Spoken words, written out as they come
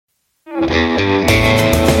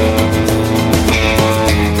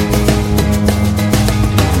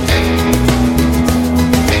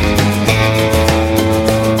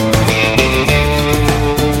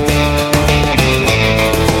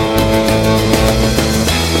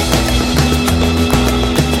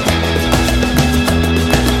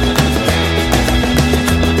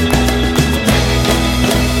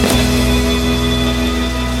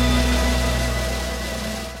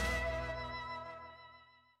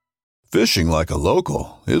Fishing like a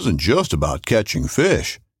local isn't just about catching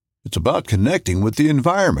fish. It's about connecting with the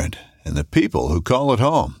environment and the people who call it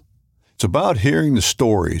home. It's about hearing the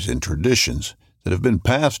stories and traditions that have been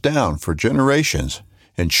passed down for generations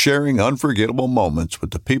and sharing unforgettable moments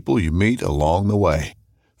with the people you meet along the way.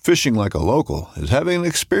 Fishing like a local is having an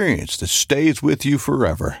experience that stays with you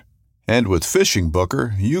forever. And with Fishing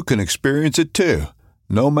Booker, you can experience it too,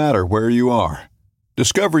 no matter where you are.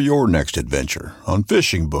 Discover your next adventure on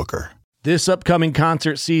Fishing Booker. This upcoming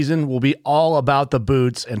concert season will be all about the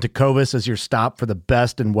boots, and Tecovas is your stop for the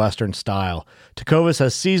best in Western style. Tecovas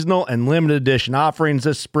has seasonal and limited edition offerings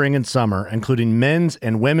this spring and summer, including men's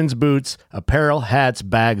and women's boots, apparel, hats,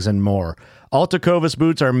 bags, and more. All Tecovas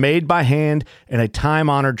boots are made by hand in a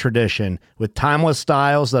time-honored tradition with timeless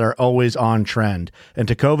styles that are always on trend. And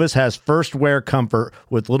Tecovas has first wear comfort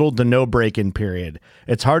with little to no break-in period.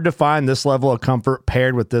 It's hard to find this level of comfort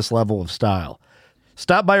paired with this level of style.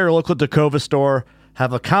 Stop by your local Tecovas store,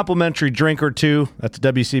 have a complimentary drink or two, that's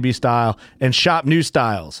WCB style, and shop new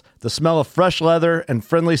styles. The smell of fresh leather and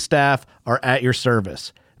friendly staff are at your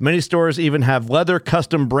service. Many stores even have leather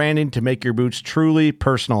custom branding to make your boots truly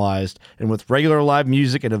personalized. And with regular live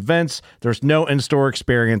music and events, there's no in-store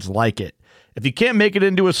experience like it. If you can't make it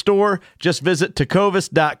into a store, just visit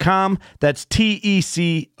tecovas.com. That's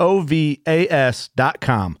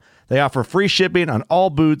TECOVAS.com. They offer free shipping on all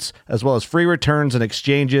boots, as well as free returns and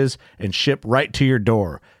exchanges, and ship right to your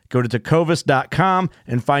door. Go to tecovas.com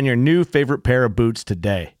and find your new favorite pair of boots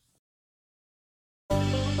today.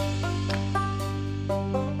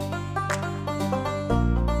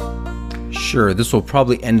 Sure, this will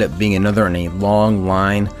probably end up being another in a long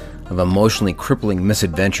line of emotionally crippling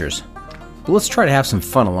misadventures, but let's try to have some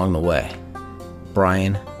fun along the way.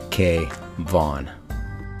 Brian K. Vaughn.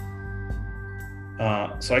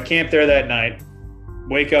 So I camped there that night,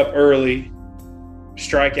 wake up early,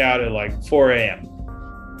 strike out at like 4 a.m.,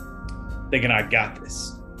 thinking I got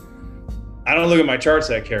this. I don't look at my charts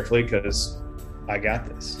that carefully because I got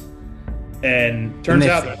this. And turns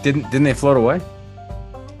out... Didn't they float away?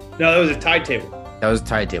 No, that was a tide table. That was a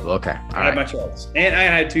tide table, okay. I had my charts. And I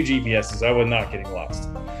had 2 GPSs. I was not getting lost.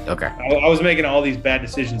 Okay. I was making all these bad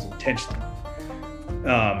decisions intentionally.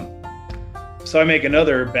 So I make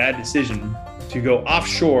another bad decision to go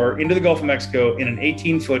offshore into the Gulf of Mexico in an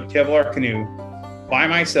 18-foot Kevlar canoe by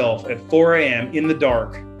myself at 4 a.m. in the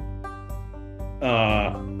dark.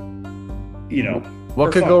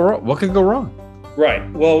 What could go wrong? What could go wrong? Right.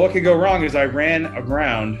 Well, what could go wrong is I ran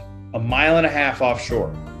aground a mile and a half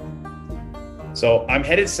offshore. So I'm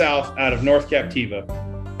headed south out of North Captiva,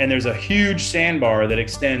 and there's a huge sandbar that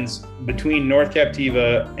extends between North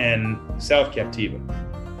Captiva and South Captiva.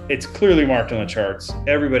 It's clearly marked on the charts.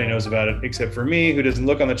 Everybody knows about it, except for me, who doesn't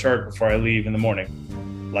look on the chart before I leave in the morning,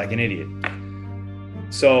 like an idiot.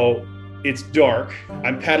 So it's dark.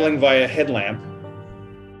 I'm paddling via headlamp.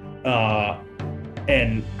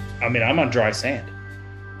 And I mean, I'm on dry sand.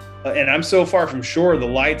 And I'm so far from shore, the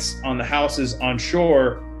lights on the houses on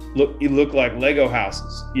shore look like Lego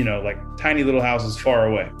houses, like tiny little houses far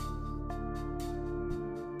away.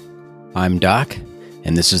 I'm Doc,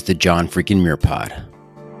 and this is the John freaking Muir Pod.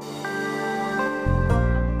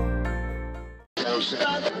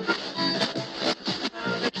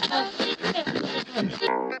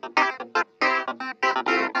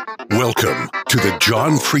 Welcome to the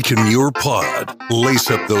John freaking Muir Pod.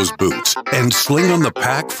 Lace up those boots and sling on the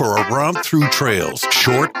pack for a romp through trails,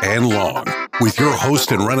 short and long. With your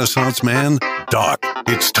host and Renaissance man, Doc,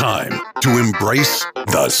 it's time to embrace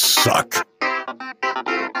the suck.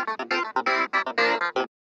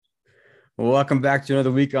 Welcome back to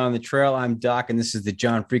another week on the trail. I'm Doc, and this is the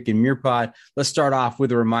John freaking Muir Pod. Let's start off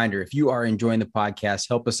with a reminder. If you are enjoying the podcast,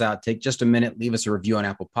 help us out. Take just a minute, leave us a review on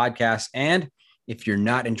Apple Podcasts. And if you're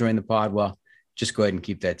not enjoying the pod, well, just go ahead and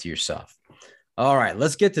keep that to yourself. All right,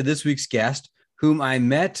 let's get to this week's guest, whom I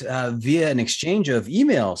met via an exchange of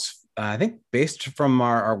emails, I think based from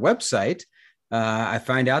our website. I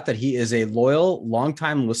find out that he is a loyal,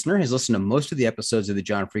 longtime listener. He's listened to most of the episodes of the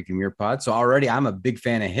John freaking Muir Pod. So already I'm a big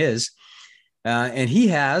fan of his. And he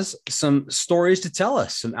has some stories to tell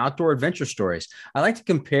us, some outdoor adventure stories. I like to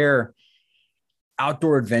compare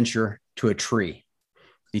outdoor adventure to a tree.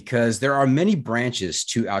 because there are many branches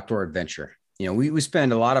to outdoor adventure. We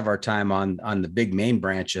spend a lot of our time on the big main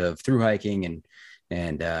branch of through hiking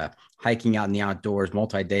and hiking out in the outdoors,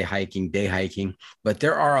 multi-day hiking, day hiking. But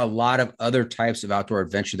there are a lot of other types of outdoor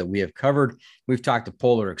adventure that we have covered. We've talked to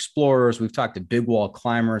polar explorers, we've talked to big wall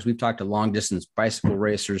climbers, we've talked to long distance bicycle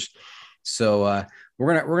racers. So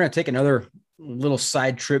we're gonna take another little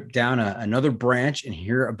side trip down another branch and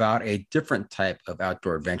hear about a different type of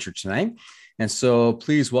outdoor adventure tonight. And so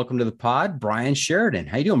please welcome to the pod, Brian Sheridan.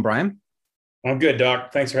 How you doing, Brian? I'm good,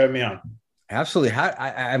 Doc. Thanks for having me on. Absolutely.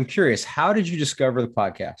 I'm curious, how did you discover the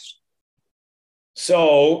podcast?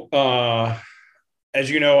 So,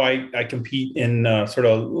 as you know, I compete in sort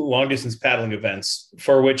of long distance paddling events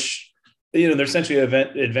for which, they're essentially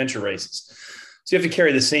adventure races. So you have to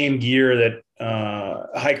carry the same gear that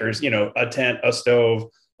hikers, a tent, a stove,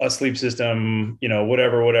 a sleep system,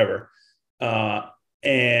 whatever.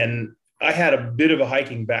 And I had a bit of a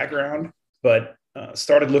hiking background, but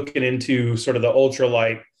started looking into sort of the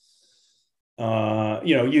ultralight,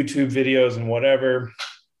 YouTube videos and whatever,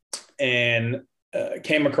 and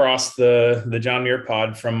came across the John Muir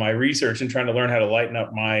pod from my research and trying to learn how to lighten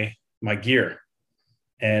up my gear,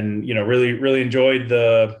 and really enjoyed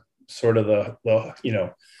the sort of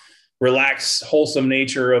the relaxed, wholesome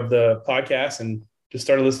nature of the podcast, and just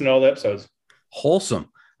started listening to all the episodes. Wholesome.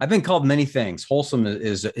 I've been called many things. Wholesome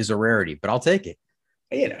is a rarity, but I'll take it.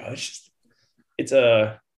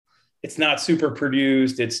 It's not super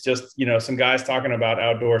produced. It's just, some guys talking about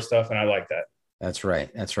outdoor stuff. And I like that. That's right.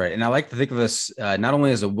 And I like to think of this not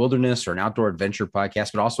only as a wilderness or an outdoor adventure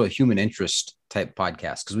podcast, but also a human interest type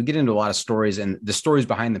podcast, because we get into a lot of stories and the stories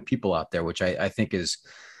behind the people out there, which I think has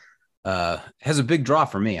a big draw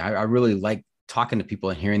for me. I really like talking to people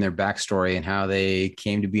and hearing their backstory and how they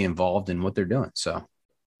came to be involved in what they're doing. So,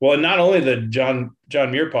 well, not only the John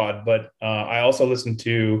Muir pod, but I also listen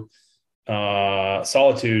to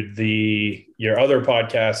Solitude, your other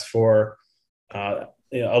podcast for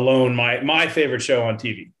Alone, my favorite show on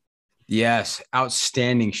TV. Yes,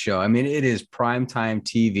 outstanding show. I mean, it is primetime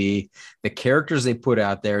TV. The characters they put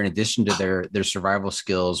out there, in addition to their survival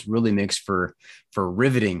skills, really makes for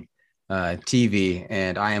riveting TV.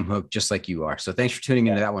 And I am hooked, just like you are. So thanks for tuning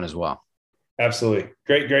into that one as well. Absolutely,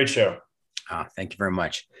 great show. Thank you very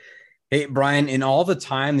much. Hey, Brian, in all the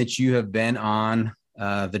time that you have been on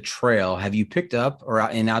the trail, have you picked up, or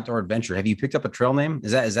in outdoor adventure, have you picked up a trail name?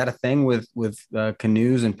 Is that a thing with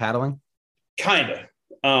canoes and paddling? Kind of.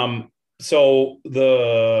 So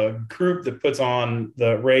the group that puts on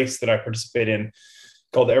the race that I participate in,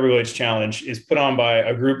 called the Everglades Challenge, is put on by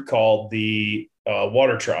a group called the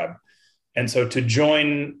Water Tribe. And so to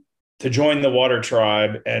join the Water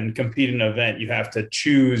Tribe and compete in an event, you have to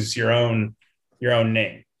choose your own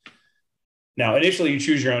name. Now, initially you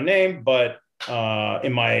choose your own name, but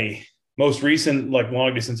in my most recent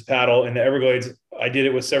long distance paddle in the Everglades, I did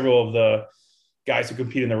it with several of the guys who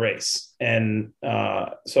compete in the race. And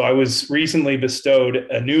so I was recently bestowed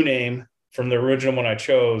a new name from the original one I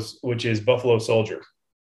chose, which is Buffalo Soldier.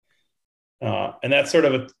 And that's sort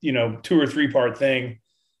of a 2 or 3 part thing.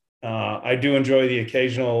 I do enjoy the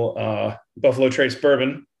occasional Buffalo Trace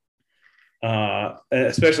bourbon,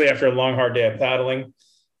 especially after a long, hard day of paddling.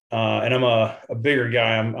 And I'm a bigger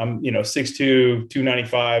guy. I'm 6'2",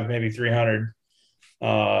 295, maybe 300.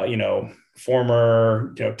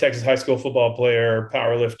 Former Texas high school football player,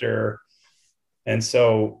 power lifter, and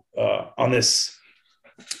so on this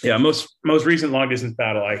most recent long distance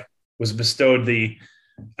paddle, I was bestowed the,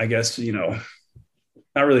 I guess not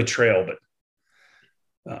really trail, but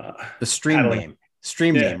the stream paddling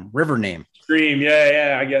name, river name, stream.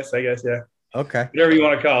 Yeah. I guess. Yeah. Okay. Whatever you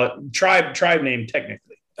want to call it. Tribe name,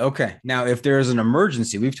 technically. Okay. Now, if there's an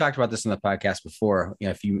emergency, we've talked about this in the podcast before.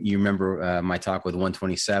 If you remember my talk with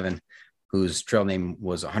 127, whose trail name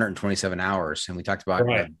was 127 hours. And we talked about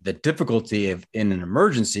the difficulty of, in an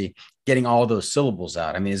emergency, getting all those syllables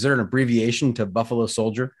out. I mean, is there an abbreviation to Buffalo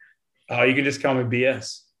Soldier? You can just call me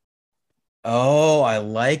BS. Oh, I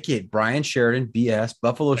like it. Brian Sheridan, BS,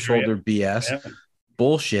 Buffalo Shoulder, BS,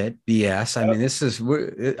 bullshit, BS. I mean, this is,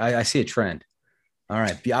 I see a trend. All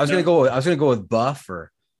right. I was going to go with Buff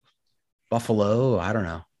or Buffalo. I don't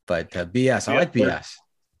know, but BS. I like BS.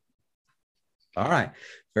 All right.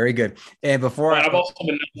 Very good. And before I've also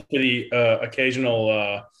been known for the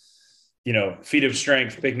occasional, feat of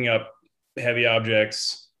strength, picking up heavy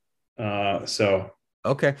objects.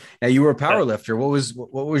 Okay. Now, you were a power lifter. What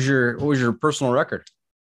was your personal record?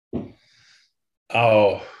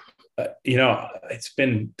 Oh, it's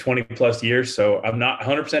been 20 plus years, so I'm not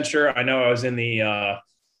 100% sure. I know I was in the,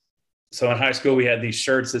 so in high school we had these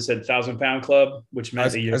shirts that said 1,000 Pound Club, which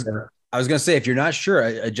meant I was going to say, if you're not sure,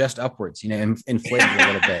 adjust upwards, inflate it a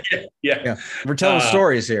little bit. Yeah. We're telling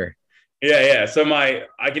stories here. Yeah. So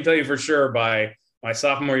I can tell you for sure by my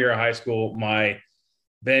sophomore year of high school, my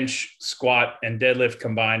bench, squat, and deadlift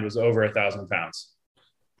combined was over 1,000 pounds.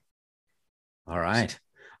 All right.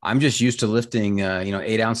 I'm just used to lifting,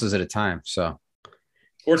 8 ounces at a time. So,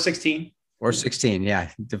 or 16. Or 16. Yeah.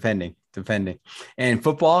 Depending. And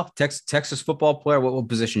football, Texas football player, what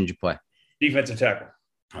position did you play? Defensive tackle.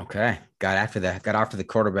 Okay. Got after the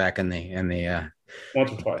quarterback and the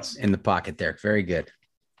once or twice in the pocket there. Very good.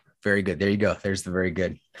 Very good. There you go. There's the very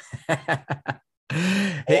good.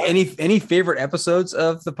 Hey, any favorite episodes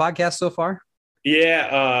of the podcast so far?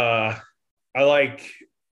 Yeah. I like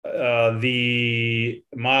the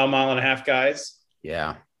mile and a half guys.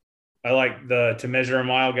 Yeah. I like the To Measure a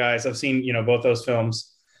Mile guys. I've seen, both those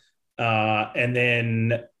films. And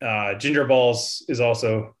then Ginger Balls is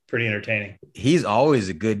also pretty entertaining. He's always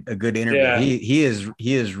a good interview. Yeah. He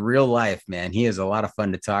is real life, man. He is a lot of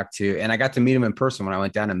fun to talk to. And I got to meet him in person when I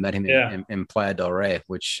went down and met him in Playa del Rey,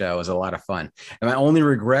 which was a lot of fun. And my only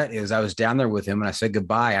regret is I was down there with him and I said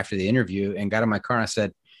goodbye after the interview and got in my car and I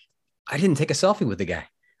said, I didn't take a selfie with the guy.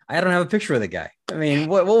 I don't have a picture of the guy. I mean,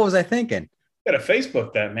 what was I thinking? You got to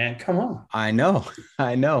Facebook that, man. Come on. I know.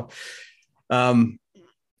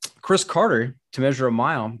 Chris Carter, To Measure a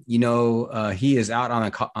Mile, he is out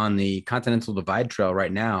on the Continental Divide Trail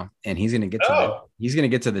right now, and he's going to get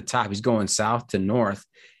to the top. He's going south to north,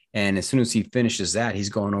 and as soon as he finishes that, he's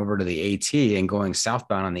going over to the AT and going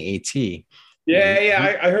southbound on the AT.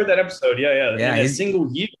 I heard that episode. Yeah. In a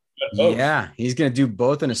single year. Yeah, he's going to do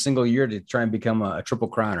both in a single year to try and become a triple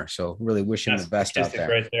crowner. So really wish him the best out there.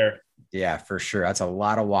 Right there. Yeah, for sure. That's a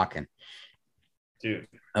lot of walking. Dude.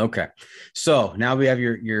 Okay. So now we have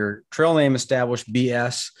your trail name established,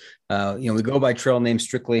 BS. We go by trail name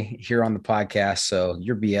strictly here on the podcast. So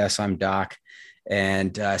you're BS, I'm Doc.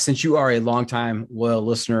 And since you are a longtime loyal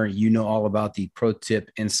listener, you know all about the pro tip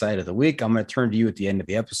insight of the week. I'm going to turn to you at the end of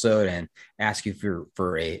the episode and ask you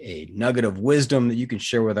for a nugget of wisdom that you can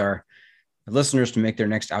share with our listeners to make their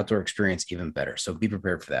next outdoor experience even better. So be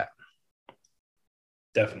prepared for that.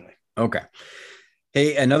 Definitely. Okay.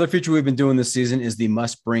 Hey, another feature we've been doing this season is the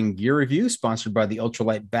Must Bring Gear Review, sponsored by the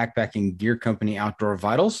ultralight backpacking gear company Outdoor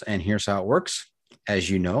Vitals. And here's how it works. As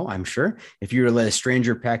you know, I'm sure, if you were to let a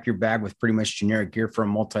stranger pack your bag with pretty much generic gear for a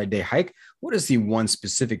multi-day hike, what is the one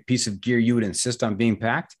specific piece of gear you would insist on being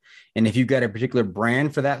packed? And if you've got a particular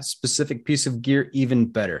brand for that specific piece of gear, even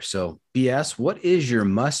better. So BS, what is your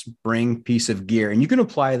must-bring piece of gear? And you can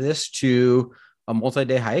apply this to a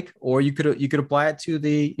multi-day hike, or you could apply it to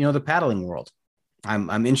the paddling world.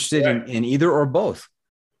 I'm interested in either or both.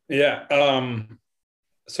 Yeah.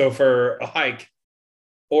 So for a hike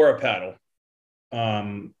or a paddle,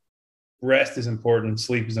 rest is important.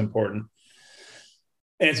 Sleep is important.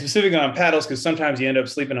 And specifically on paddles, because sometimes you end up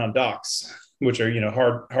sleeping on docks, which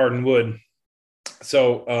are, hardened wood.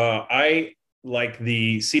 So I like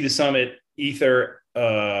the Sea to Summit Ether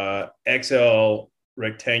XL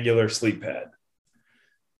rectangular sleep pad.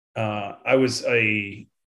 I was a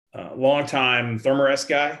long time Thermarest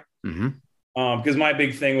guy. Mm-hmm. Because my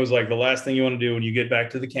big thing was like the last thing you want to do when you get back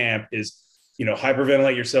to the camp is,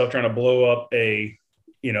 hyperventilate yourself trying to blow up a,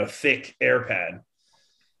 thick air pad.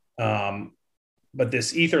 But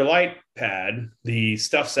this Ether Light pad, the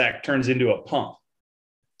stuff sack turns into a pump.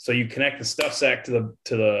 So you connect the stuff sack to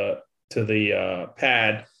the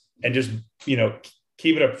pad and just,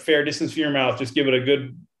 keep it a fair distance from your mouth. Just give it a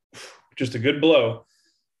good blow.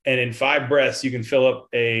 And in 5 breaths, you can fill up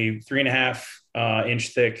a 3.5 inch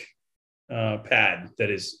thick pad that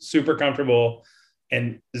is super comfortable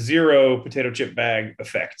and 0 potato chip bag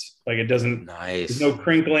effect. Like it doesn't, nice. There's no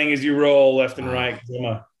crinkling as you roll left and right. I'm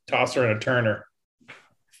a tosser and a turner.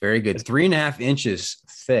 Very good. 3.5 inches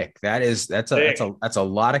thick. That's a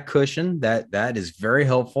lot of cushion. That is very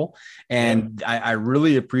helpful. And yeah. I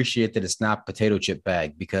really appreciate that it's not potato chip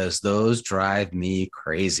bag because those drive me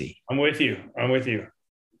crazy. I'm with you.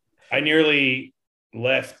 I nearly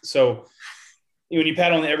left. So when you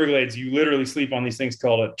paddle in the Everglades, you literally sleep on these things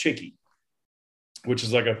called a chickie, which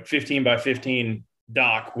is like a 15 by 15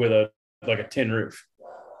 dock with a tin roof.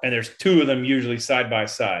 And there's 2 of them usually side by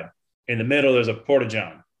side. In the middle, there's a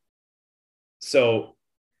porta-john. So,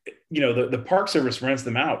 the Park Service rents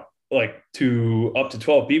them out like to up to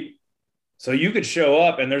 12 people. So you could show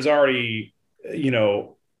up and there's already,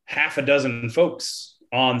 half a dozen folks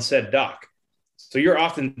on said dock. So you're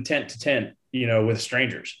often tent to tent, with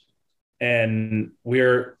strangers. And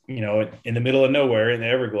we're, in the middle of nowhere in the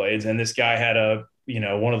Everglades. And this guy had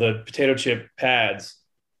one of the potato chip pads.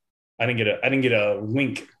 I didn't get a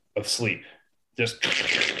wink of sleep. Just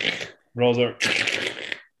rolls over.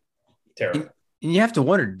 Terrible. And you have to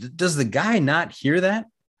wonder, does the guy not hear that?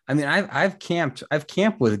 I mean, I've camped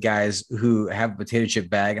with guys who have a potato chip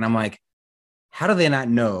bag, and I'm like, how do they not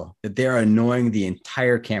know that they're annoying the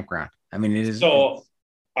entire campground? I mean, it is. So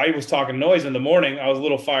I was talking noise in the morning. I was a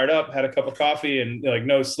little fired up, had a cup of coffee and like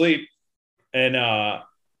no sleep, and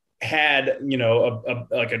had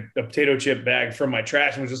a potato chip bag from my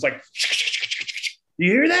trash and was just like,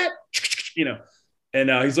 you hear that? And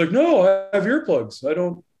he's like, no, I have earplugs. I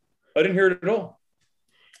didn't hear it at all.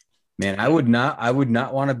 Man, I would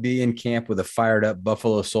not want to be in camp with a fired up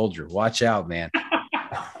Buffalo Soldier. Watch out, man.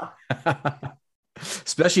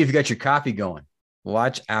 Especially if you got your coffee going.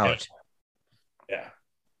 Watch out. Yeah.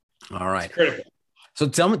 All right. It's critical. So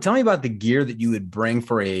tell me about the gear that you would bring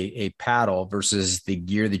for a paddle versus the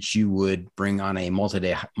gear that you would bring on a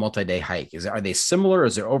multi-day hike. Are they similar?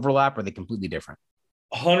 Is there overlap? Or are they completely different?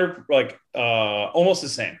 100, almost the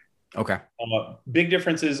same. Okay. Big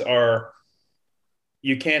differences are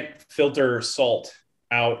you can't filter salt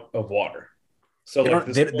out of water. So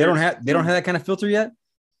they don't have that kind of filter yet.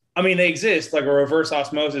 I mean, they exist like a reverse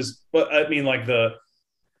osmosis, but I mean like the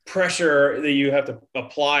pressure that you have to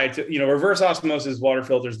apply to, reverse osmosis water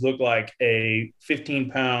filters look like a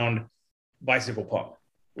 15-pound bicycle pump.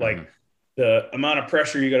 Like the amount of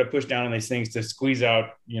pressure you got to push down on these things to squeeze out,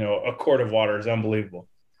 a quart of water is unbelievable.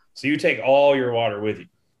 So you take all your water with you.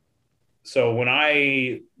 So when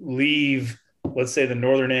I leave, let's say the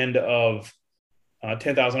northern end of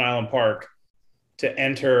 10,000 Island Park to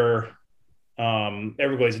enter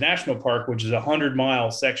Everglades National Park, which is a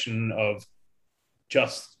 100-mile section of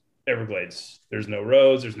just Everglades. There's no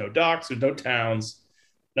roads, there's no docks, there's no towns,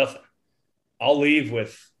 nothing. I'll leave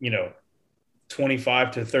with,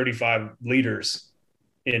 25 to 35 liters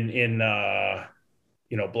in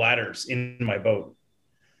bladders in my boat.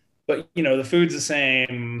 But, the food's the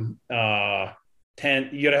same.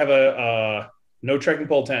 Tent, you got to have no trekking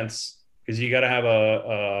pole tents because you got to have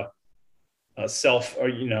a self or,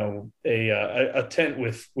 a tent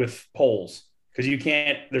with poles. Because you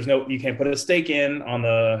can't put a stake in on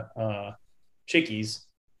the chickies,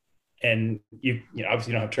 and you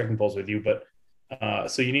obviously don't have trekking poles with you, but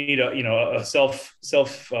so you need a self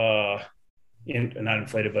not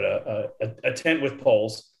inflated, but a tent with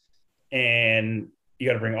poles, and you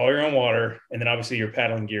got to bring all your own water, and then obviously your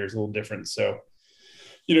paddling gear is a little different. So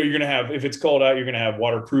you're gonna have, if it's cold out, you're gonna have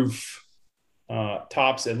waterproof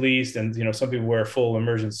tops at least, and some people wear full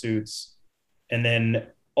immersion suits, and then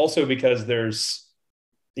also because there's,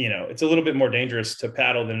 it's a little bit more dangerous to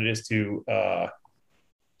paddle than it is to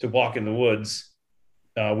walk in the woods.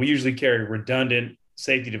 We usually carry redundant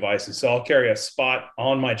safety devices. So I'll carry a spot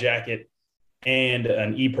on my jacket and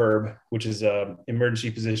an EPIRB, which is a emergency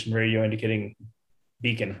position radio indicating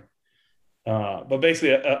beacon. But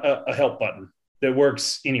basically a help button that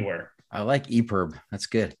works anywhere. I like EPIRB. That's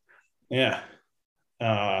good. Yeah.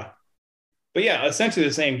 But yeah, essentially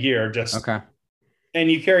the same gear, just okay. And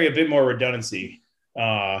you carry a bit more redundancy,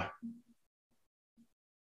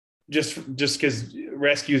 just because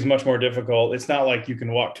rescue is much more difficult. It's not like you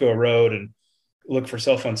can walk to a road and look for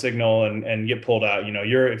cell phone signal and get pulled out.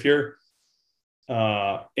 If you're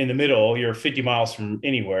in the middle, you're 50 miles from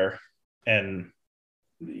anywhere, and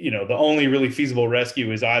the only really feasible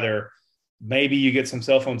rescue is either maybe you get some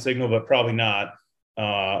cell phone signal, but probably not.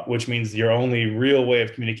 Which means your only real way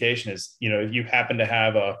of communication is, if you happen to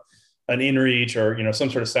have an inReach or, some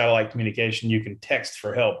sort of satellite communication, you can text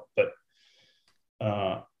for help, but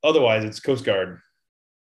otherwise it's Coast Guard.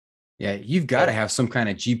 Yeah. You've got to have some kind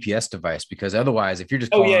of GPS device, because otherwise, if you're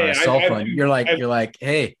just calling on a cell phone, you're like,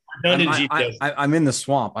 hey, I'm in the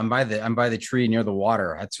swamp. I'm by the tree near the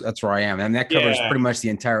water. That's where I am. And that covers pretty much the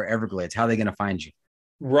entire Everglades. How are they going to find you?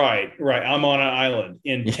 Right. I'm on an island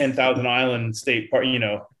in 10,000 Island State Park,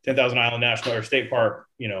 10,000 Island National or State Park,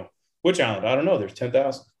 which island? I don't know. There's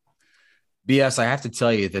 10,000. BS, I have to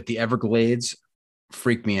tell you that the Everglades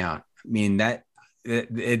freak me out. I mean, that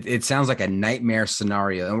it sounds like a nightmare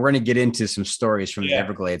scenario. And we're going to get into some stories from the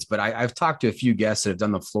Everglades, but I've talked to a few guests that have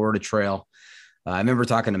done the Florida Trail. I remember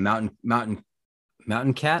talking to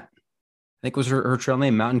Mountain Cat, I think was her trail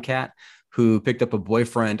name, Mountain Cat, who picked up a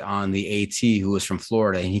boyfriend on the AT who was from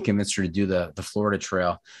Florida, and he convinced her to do the Florida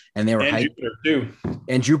Trail. And they were hiking Jupiter too.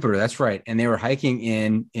 And Jupiter, that's right. And they were hiking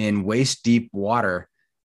in waist deep water.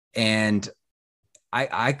 And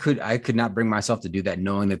I could not bring myself to do that,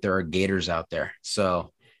 knowing that there are gators out there.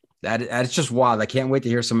 So that's just wild. I can't wait to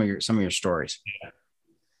hear some of your stories. Yeah.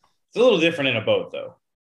 It's a little different in a boat, though.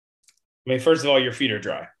 I mean, first of all, your feet are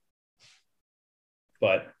dry,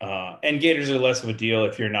 but and gators are less of a deal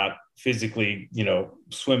if you're not physically,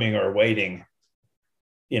 swimming or wading.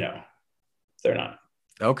 They're not.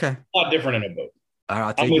 Okay. A lot different in a boat. I'll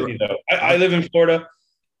I'm take with you though. I live in Florida.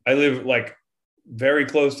 I live like very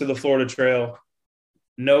close to the Florida Trail.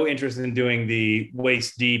 No interest in doing the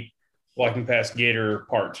waist deep walking past gator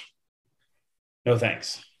part. No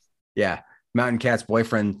thanks. Yeah. Mountain Cat's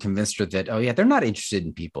boyfriend convinced her that, oh yeah, they're not interested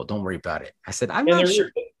in people. Don't worry about it. I said, I'm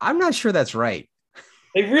not sure that's right.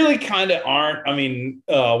 They really kind of aren't. I mean,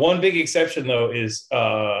 one big exception though is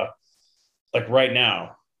like right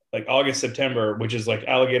now, like August, September, which is like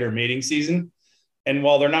alligator mating season. And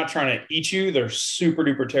while they're not trying to eat you, they're super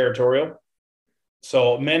duper territorial.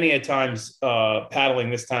 So many a times paddling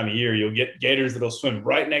this time of year, you'll get gators that'll swim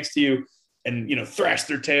right next to you and, you know, thrash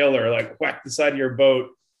their tail or like whack the side of your boat.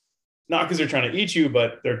 Not because they're trying to eat you,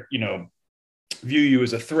 but they're, you know, view you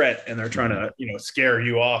as a threat and they're trying to, you know, scare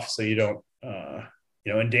you off so you don't,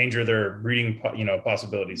 you know, endanger their breeding, you know,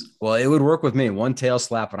 possibilities. Well, it would work with me. One tail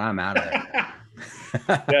slap and I'm out of there.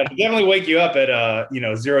 Yeah, definitely wake you up at, you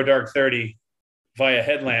know, 0 dark 30 via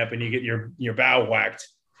headlamp and you get your bow whacked.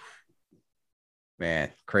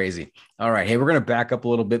 Man, crazy. All right. Hey, we're going to back up a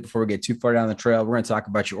little bit before we get too far down the trail. We're going to talk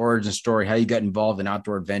about your origin story, how you got involved in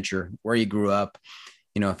outdoor adventure, where you grew up,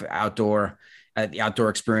 you know, if the outdoor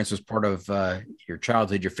experience was part of your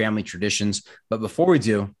childhood, your family traditions. But before we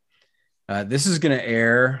do, this is going to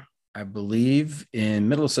air, I believe, in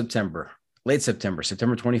middle of September, late September,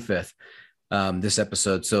 September 25th, this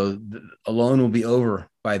episode. So Alone will be over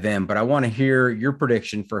by then. But I want to hear your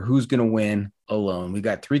prediction for who's going to win Alone. We've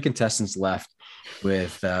got 3 contestants left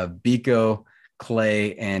with Biko,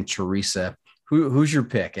 Clay, and Teresa. Who's your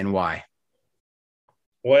pick and why?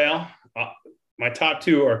 Well, my top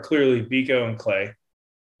 2 are clearly Biko and Clay.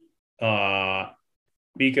 Biko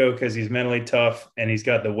because he's mentally tough and he's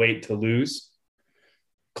got the weight to lose.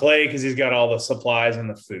 Clay because he's got all the supplies and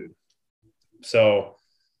the food. So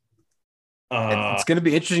it's going to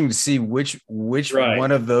be interesting to see which right.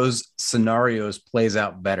 one of those scenarios plays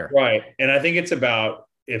out better. Right. And I think it's about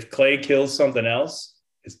if Clay kills something else,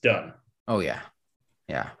 it's done. Oh, yeah.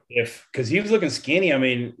 Yeah. Because he was looking skinny. I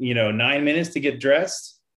mean, you know, 9 minutes to get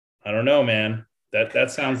dressed. I don't know, man.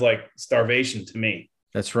 That sounds like starvation to me.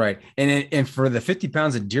 That's right. And for the 50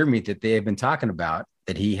 pounds of deer meat that they have been talking about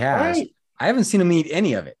that he has, right. I haven't seen him eat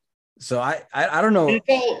any of it. So I don't know.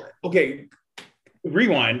 Okay.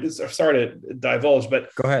 Rewind. Sorry to divulge,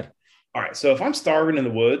 but go ahead. All right. So if I'm starving in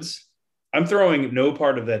the woods, I'm throwing no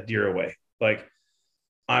part of that deer away. Like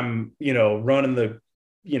I'm, you know, running the,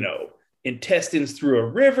 you know, intestines through a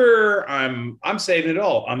river. I'm saving it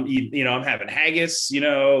all. I'm eating, you know, I'm having haggis, you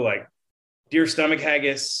know, like deer stomach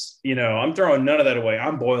haggis, you know, I'm throwing none of that away.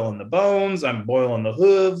 I'm boiling the bones. I'm boiling the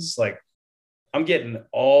hooves. Like I'm getting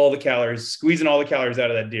all the calories, squeezing all the calories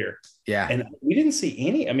out of that deer. Yeah. And we didn't see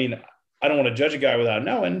any. I mean, I don't want to judge a guy without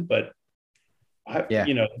knowing, but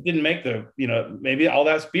you know, didn't make the, you know, maybe all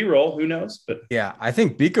that's B-roll, who knows? But yeah, I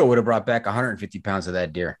think Biko would have brought back 150 pounds of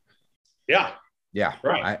that deer. Yeah. Yeah.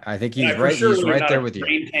 Right. I think he's right. Sure he's right there with you.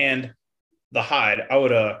 Brain panned the hide. I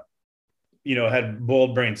would have, you know, had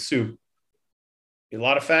boiled brain soup. A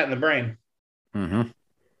lot of fat in the brain. Mm-hmm.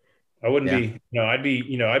 I wouldn't be, I'd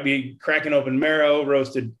be cracking open marrow,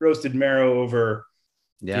 roasted marrow over,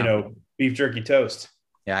 you know, beef jerky toast.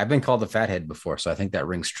 Yeah. I've been called a fathead before. So I think that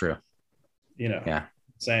rings true. You know, yeah,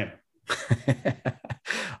 same.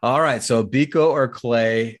 All right. So Biko or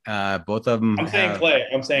Clay, both of them. I'm saying Clay.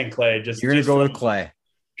 You're going to go with Clay.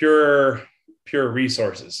 Pure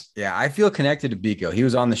resources. Yeah. I feel connected to Biko. He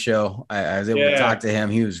was on the show. I was able to talk to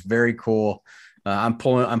him. He was very cool. I'm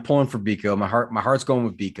pulling for Biko. My heart's going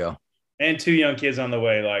with Biko. And 2 young kids on the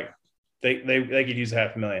way. Like they could use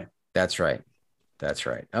 $500,000. That's right. That's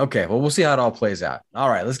right. Okay. Well, we'll see how it all plays out. All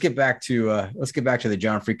right. Let's get back to the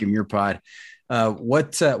John Freakin' Muir Pod.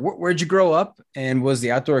 Where'd you grow up, and was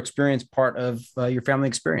the outdoor experience part of your family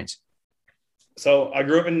experience? So I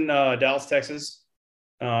grew up in Dallas, Texas,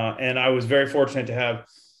 and I was very fortunate to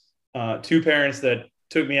have 2 parents that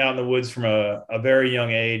took me out in the woods from a very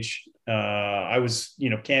young age. I was,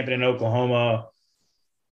 you know, camping in Oklahoma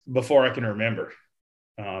before I can remember.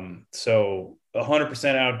 So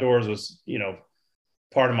 100% outdoors was, you know,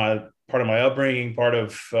 part of my upbringing, part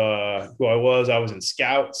of who I was. I was in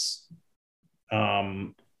scouts,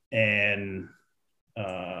 and then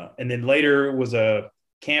later was a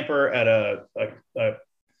camper at a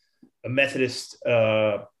Methodist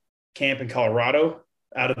camp in Colorado.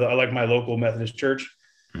 I like my local Methodist church.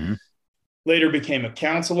 Mm-hmm. Later became a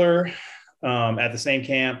counselor at the same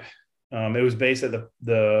camp. It was based at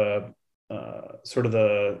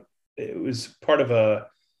it was part of a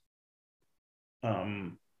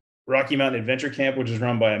Rocky Mountain Adventure Camp, which is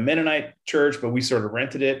run by a Mennonite church, but we sort of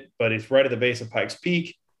rented it. But it's right at the base of Pikes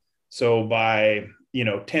Peak. So by,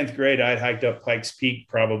 10th grade, I'd hiked up Pikes Peak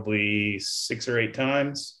probably 6 or 8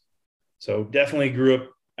 times. So definitely grew up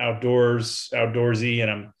outdoorsy, and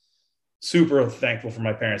I'm super thankful for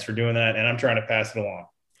my parents for doing that. And I'm trying to pass it along.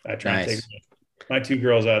 I try and take my 2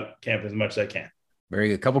 girls out camp as much as I can. Very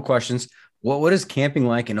good. Couple questions. What is camping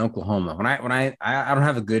like in Oklahoma? When I don't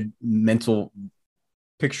have a good mental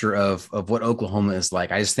picture of what Oklahoma is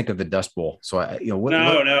like. I just think of the Dust Bowl. So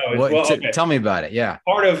tell me about it. Yeah.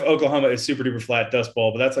 Part of Oklahoma is super duper flat Dust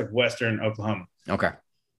Bowl, but that's like Western Oklahoma. Okay.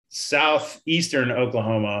 Southeastern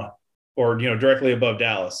Oklahoma, or, directly above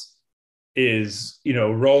Dallas, is,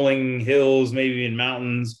 rolling hills, maybe in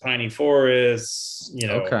mountains, piney forests,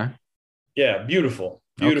 Okay. Yeah. Beautiful.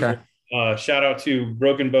 Okay. Shout out to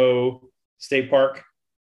Broken Bow State Park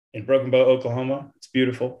in Broken Bow, Oklahoma. It's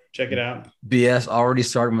beautiful. Check it out. BS already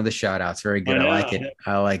starting with the shout outs. Very good.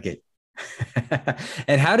 I like it.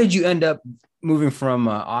 And how did you end up moving from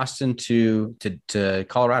Austin to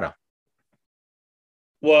Colorado?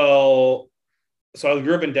 Well, so I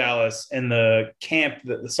grew up in Dallas, and the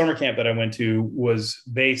summer camp that I went to was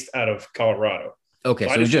based out of Colorado. Okay.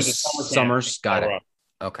 So it was just summers. Got it.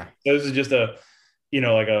 Okay. So this is just a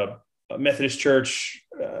Methodist church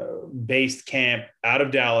based camp out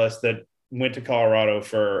of Dallas that went to Colorado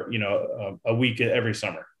for, a week every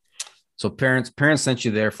summer. So parents sent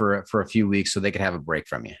you there for a few weeks so they could have a break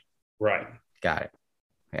from you. Right. Got it.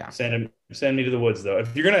 Yeah. Send me to the woods, though.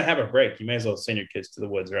 If you're going to have a break, you may as well send your kids to the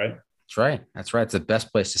woods, right? That's right. It's the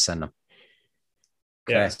best place to send them.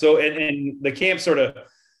 Okay. Yeah. So, and the camp sort of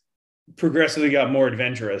progressively got more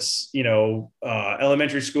adventurous.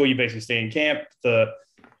 Elementary school, you basically stay in camp. The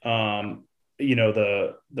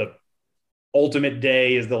ultimate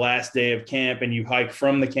day is the last day of camp, and you hike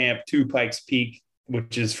from the camp to Pikes Peak,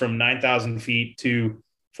 which is from 9,000 feet to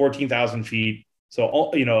 14,000 feet.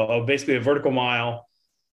 So, basically a vertical mile,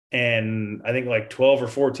 and I think like 12 or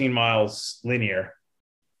 14 miles linear,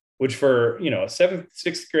 which for, a 7th,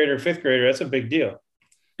 6th grader, 5th grader, that's a big deal.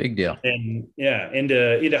 Big deal. And yeah,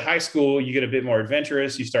 into high school, you get a bit more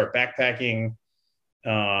adventurous. You start backpacking.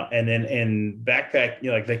 And then in backpack,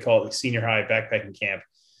 like they call it senior high backpacking camp.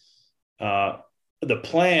 The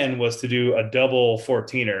plan was to do a double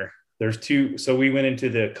 14er. There's 2. So we went into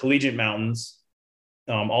the collegiate mountains,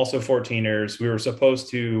 also 14ers. We were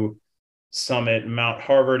supposed to summit Mount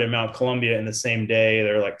Harvard and Mount Columbia in the same day.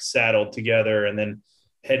 They're like saddled together, and then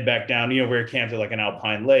head back down. We're camped at like an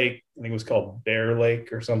alpine lake. I think it was called Bear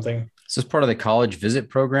Lake or something. Is this part of the college visit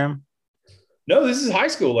program? No, this is high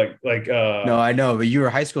school. No, I know, but you were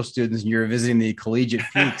high school students and you were visiting the collegiate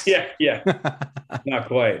peaks. yeah. Not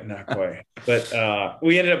quite. But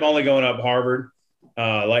we ended up only going up Harvard,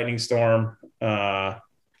 lightning storm, but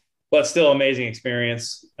still amazing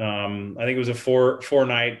experience. I think it was a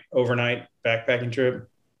 4-night overnight backpacking trip,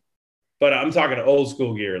 but I'm talking old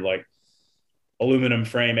school gear, like aluminum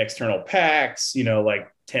frame external packs, like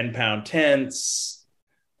 10-pound tents.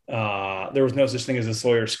 There was no such thing as a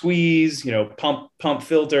Sawyer squeeze, pump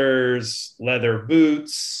filters, leather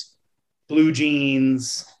boots, blue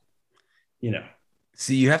jeans,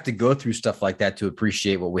 See, you have to go through stuff like that to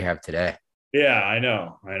appreciate what we have today. Yeah, I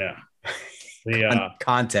know. The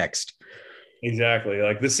context. Exactly.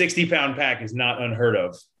 Like the 60-pound pack is not unheard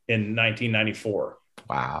of in 1994.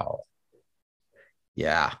 Wow.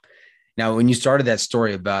 Yeah. Now, when you started that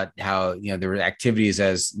story about how, there were activities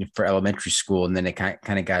for elementary school, and then it kind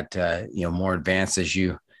of got, more advanced as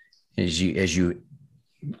you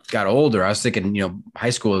got older, I was thinking, high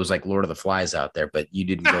school, it was like Lord of the Flies out there, but you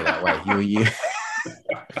didn't go that way. You.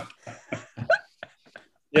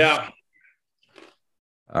 Yeah.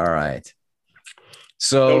 All right.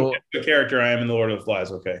 So the character I am in the Lord of the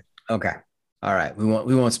Flies. Okay. All right. We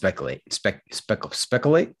won't speculate.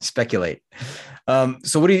 Speculate.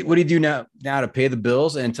 So what do you do now to pay the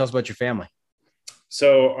bills, and tell us about your family?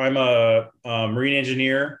 So I'm a marine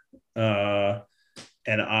engineer, and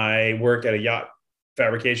I work at a yacht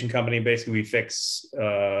fabrication company. Basically, we fix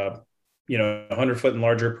 100-foot and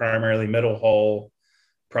larger, primarily middle hull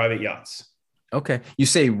private yachts. Okay. You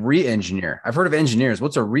say re-engineer. I've heard of engineers.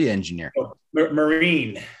 What's a re-engineer? Oh,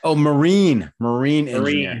 marine. Oh, marine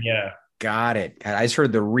engineer. Yeah. Got it. I just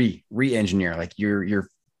heard the re-engineer. Like you're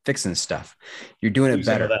fixing stuff. You're doing it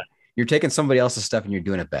better. You're taking somebody else's stuff and you're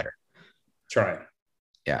doing it better. Trying.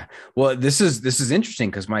 Yeah. Well, this is interesting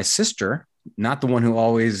because my sister, not the one who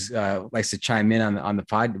always likes to chime in on the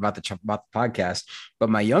pod about the podcast, but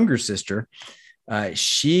my younger sister,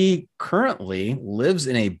 she currently lives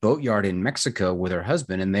in a boatyard in Mexico with her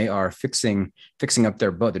husband, and they are fixing up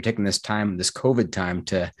their boat. They're taking this COVID time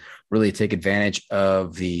to really take advantage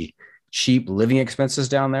of the cheap living expenses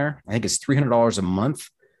down there. I think it's $300 a month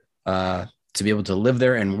to be able to live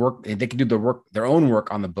there and work. They can do their own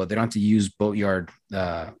work on the boat. They don't have to use boatyard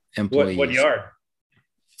employees. What yard?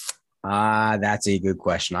 That's a good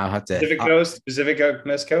question. I'll have to. Pacific Coast.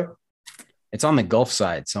 It's on the Gulf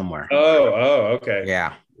side somewhere. Oh, okay.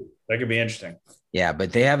 Yeah. That could be interesting. Yeah,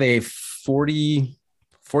 but they have a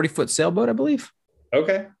 40-foot sailboat, I believe.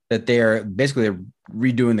 Okay. That they're basically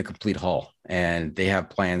redoing the complete hull, and they have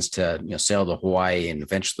plans to sail to Hawaii and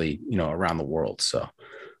eventually around the world. So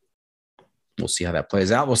we'll see how that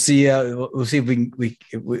plays out. We'll see if we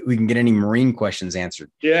can get any marine questions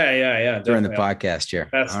answered. Yeah. During the podcast here.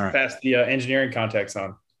 Pass the engineering context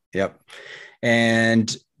on. Yep.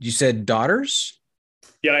 And you said daughters?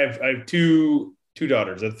 Yeah, I have two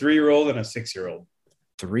daughters, a 3-year-old and a 6-year-old.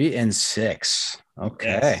 3 and 6.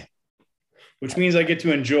 Okay. Yes. Which means I get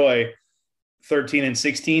to enjoy 13 and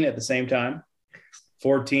 16 at the same time,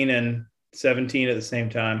 14 and 17 at the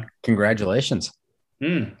same time. Congratulations.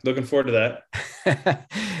 Looking forward to that.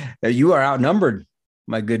 You are outnumbered,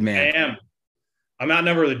 my good man. I am. I'm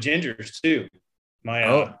outnumbered with the gingers too.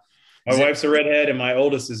 My wife's a redhead and my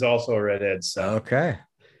oldest is also a redhead. So okay.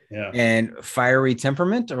 Yeah. And fiery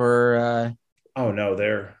temperament or oh no,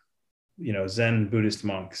 they're Zen Buddhist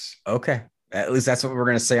monks. Okay. At least that's what we're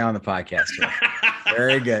going to say on the podcast.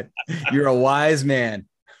 Very good. You're a wise man.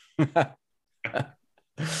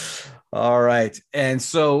 All right. And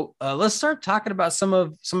so let's start talking about some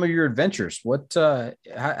of your adventures.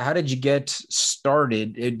 How did you get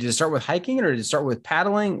started? Did it start with hiking or did it start with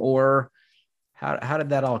paddling, or how did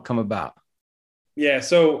that all come about? Yeah.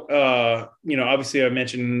 So, obviously I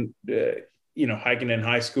mentioned, hiking in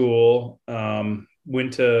high school,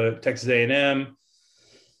 went to Texas A&M,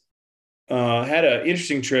 had an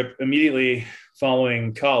interesting trip immediately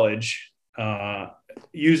following college,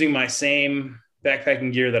 using my same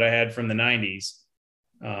backpacking gear that I had from the 90s.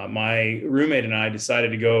 My roommate and I decided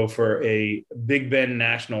to go for a Big Bend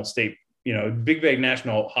National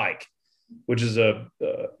hike, which is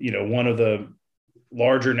one of the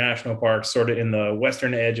larger national parks sort of in the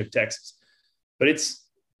western edge of Texas, but it's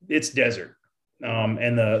desert.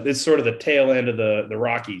 And it's sort of the tail end of the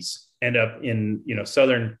Rockies, end up in,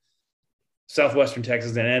 southwestern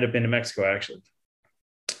Texas and end up into Mexico, actually.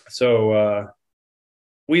 So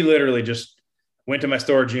we literally just went to my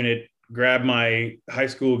storage unit, grabbed my high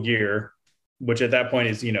school gear, which at that point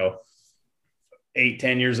is,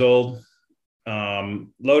 8-10 years old,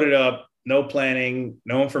 loaded up, no planning,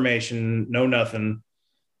 no information, no nothing,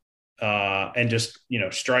 and just,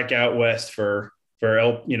 strike out west for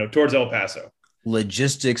towards El Paso.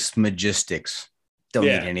 Logistics. Don't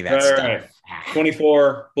need any of that stuff. Right.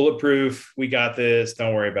 24 bulletproof. We got this.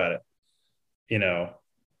 Don't worry about it.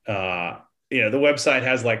 The website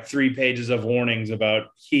has like 3 pages of warnings about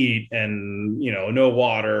heat and, no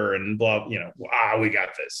water and blah, we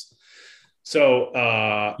got this.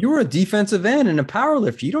 So you were a defensive end and a power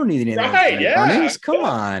lifter. You don't need any of right, yeah. Warnings. Come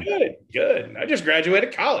on. Good. I just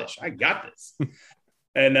graduated college. I got this.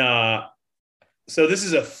 And so this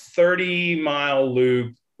is a 30-mile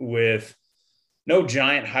loop with no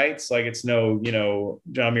giant heights. Like it's no,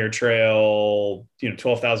 John Muir Trail,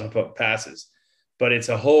 12,000 foot passes, but it's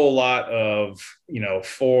a whole lot of,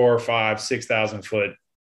 4, 5, 6,000 foot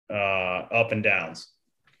up and downs,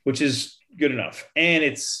 which is good enough. And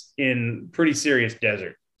it's in pretty serious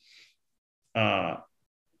desert.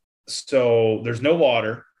 So there's no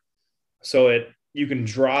water. So you can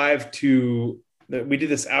drive to, we did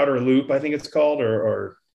this outer loop, I think it's called,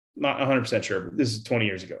 or not 100% sure, but this is 20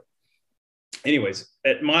 years ago. Anyways,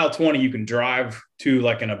 at mile 20, you can drive to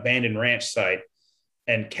like an abandoned ranch site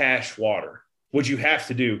and cache water, which you have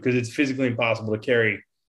to do because it's physically impossible to carry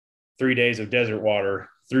 3 days of desert water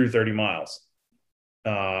through 30 miles.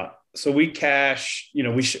 So we cache,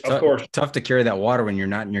 of course. Tough to carry that water when you're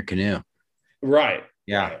not in your canoe. Right.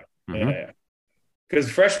 Yeah. Right. Mm-hmm. Yeah. Because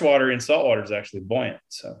fresh water and salt water is actually buoyant.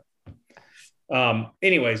 So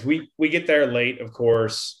anyways, we get there late, of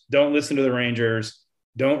course. Don't listen to the rangers.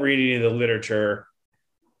 Don't read any of the literature.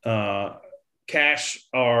 Cache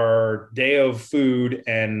our day of food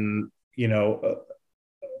and,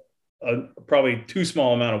 probably too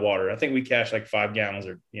small amount of water. I think we cached like 5 gallons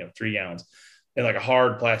or, 3 gallons in like a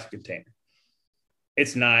hard plastic container.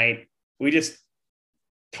 It's night. We just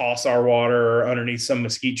toss our water underneath some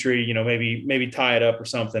mesquite tree, maybe tie it up or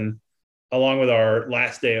something along with our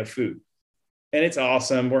last day of food. And it's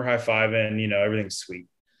awesome. We're high-fiving, everything's sweet.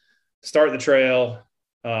 Start the trail.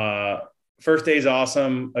 First day's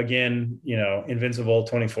awesome. Again, invincible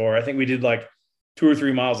 24. I think we did like 2 or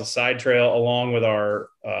 3 miles of side trail along with our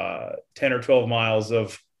 10 or 12 miles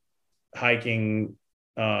of hiking.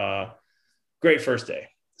 Great first day.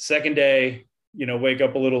 Second day, wake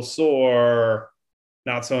up a little sore,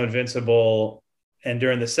 not so invincible. And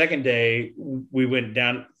during the second day, we went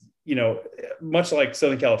down, much like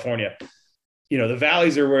Southern California, the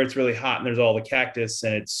valleys are where it's really hot and there's all the cactus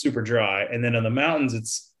and it's super dry. And then on the mountains,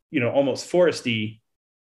 it's, almost foresty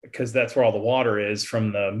because that's where all the water is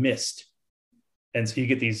from the mist. And so you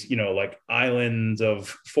get these, like islands of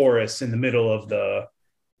forests in the middle of the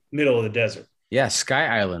desert. Yeah.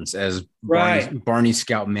 Sky Islands, as Right. Barney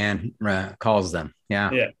Scoutman calls them.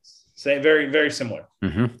 Yeah. Yeah. Same, very, very similar.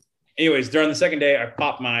 Mm-hmm. Anyways, during the second day, I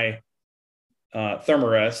popped my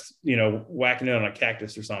Thermarest, whacking it on a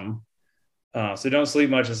cactus or something. So don't sleep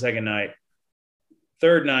much the second night.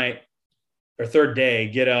 Third day,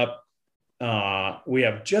 get up. We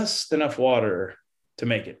have just enough water to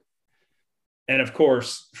make it. And of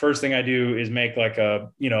course, first thing I do is make like a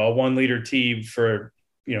 1 liter tea for,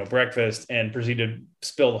 breakfast and proceed to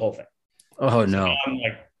spill the whole thing. Oh, so no. I'm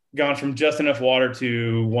like gone from just enough water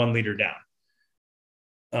to 1 liter down.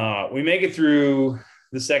 We make it through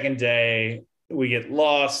the second day. We get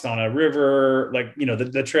lost on a river. Like,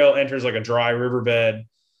 the trail enters like a dry riverbed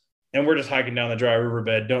and we're just hiking down the dry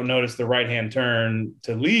riverbed. Don't notice the right-hand turn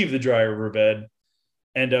to leave the dry riverbed,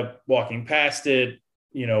 end up walking past it.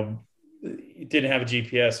 It didn't have a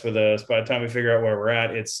GPS with us. By the time we figure out where we're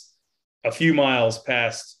at, it's a few miles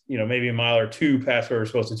past, maybe a mile or two past where we're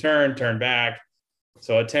supposed to turn back.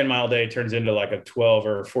 So a 10-mile day turns into like a 12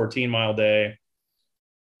 or 14-mile day.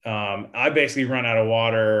 I basically run out of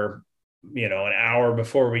water, an hour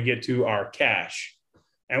before we get to our cache.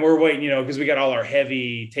 And we're waiting, because we got all our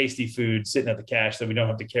heavy, tasty food sitting at the cache that we don't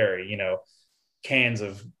have to carry, cans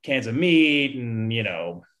of meat and,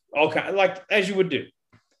 all kinds, like as you would do.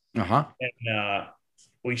 Uh-huh. And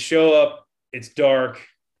we show up, it's dark,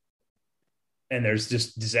 and there's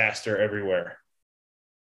just disaster everywhere.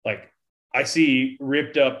 Like I see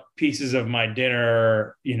ripped up pieces of my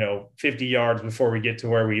dinner, 50 yards before we get to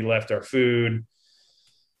where we left our food.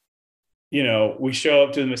 We show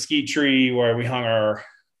up to the mesquite tree where we hung our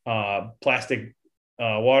plastic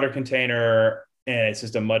water container, and it's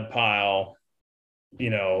just a mud pile.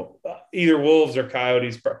 Either wolves or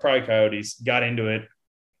coyotes, probably coyotes, got into it,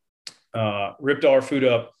 ripped all our food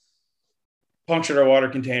up, punctured our water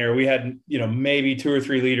container. We had, maybe 2 or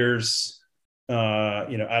 3 liters, out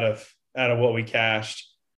of what we cached.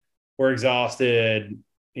 We're exhausted,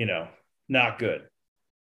 not good.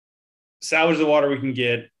 Salvage the water we can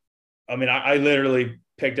get. I mean, I literally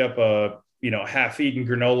picked up a, half-eaten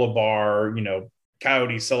granola bar,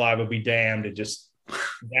 coyote saliva be damned, and just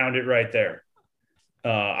downed it right there.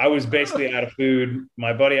 I was basically out of food.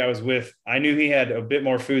 My buddy I was with, I knew he had a bit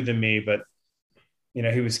more food than me, but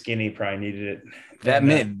he was skinny, probably needed it. That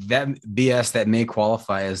BS that may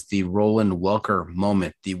qualify as the Roland Welker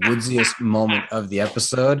moment, the woodsiest moment of the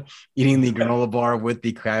episode, eating the granola bar with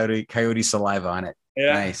the coyote saliva on it.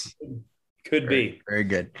 Yeah, nice. Could be very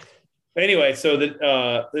good. Anyway, so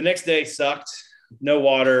the next day sucked. No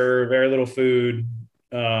water, very little food.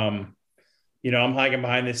 I'm hiking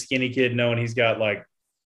behind this skinny kid, knowing he's got like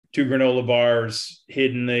 2 granola bars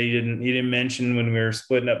hidden that he didn't mention when we were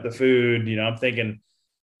splitting up the food. I'm thinking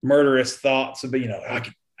murderous thoughts, but I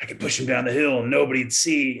could push him down the hill and nobody'd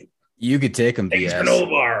see. You could take him. Take his granola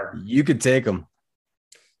bar. You could take him.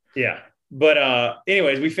 Yeah, but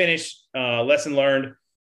anyways, we finished. Lesson learned: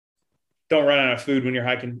 don't run out of food when you're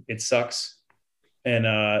hiking. It sucks.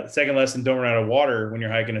 And second lesson: don't run out of water when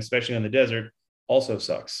you're hiking, especially in the desert. Also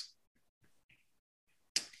sucks.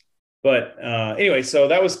 But anyway, so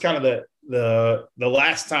that was kind of the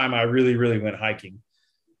last time I really, really went hiking.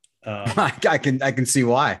 I can see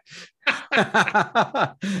why.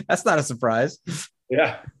 That's not a surprise.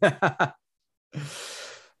 Yeah.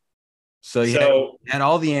 So you had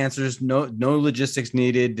all the answers, no logistics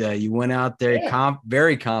needed. You went out there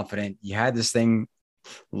very confident. You had this thing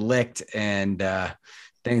licked, and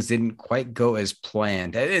things didn't quite go as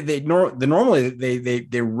planned. Normally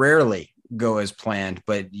they rarely go as planned,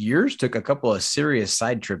 but yours took a couple of serious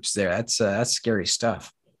side trips there. That's scary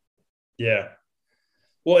stuff. Yeah.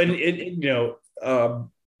 Well, and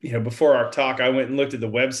before our talk, I went and looked at the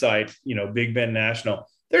website, Big Bend National.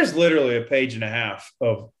 There's literally a page and a half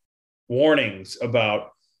of warnings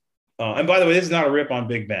about, and by the way, this is not a rip on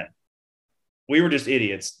Big Bend. We were just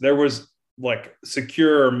idiots. There was like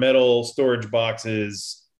secure metal storage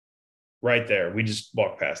boxes right there. We just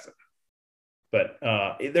walked past them. But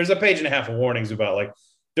there's a page and a half of warnings about like,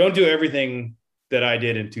 don't do everything that I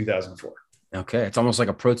did in 2004. Okay. It's almost like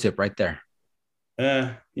a pro tip right there.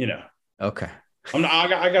 Okay.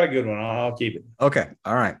 I got a good one. I'll keep it. Okay.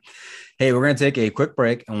 All right. Hey, we're going to take a quick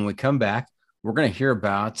break. And when we come back, we're going to hear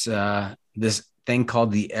about this thing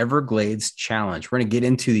called the Everglades Challenge. We're going to get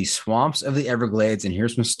into the swamps of the Everglades and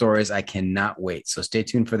here's some stories. I cannot wait. So stay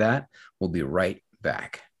tuned for that. We'll be right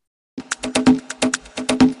back.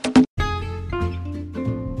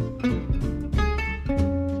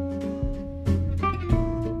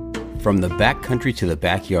 From the backcountry to the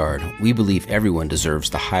backyard, we believe everyone deserves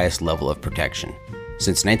the highest level of protection.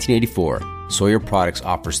 Since 1984, Sawyer Products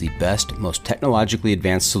offers the best, most technologically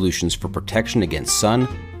advanced solutions for protection against sun,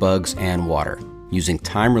 bugs, and water, using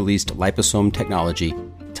time-released liposome technology,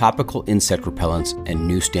 topical insect repellents, and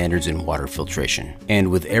new standards in water filtration. And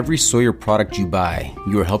with every Sawyer product you buy,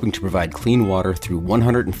 you are helping to provide clean water through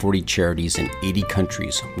 140 charities in 80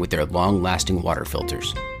 countries with their long-lasting water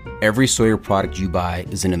filters. Every Sawyer product you buy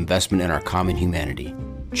is an investment in our common humanity.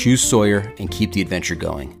 Choose Sawyer and keep the adventure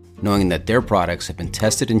going, knowing that their products have been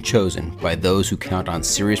tested and chosen by those who count on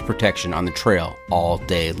serious protection on the trail all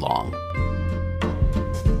day long.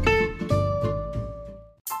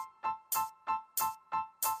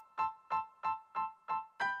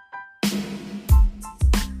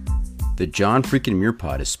 The John Freakin' Muir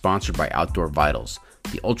Pod is sponsored by Outdoor Vitals,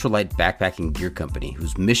 the ultralight backpacking gear company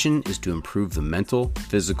whose mission is to improve the mental,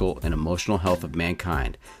 physical, and emotional health of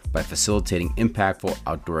mankind by facilitating impactful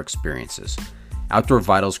outdoor experiences. Outdoor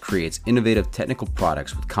Vitals creates innovative technical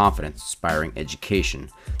products with confidence-inspiring education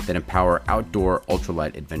that empower outdoor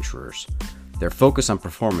ultralight adventurers. Their focus on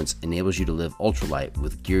performance enables you to live ultralight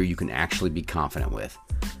with gear you can actually be confident with.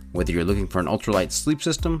 Whether you're looking for an ultralight sleep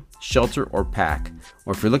system, shelter, or pack,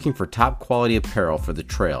 or if you're looking for top quality apparel for the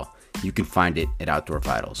trail, you can find it at Outdoor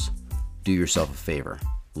Vitals. Do yourself a favor.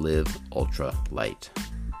 Live ultra light.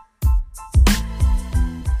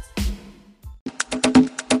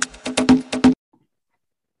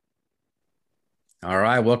 All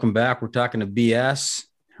right, welcome back. We're talking to BS.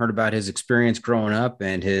 Heard about his experience growing up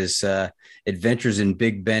and his adventures in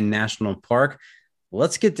Big Bend National Park.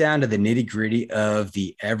 Let's get down to the nitty-gritty of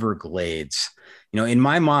the Everglades. You know, in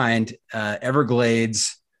my mind,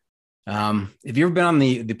 Everglades. Have you ever been on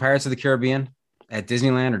the Pirates of the Caribbean at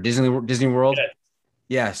Disneyland or Disney World?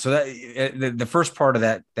 Yeah. So that the first part of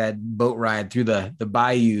that boat ride through the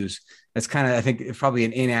bayous, that's kind of, I think, probably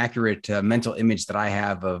an inaccurate mental image that I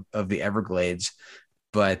have of the Everglades.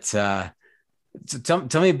 But so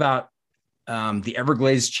tell me about the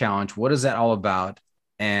Everglades Challenge. What is that all about?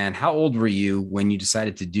 And how old were you when you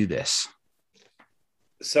decided to do this?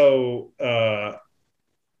 So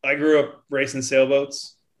I grew up racing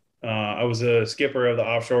sailboats. I was a skipper of the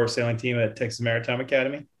offshore sailing team at Texas Maritime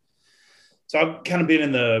Academy. So I've kind of been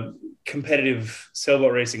in the competitive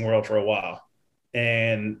sailboat racing world for a while.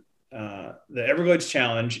 And the Everglades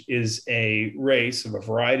Challenge is a race of a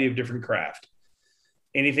variety of different craft.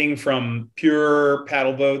 Anything from pure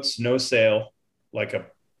paddle boats, no sail, like a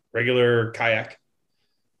regular kayak,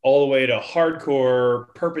 all the way to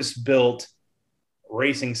hardcore purpose-built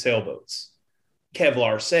racing sailboats.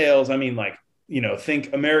 Kevlar sails. I mean, like, you know,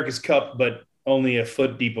 think America's Cup, but only a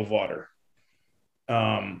foot deep of water.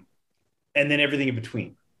 And then everything in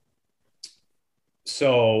between.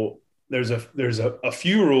 So there's a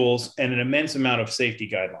few rules and an immense amount of safety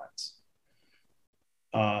guidelines.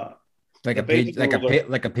 Like a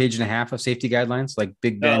page and a half of safety guidelines, like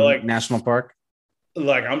Big Bend National Park.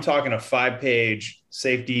 Like I'm talking a 5-page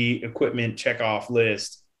safety equipment checkoff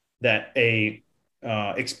list that a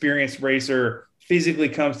experienced racer physically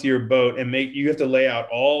comes to your boat and you have to lay out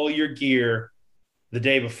all your gear the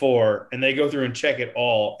day before, and they go through and check it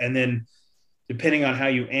all. And then depending on how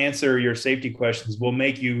you answer your safety questions, we'll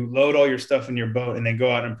make you load all your stuff in your boat and then go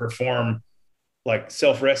out and perform like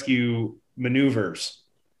self-rescue maneuvers.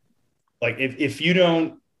 Like if you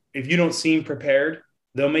don't seem prepared,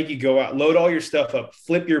 they'll make you go out, load all your stuff up,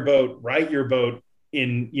 flip your boat, right your boat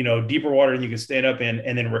in, you know, deeper water than you can stand up in,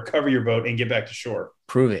 and then recover your boat and get back to shore.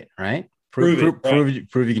 Prove it, right? Prove you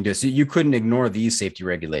can do it. So you couldn't ignore these safety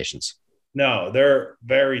regulations. No, they're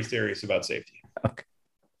very serious about safety. Okay.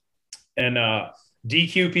 And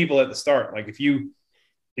DQ people at the start. Like if you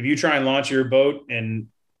try and launch your boat and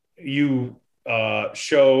you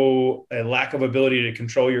show a lack of ability to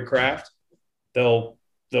control your craft, they'll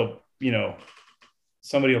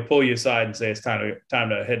somebody will pull you aside and say it's time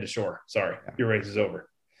to head to shore. Sorry, your race is over.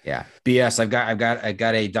 Yeah. BS. I've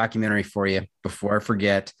got a documentary for you before I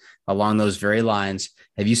forget along those very lines.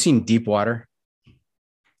 Have you seen Deepwater?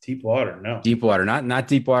 Deepwater, no. Deepwater, not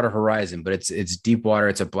Deepwater Horizon, but it's Deepwater.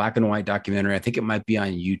 It's a black and white documentary. I think it might be on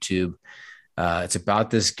YouTube. It's about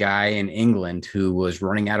this guy in England who was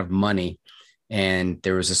running out of money, and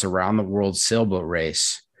there was this around the world sailboat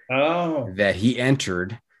race that he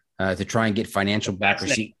entered to try and get financial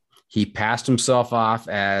backers. He passed himself off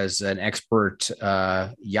as an expert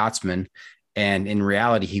yachtsman, And in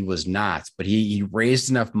reality, he was not, but he raised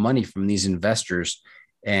enough money from these investors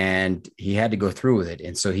and he had to go through with it.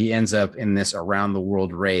 And so he ends up in this around the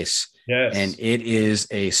world race. Yes. And it is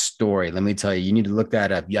a story. Let me tell you, you need to look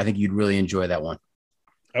that up. I think you'd really enjoy that one.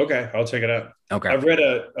 Okay. I'll check it out. Okay. I've read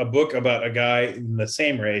a book about a guy in the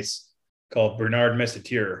same race called Bernard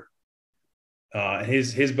Messature.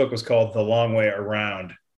 His book was called The Long Way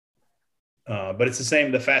Around. But it's the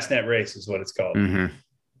same. The Fastnet Race is what it's called. Mm-hmm.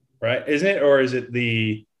 Right? Isn't it? Or is it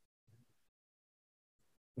the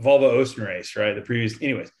Volvo Ocean Race, right? The previous.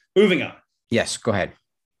 Anyways, moving on. Yes, go ahead.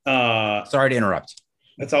 Uh, Sorry to interrupt.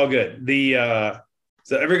 That's all good.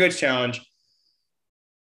 So Everglades Challenge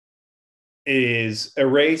is a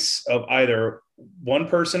race of either one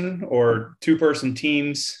person or two person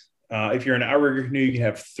teams. If you're an outrigger canoe, you can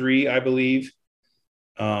have three, I believe.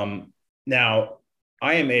 Now,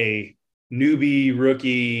 I am a newbie,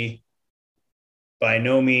 rookie, by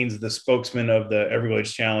no means the spokesman of the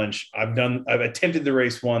Everglades Challenge. I've attempted the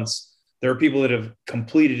race once. There are people that have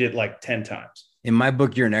completed it like 10 times. In my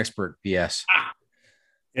book, you're an expert, BS.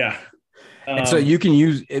 Yeah. And so you can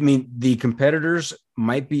use, the competitors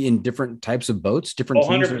might be in different types of boats, different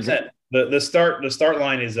 100%. The start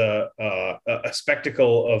line is a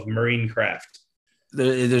spectacle of marine craft.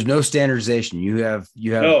 There's no standardization. You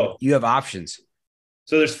have options.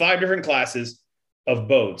 So there's 5 different classes of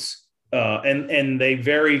boats, and they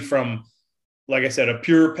vary from, like I said, a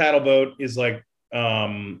pure paddle boat is like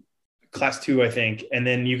class 2, I think, and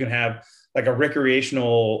then you can have like a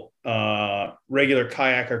recreational regular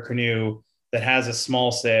kayak or canoe that has a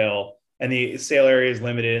small sail, and the sail area is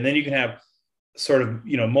limited, and then you can have sort of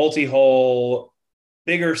multi-hull,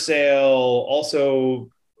 bigger sail, also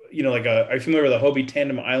like are you familiar with a Hobie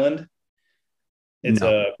Tandem Island? It's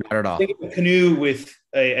not at all. Think of a canoe with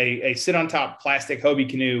a sit on top plastic Hobie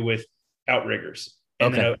canoe with outriggers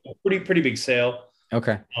and then a pretty big sail.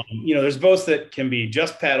 Okay. There's boats that can be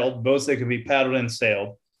just paddled, boats that can be paddled and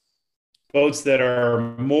sailed, boats that are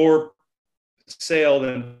more sail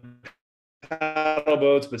than paddle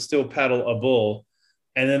boats, but still paddleable.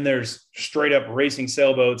 And then there's straight up racing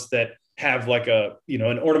sailboats that have like an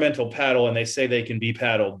ornamental paddle, and they say they can be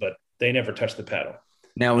paddled, but they never touch the paddle.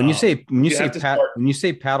 Now, when you say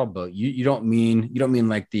paddle boat, you don't mean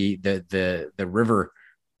like the river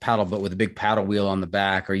paddle boat with a big paddle wheel on the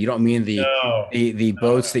back, or you don't mean the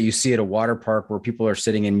boats that you see at a water park where people are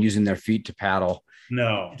sitting and using their feet to paddle.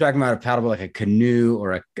 No, you're talking about a paddle boat like a canoe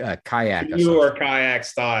or a kayak. Canoe or kayak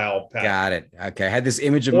style paddle. Got it. Okay, I had this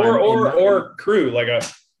image of or crew like a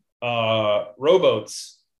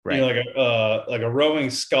rowboats. Right. Like a rowing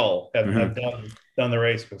scull have done the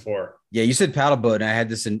race before. Yeah, you said paddle boat, and I had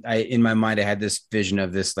this in my mind. I had this vision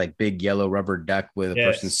of this like big yellow rubber duck with a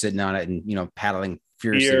person sitting on it and paddling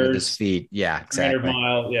fiercely with his feet. Yeah, exactly. 100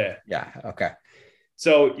 mile. Yeah. Yeah. Okay.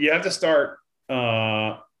 So you have to start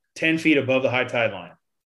 10 feet above the high tide line,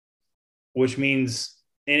 which means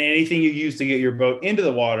anything you use to get your boat into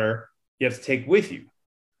the water, you have to take with you.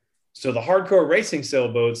 So the hardcore racing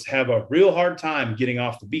sailboats have a real hard time getting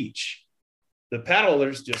off the beach. The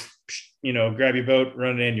paddlers just, grab your boat,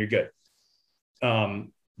 run it in, you're good.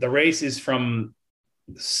 The race is from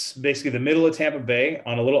basically the middle of Tampa Bay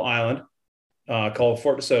on a little island called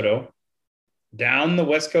Fort DeSoto, down the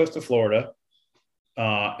west coast of Florida,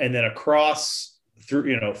 and then across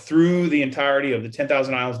through the entirety of the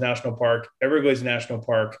 10,000 Islands National Park, Everglades National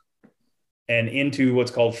Park, and into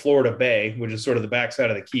what's called Florida Bay, which is sort of the backside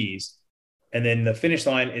of the Keys. And then the finish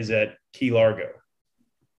line is at Key Largo.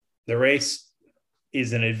 The race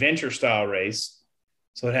is an adventure style race.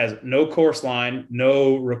 So it has no course line,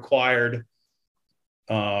 no required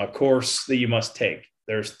course that you must take.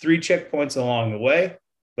 There's 3 checkpoints along the way,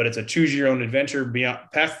 but it's a choose your own adventure.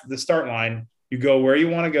 Past the start line, you go where you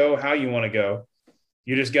want to go, how you want to go.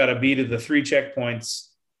 You just got to be to the 3 checkpoints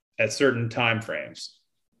at certain time frames.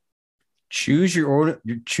 Choose your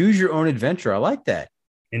own adventure. I like that.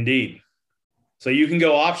 Indeed. So you can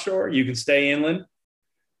go offshore, you can stay inland,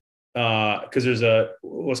 because there's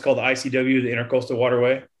what's called the ICW, the Intercoastal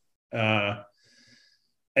Waterway.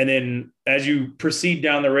 And then as you proceed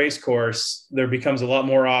down the race course, there becomes a lot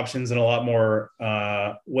more options and a lot more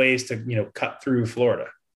ways to cut through Florida.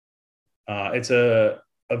 It's a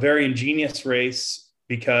very ingenious race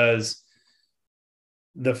because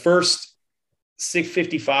the first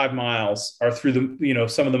 655 miles are through the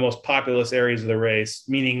some of the most populous areas of the race,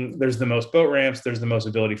 meaning there's the most boat ramps, there's the most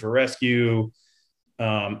ability for rescue,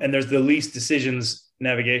 and there's the least decisions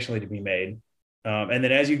navigationally to be made. And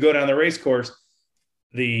then as you go down the race course,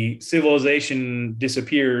 the civilization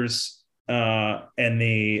disappears and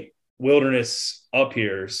the wilderness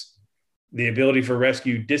appears. The ability for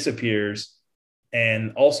rescue disappears,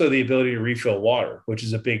 and also the ability to refill water, which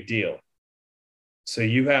is a big deal. So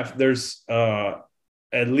there's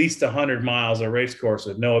at least 100 miles of race course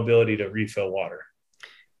with no ability to refill water.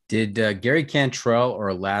 Did Gary Cantrell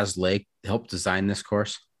or Laz Lake help design this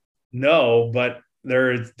course? No, but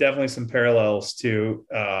there is definitely some parallels to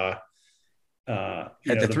the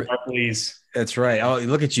Barclays. That's right. Oh,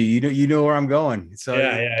 look at you. You know where I'm going. So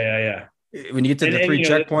Yeah. When you get to the three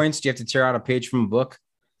checkpoints, do you have to tear out a page from a book?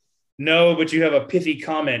 No, but you have a pithy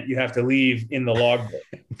comment you have to leave in the logbook.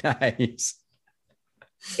 Nice.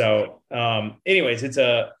 So, anyways, it's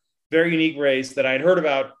a very unique race that I had heard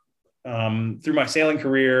about through my sailing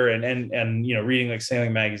career and reading like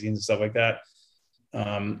sailing magazines and stuff like that.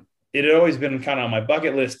 It had always been kind of on my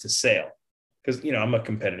bucket list to sail because I'm a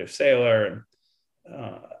competitive sailor,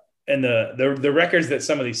 and the records that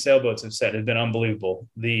some of these sailboats have set have been unbelievable.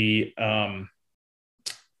 The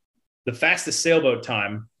fastest sailboat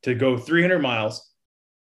time to go 300 miles.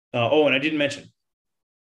 And I didn't mention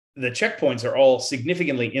the checkpoints are all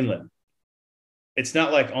significantly inland. It's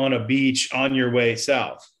not like on a beach on your way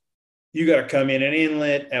south. You got to come in an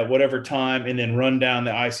inlet at whatever time and then run down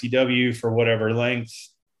the ICW for whatever length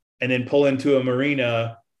and then pull into a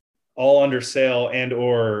marina all under sail and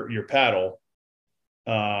or your paddle,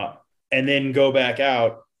 and then go back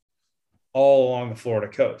out all along the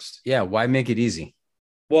Florida coast. Yeah, why make it easy?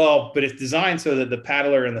 Well, but it's designed so that the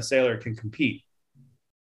paddler and the sailor can compete.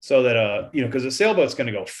 So that, because a sailboat's going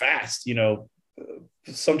to go fast,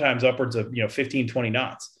 sometimes upwards of, 15, 20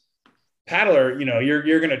 knots. Paddler,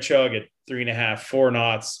 you're going to chug at 3.5, 4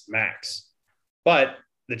 knots max. But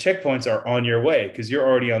the checkpoints are on your way because you're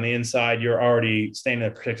already on the inside. You're already staying in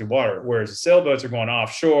the protected water. Whereas the sailboats are going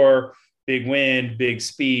offshore, big wind, big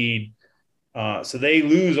speed. So they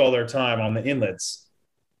lose all their time on the inlets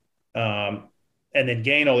and then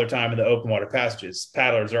gain all their time in the open water passages.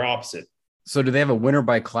 Paddlers are opposite. So do they have a winner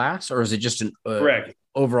by class or is it just an correct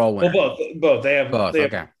overall winner? Well, both. They have both. They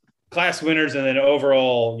okay. Have class winners and then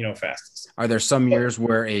overall, fastest. Are there some years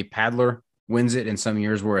where a paddler wins it and some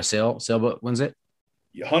years where a sailboat wins it?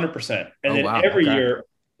 100%. And then every year,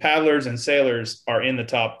 paddlers and sailors are in the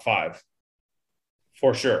top 5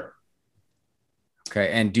 for sure.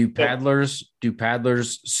 Okay. And do paddlers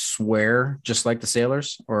swear just like the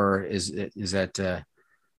sailors, or is that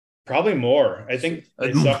probably more? I think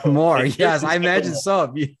more. Yes, I imagine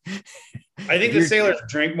so. I think the sailors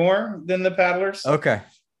drink more than the paddlers. Okay.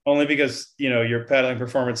 Only because, your paddling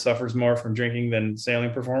performance suffers more from drinking than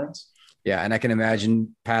sailing performance. Yeah. And I can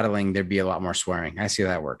imagine paddling, there'd be a lot more swearing. I see how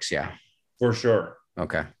that works. Yeah. For sure.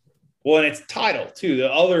 Okay. Well, and it's tidal too.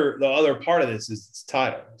 The other part of this is it's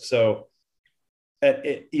tidal. So at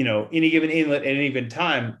any given inlet at any given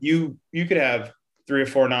time, you could have 3 or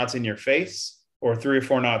 4 knots in your face or 3 or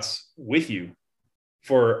 4 knots with you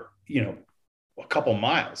for, a couple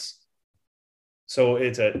miles. So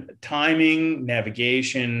it's a timing,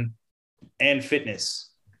 navigation, and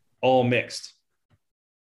fitness all mixed.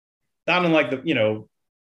 Not unlike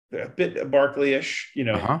a bit Barclay-ish,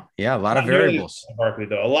 Yeah, a lot of variables. Barclay,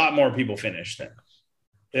 though, a lot more people finish than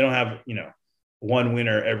they don't have, one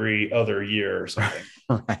winner every other year or something.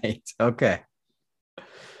 Right. Okay.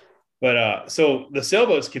 But so the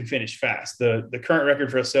sailboats can finish fast. The current record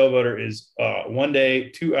for a sailboater is 1 day,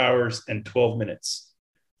 2 hours, and 12 minutes.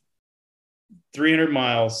 300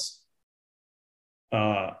 miles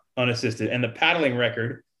unassisted. And the paddling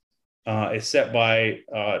record is set by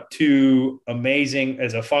 2 amazing,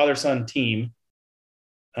 as a father-son team,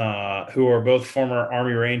 who are both former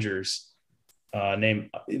Army Rangers.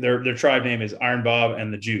 Their tribe name is Iron Bob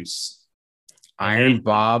and the Juice.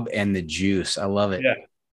 Bob and the Juice. I love it. Yeah.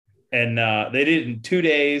 And they did it in 2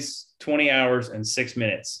 days, 20 hours, and 6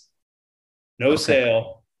 minutes. No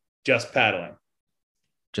sail, just paddling.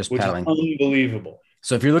 Which is unbelievable.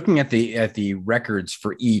 So if you're looking at the records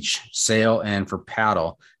for each sail and for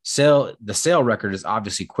paddle, the sail record is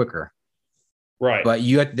obviously quicker. Right. But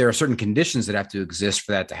there are certain conditions that have to exist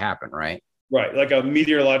for that to happen, right? Right. Like a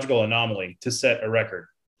meteorological anomaly to set a record.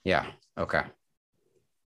 Yeah. Okay.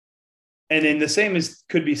 And then the same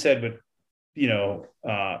could be said with,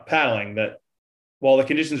 paddling, that while the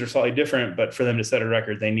conditions are slightly different, but for them to set a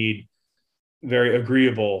record, they need very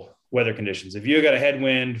agreeable weather conditions. If you got a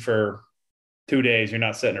headwind for 2 days, you're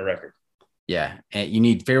not setting a record. Yeah. And you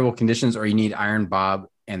need favorable conditions, or you need Iron Bob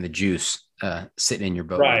and the Juice sitting in your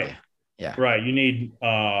boat. Right. With you. Yeah. Right. You need,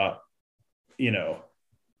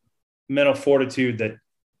 mental fortitude that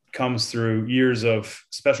comes through years of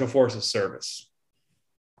special forces service.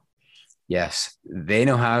 Yes. They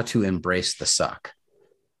know how to embrace the suck.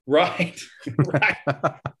 Right. Right.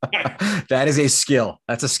 That is a skill.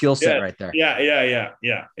 That's a skill set right there. Yeah.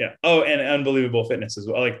 Oh, and unbelievable fitness as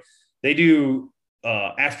well. Like they do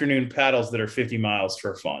afternoon paddles that are 50 miles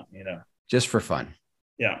for fun, Just for fun.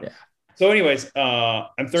 Yeah. Yeah. So anyways,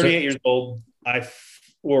 I'm 38 years old.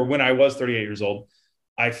 Or when I was 38 years old,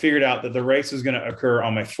 I figured out that the race was going to occur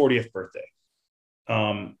on my 40th birthday.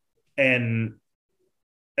 And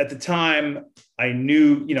at the time I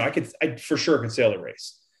knew, I for sure could sail the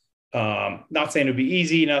race. Not saying it would be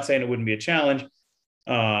easy, not saying it wouldn't be a challenge.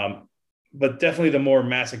 But definitely the more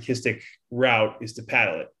masochistic route is to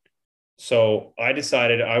paddle it. So I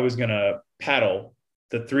decided I was going to paddle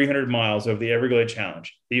the 300 miles of the Everglades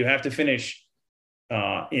Challenge that you have to finish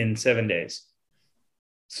in 7 days.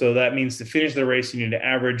 So that means to finish the race, you need to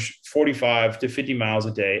average 45 to 50 miles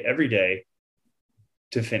a day, every day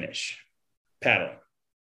to finish paddling.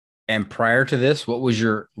 And prior to this, what was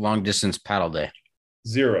your long distance paddle day?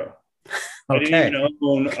 0. Okay. I didn't even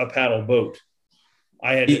own a paddle boat.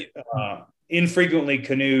 I had infrequently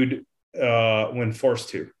canoed when forced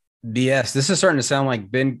to. Yes, this is starting to sound like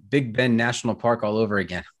Big Bend National Park all over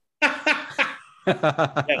again.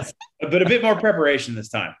 Yes, but a bit more preparation this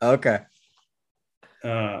time. Okay.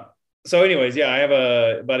 So anyways, I have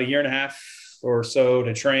about a year and a half or so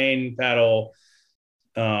to train paddle.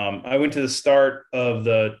 I went to the start of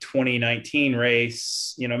the 2019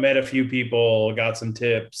 race, met a few people, got some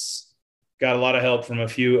tips, got a lot of help from a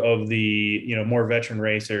few of the, more veteran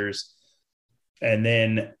racers, and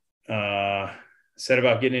then set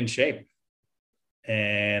about getting in shape.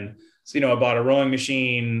 And so, I bought a rowing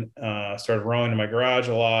machine, started rowing in my garage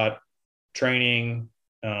a lot, training,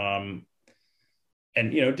 and,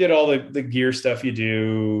 did all the gear stuff you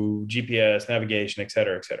do, GPS, navigation, et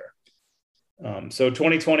cetera, et cetera. So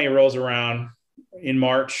 2020 rolls around in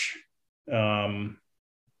March. I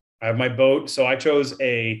have my boat. So I chose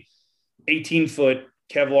a 18-foot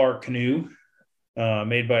Kevlar canoe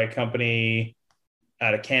made by a company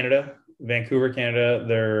out of Canada, Vancouver,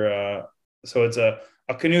 Canada. So it's a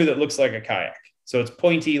canoe that looks like a kayak. So it's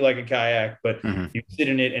pointy like a kayak, but you sit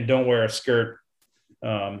in it and don't wear a skirt.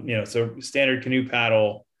 So standard canoe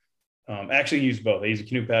paddle. I actually use both. I use a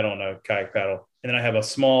canoe paddle and a kayak paddle. And then I have a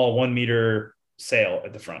small 1 meter sail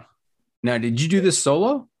at the front. Now, did you do this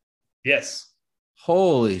solo? Yes.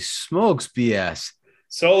 Holy smokes, BS.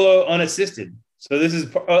 Solo unassisted. So this is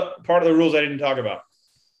part of the rules I didn't talk about.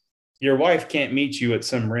 Your wife can't meet you at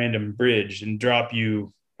some random bridge and drop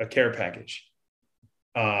you a care package.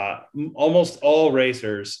 Almost all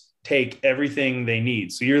racers take everything they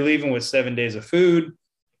need. So you're leaving with 7 days of food,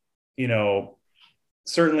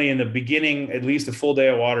 certainly in the beginning, at least a full day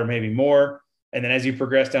of water, maybe more. And then as you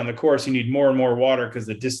progress down the course, you need more and more water because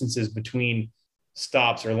the distances between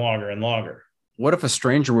stops are longer and longer. What if a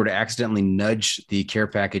stranger were to accidentally nudge the care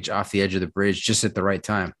package off the edge of the bridge just at the right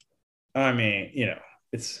time? I mean,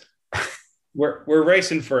 it's we're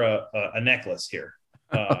racing for a necklace here.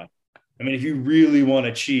 I mean, if you really want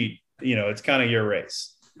to cheat, it's kind of your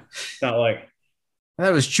race. It's not like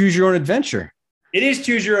that was choose your own adventure. It is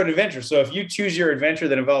choose your own adventure. So if you choose your adventure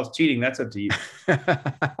that involves cheating, that's up to you.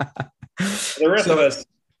 The rest of us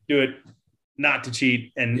do it not to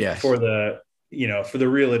cheat and for the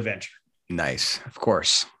real adventure. Nice. Of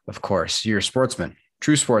course. You're a sportsman,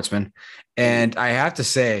 true sportsman. And I have to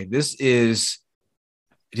say, did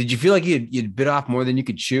you feel like you'd bit off more than you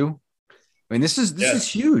could chew? I mean, this is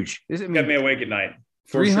huge. Kept me awake at night.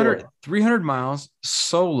 300 miles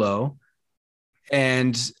solo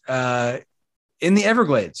and in the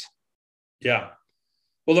Everglades. Yeah.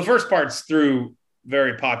 Well, the first part's through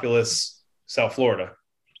very populous South Florida.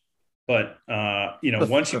 But,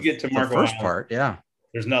 once you get to Marco Island, part,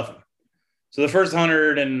 there's nothing. So the first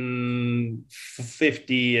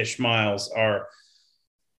 150-ish miles are,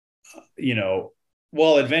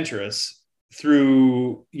 well, adventurous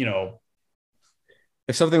through,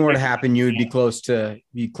 if something were to happen, you would be close to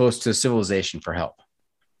civilization for help.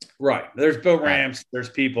 Right. There's boat ramps, there's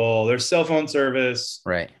people, there's cell phone service.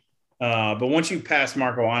 Right. But once you pass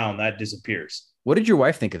Marco Island, that disappears. What did your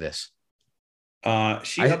wife think of this?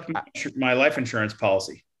 She upped my life insurance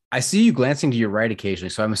policy. I see you glancing to your right occasionally,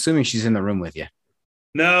 so I'm assuming she's in the room with you.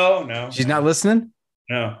 No. She's not listening?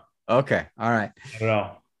 No. Okay. All right. Not at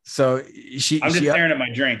all. So I'm just staring at my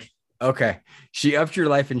drink. Okay. She upped your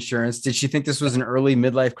life insurance. Did she think this was an early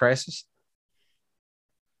midlife crisis?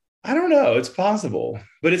 I don't know. It's possible,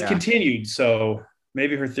 but it's continued. So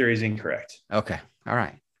maybe her theory is incorrect. Okay. All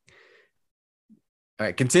right.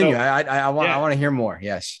 Continue. So, I want to hear more.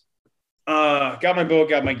 Yes. Got my boat,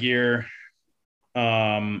 got my gear.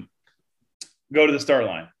 Go to the start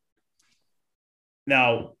line.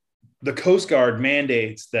 Now, the Coast Guard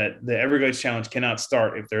mandates that the Everglades Challenge cannot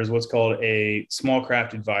start if there's what's called a small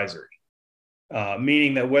craft advisory,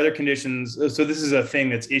 meaning that weather conditions. So this is a thing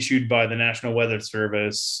that's issued by the National Weather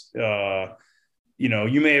Service.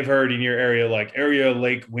 You may have heard in your area, like area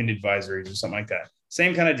lake wind advisories or something like that.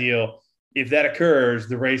 Same kind of deal. If that occurs,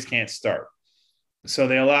 the race can't start. So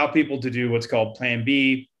they allow people to do what's called Plan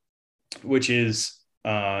B, which is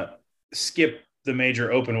skip the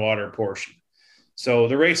major open water portion. So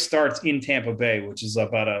the race starts in Tampa Bay, which is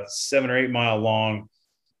about a 7 or 8 mile long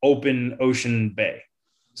open ocean bay.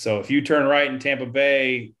 So if you turn right in Tampa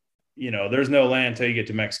Bay, there's no land until you get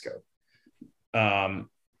to Mexico.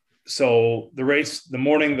 So the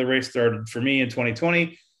morning the race started for me in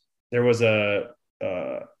 2020, there was a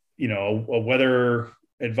weather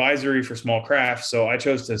advisory for small craft. So I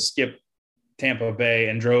chose to skip Tampa Bay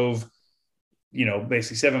and drove,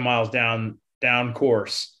 basically 7 miles down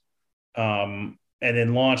course, and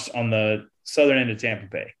then launched on the southern end of Tampa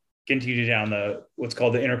Bay, continued down what's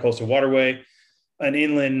called the Intercoastal Waterway, an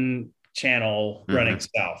inland channel running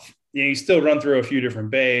south. You still run through a few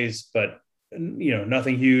different bays, but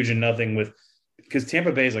nothing huge and because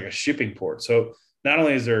Tampa Bay is like a shipping port. So not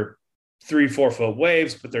only is there 3-4 foot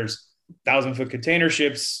waves, but there's 1,000-foot container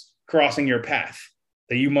ships crossing your path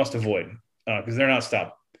that you must avoid because they're not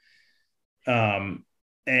stopped.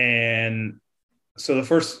 And so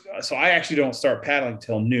I actually don't start paddling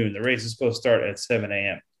till noon. The race is supposed to start at 7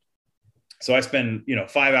 a.m. So I spend,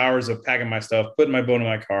 5 hours of packing my stuff, putting my boat in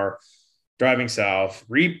my car, driving south,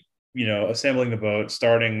 assembling the boat,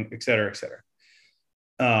 starting, et cetera, et cetera.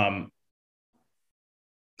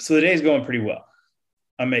 So the day's going pretty well.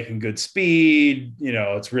 I'm making good speed.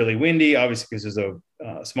 It's really windy, obviously, because there's a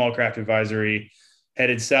small craft advisory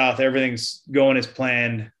headed south. Everything's going as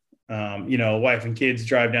planned. Wife and kids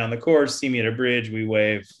drive down the course, see me at a bridge. We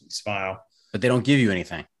wave, smile. But they don't give you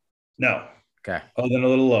anything. No. Okay. Other than a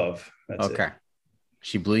little love. That's okay. It.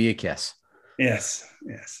 She blew you a kiss. Yes.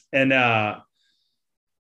 And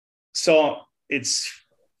so it's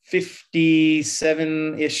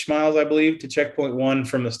 57-ish miles, I believe, to checkpoint 1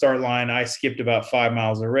 from the start line. I skipped about 5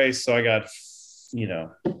 miles of the race. So I got,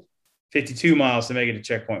 52 miles to make it to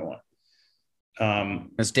checkpoint 1.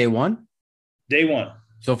 That's day 1? Day 1.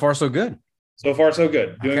 So far, so good. So far, so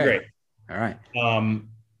good. Doing great. All right. I'm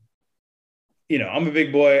a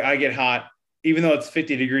big boy. I get hot. Even though it's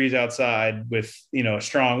 50 degrees outside with, a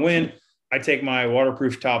strong wind, I take my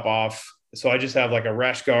waterproof top off. So I just have like a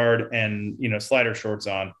rash guard and, slider shorts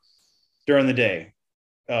on during the day.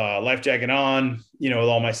 Life jacket on, with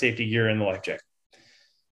all my safety gear in the life jacket.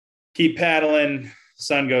 Keep paddling.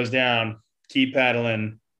 Sun goes down. Keep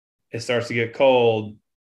paddling. It starts to get cold.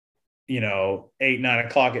 8, 9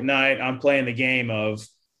 o'clock at night, I'm playing the game of,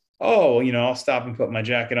 I'll stop and put my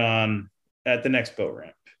jacket on at the next boat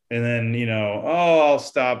ramp. And then, I'll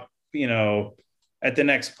stop, at the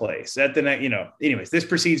next place, anyways, this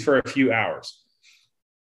proceeds for a few hours.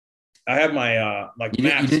 I have my,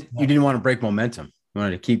 maps. You didn't want to break momentum. You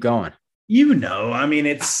wanted to keep going.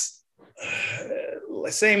 It's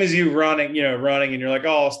same as you running and you're like,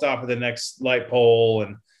 I'll stop at the next light pole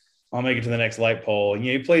and I'll make it to the next light pole.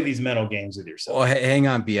 You play these mental games with yourself. Oh, hang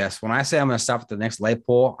on, BS. When I say I'm going to stop at the next light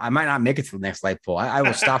pole, I might not make it to the next light pole. I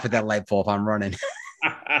will stop at that light pole if I'm running.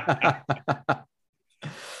 Yeah,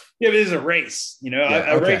 but this is a race.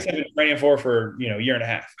 A race I've been training for a year and a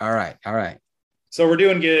half. All right. So we're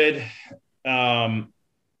doing good. I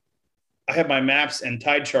have my maps and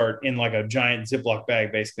tide chart in like a giant Ziploc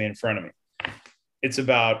bag basically in front of me. It's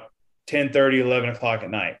about 10:30, 11 o'clock at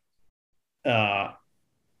night.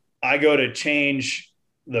 I go to change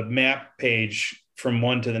the map page from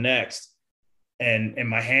one to the next, and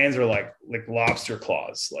my hands are like lobster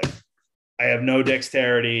claws. Like I have no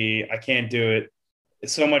dexterity. I can't do it.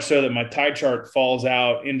 It's so much so that my tide chart falls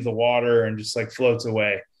out into the water and just like floats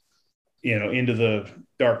away, into the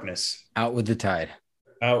darkness. Out with the tide.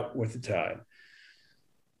 And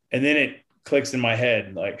then it clicks in my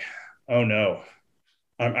head like, oh no,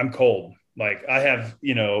 I'm cold. Like I have,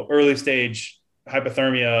 early stage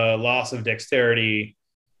hypothermia, loss of dexterity.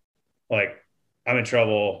 Like I'm in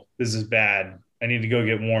trouble. This is bad. I need to go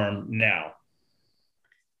get warm now.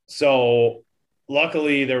 So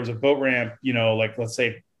luckily there was a boat ramp, let's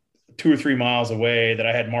say 2 or 3 miles away that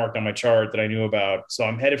I had marked on my chart that I knew about. So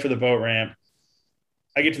I'm headed for the boat ramp.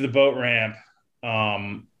 I get to the boat ramp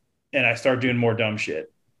and I start doing more dumb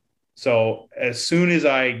shit. So as soon as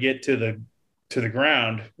I get to the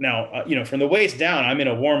ground now, from the waist down, I'm in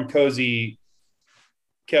a warm, cozy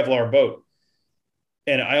Kevlar boat.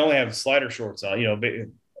 And I only have slider shorts on,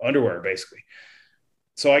 underwear basically.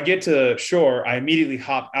 So I get to shore. I immediately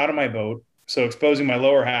hop out of my boat. So exposing my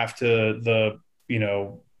lower half to the,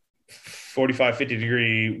 45, 50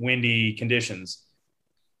 degree windy conditions.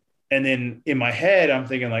 And then in my head, I'm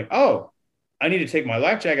thinking like, oh, I need to take my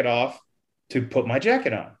life jacket off to put my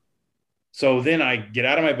jacket on. So then I get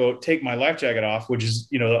out of my boat, take my life jacket off, which is,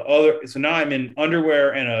 the other. So now I'm in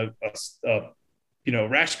underwear and a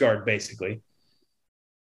rash guard, basically,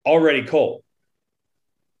 already cold.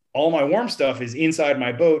 All my warm stuff is inside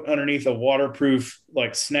my boat underneath a waterproof,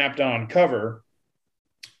 like snapped on cover,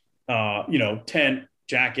 tent,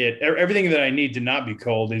 jacket, everything that I need to not be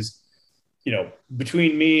cold is,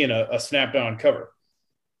 between me and a snapped on cover.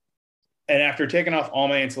 And after taking off all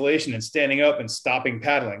my insulation and standing up and stopping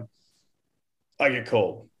paddling, I get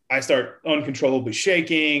cold. I start uncontrollably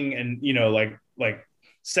shaking and, like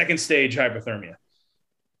second stage hypothermia,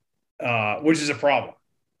 which is a problem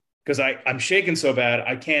because I'm shaking so bad.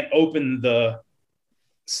 I can't open the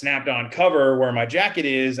snapped on cover where my jacket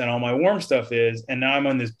is and all my warm stuff is. And now I'm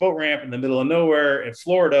on this boat ramp in the middle of nowhere in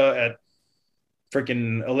Florida at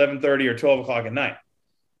freaking 11:30 or 12 o'clock at night.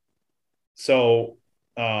 So,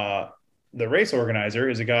 the race organizer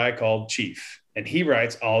is a guy called Chief, and he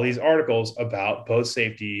writes all these articles about boat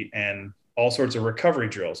safety and all sorts of recovery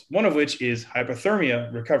drills, one of which is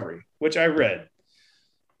hypothermia recovery, which I read.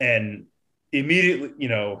 And immediately,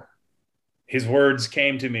 his words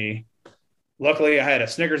came to me. Luckily, I had a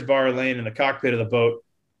Snickers bar laying in the cockpit of the boat.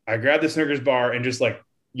 I grabbed the Snickers bar and just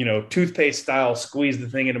toothpaste style, squeezed the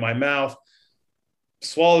thing into my mouth,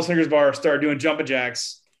 swallow the Snickers bar, start doing jumping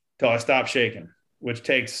jacks till I stop shaking, which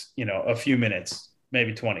takes, a few minutes,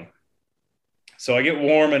 maybe 20. So I get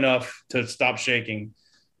warm enough to stop shaking,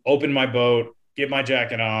 open my boat, get my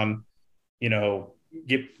jacket on,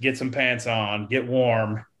 get some pants on, get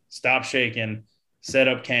warm, stop shaking, set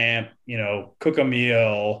up camp, cook a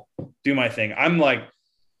meal, do my thing. I'm like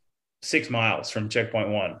 6 miles from checkpoint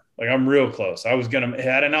 1. Like I'm real close.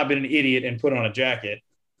 Had I not been an idiot and put on a jacket,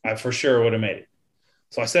 I for sure would have made it.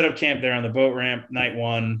 So I set up camp there on the boat ramp, night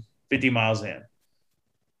 1, 50 miles in,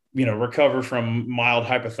 recover from mild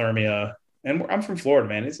hypothermia. And I'm from Florida,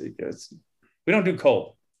 man. We don't do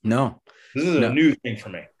cold. No, this is a new thing for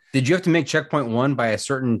me. Did you have to make checkpoint 1 by a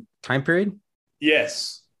certain time period?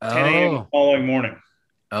 Yes. 10 a.m. the following morning.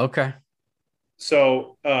 Okay.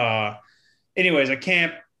 So, anyways, I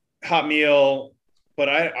camp, hot meal, but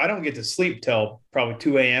I don't get to sleep till probably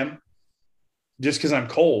 2 a.m. just because I'm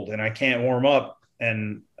cold and I can't warm up.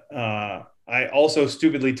 And I also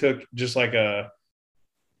stupidly took just like a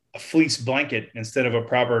fleece blanket instead of a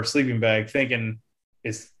proper sleeping bag, thinking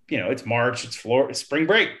it's March, it's Florida, it's spring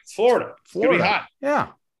break, it's Florida. It's gonna be hot. Yeah.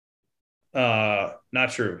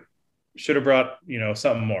 Not true. Should have brought,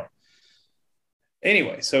 something more.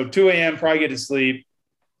 Anyway, so 2 a.m. probably get to sleep.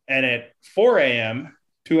 And at 4 a.m.,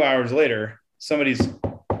 2 hours later, somebody's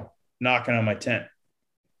knocking on my tent,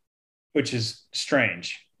 which is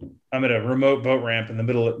strange. I'm at a remote boat ramp in the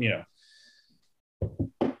middle of,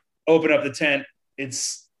 open up the tent.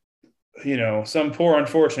 It's, some poor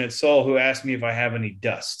unfortunate soul who asked me if I have any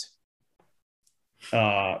dust.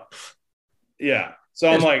 Yeah. So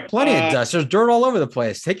There's I'm like, plenty of dust. There's dirt all over the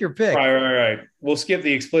place. Take your pick. Right. We'll skip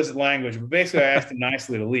the explicit language, but basically I asked him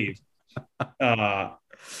nicely to leave. And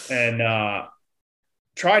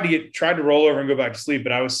tried to roll over and go back to sleep,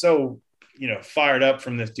 but I was so, fired up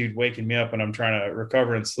from this dude waking me up when I'm trying to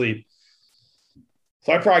recover and sleep.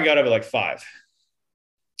 So I probably got up at like 5.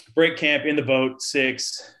 Break camp in the boat,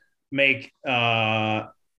 6, make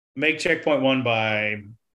checkpoint 1 by,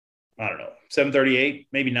 I don't know, 7:38,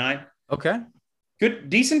 maybe 9. Okay. Good,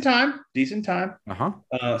 decent time.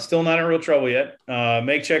 Still not in real trouble yet.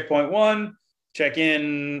 Make checkpoint 1, check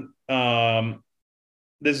in.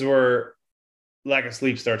 This is where lack of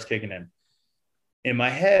sleep starts kicking in. In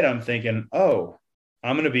my head, I'm thinking, oh,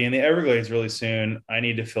 I'm going to be in the Everglades really soon. I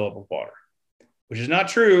need to fill up with water, which is not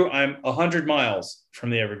true. I'm 100 miles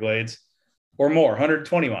from the Everglades or more,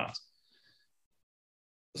 120 miles.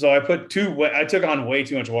 So I took on way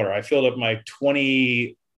too much water. I filled up my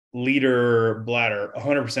 20-liter bladder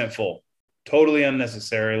 100% full, totally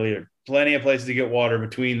unnecessarily. There are plenty of places to get water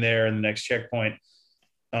between there and the next checkpoint.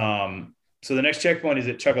 So the next checkpoint is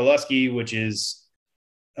at Chokoloskee, which is,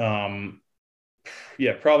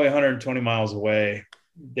 probably 120 miles away,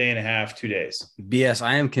 day and a half, 2 days. BS,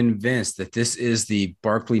 I am convinced that this is the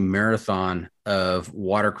Barkley Marathon of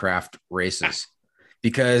watercraft races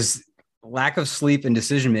because lack of sleep and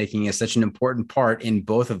decision-making is such an important part in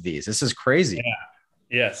both of these. This is crazy.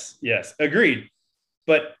 Yeah. Yes. Agreed.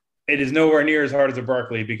 But it is nowhere near as hard as the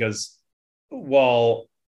Barkley because while,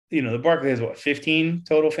 the Barkley has 15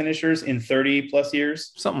 total finishers in 30 plus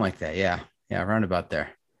years. Something like that. Yeah. Yeah. Around about there.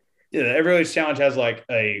 Yeah. The Everglades Challenge has like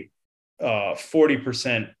a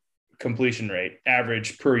 40% completion rate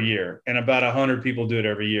average per year, and about 100 people do it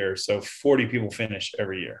every year. So 40 people finish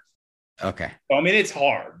every year. Okay. So, I mean, it's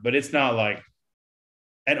hard, but it's not like,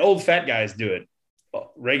 and old fat guys do it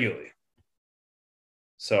regularly.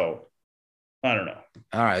 So I don't know.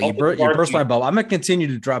 All right. You burst my bubble. I'm going to continue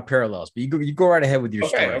to draw parallels, but you go right ahead with your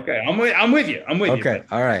story. Okay. I'm with you. Okay.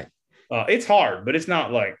 All right. It's hard, but it's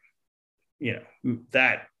not like,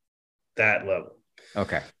 that level.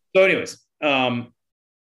 Okay. So anyways,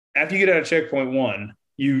 after you get out of checkpoint 1,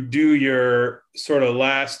 you do your sort of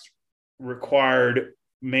last required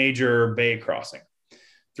major bay crossing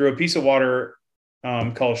through a piece of water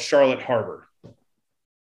called Charlotte Harbor.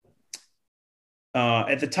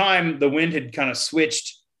 At the time, the wind had kind of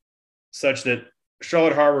switched such that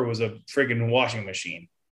Charlotte Harbor was a friggin' washing machine.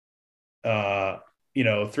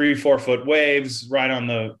 3-4 foot waves right on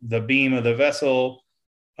the beam of the vessel,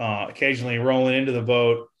 occasionally rolling into the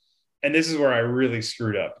boat. And this is where I really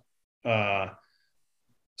screwed up.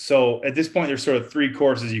 So at this point, there's sort of 3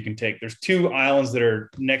 courses you can take. There's 2 islands that are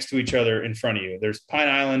next to each other in front of you. There's Pine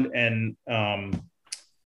Island and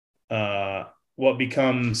what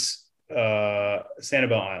becomes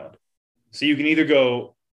Sanibel Island. So you can either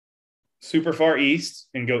go super far east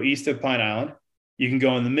and go east of Pine Island. You can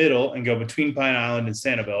go in the middle and go between Pine Island and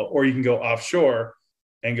Sanibel, or you can go offshore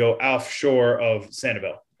and go offshore of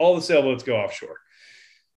Sanibel. All the sailboats go offshore.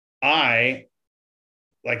 I,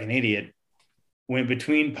 like an idiot, went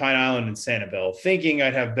between Pine Island and Sanibel, thinking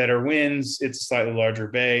I'd have better winds. It's a slightly larger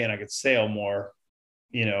bay and I could sail more,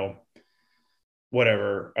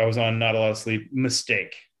 whatever. I was on not a lot of sleep.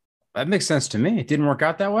 Mistake. That makes sense to me. It didn't work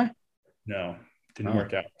out that way? No, didn't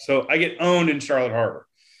work out. So I get owned in Charlotte Harbor.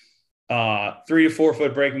 3 to 4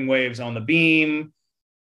 foot breaking waves on the beam.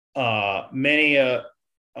 I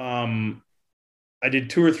did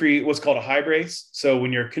 2 or 3 what's called a high brace. So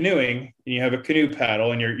when you're canoeing and you have a canoe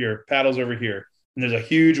paddle and your paddle's over here and there's a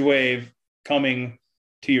huge wave coming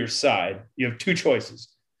to your side, you have 2 choices.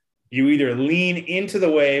 You either lean into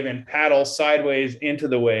the wave and paddle sideways into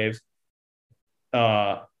the wave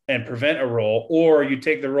and prevent a roll, or you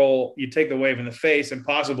take the wave in the face and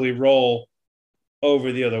possibly roll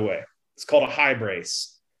over the other way. It's called a high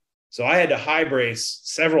brace. So I had to high brace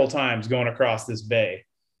several times going across this bay.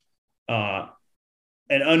 And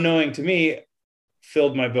unknowing to me,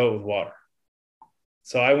 filled my boat with water.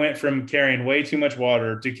 So I went from carrying way too much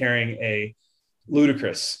water to carrying a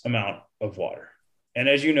ludicrous amount of water. And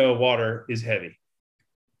as you know, water is heavy.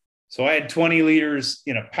 So I had 20 liters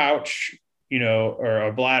in a pouch, or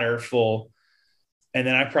a bladder full. And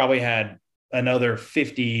then I probably had another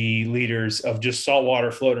 50 liters of just salt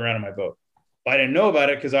water floating around in my boat. But I didn't know about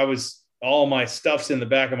it because all my stuff's in the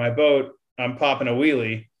back of my boat. I'm popping a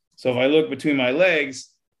wheelie. So if I look between my legs,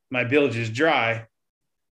 my bilge is dry.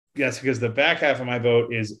 That's because the back half of my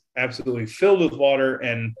boat is absolutely filled with water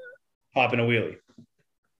and popping a wheelie.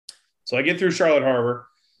 So I get through Charlotte Harbor.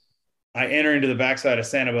 I enter into the backside of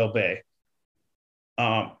Sanibel Bay.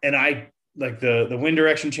 And I like the wind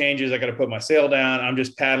direction changes. I got to put my sail down. I'm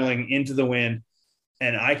just paddling into the wind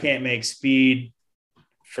and I can't make speed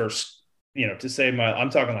for, to save I'm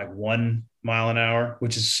talking like 1 mile an hour,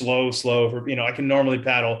 which is slow for, I can normally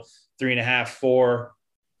paddle 3.5, 4.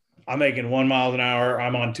 I'm making 1 mile an hour.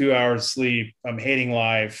 I'm on 2 hours sleep. I'm hating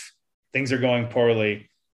life. Things are going poorly.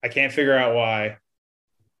 I can't figure out why.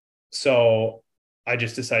 So I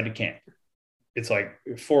just decided to camp. It's like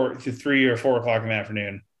 3 or 4 o'clock in the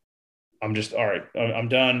afternoon. I'm just, all right, I'm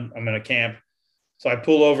done. I'm going to camp. So I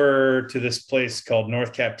pull over to this place called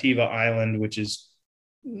North Captiva Island, which is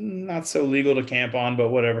not so legal to camp on, but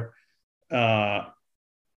whatever.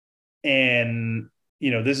 And,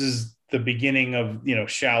 this is the beginning of,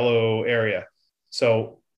 shallow area.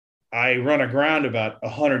 So I run aground about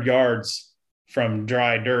 100 yards from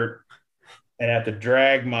dry dirt and have to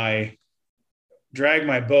drag my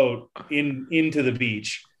boat into the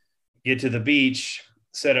beach, get to the beach,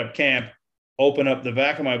 set up camp, open up the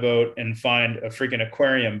back of my boat and find a freaking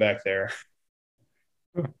aquarium back there.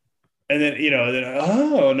 And then,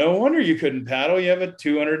 oh, no wonder you couldn't paddle. You have a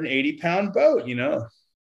 280-pound boat,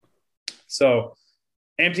 So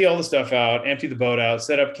empty all the stuff out, empty the boat out,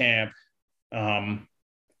 set up camp, and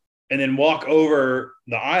then walk over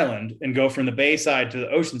the island and go from the bay side to the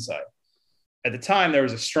ocean side. At the time, there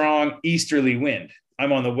was a strong easterly wind.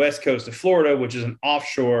 I'm on the west coast of Florida, which is an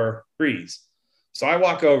offshore breeze. So I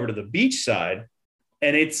walk over to the beach side,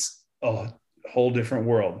 and it's a whole different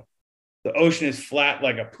world. The ocean is flat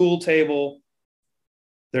like a pool table.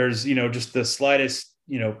 There's, just the slightest,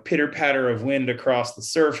 pitter patter of wind across the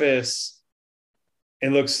surface.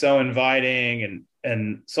 It looks so inviting. And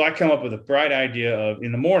And so I come up with a bright idea of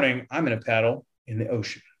in the morning, I'm going to paddle in the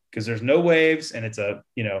ocean because there's no waves and it's a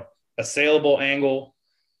sailable angle.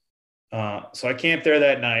 So I camp there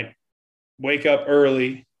that night, wake up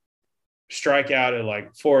early, strike out at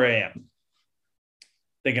like 4 a.m.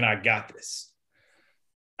 thinking I got this.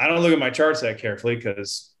 I don't look at my charts that carefully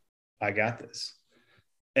because I got this.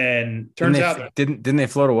 And turns out didn't they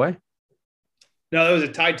float away? No, that was a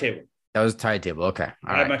tide table. That was a tide table. Okay.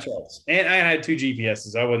 I had my charts. And I had 2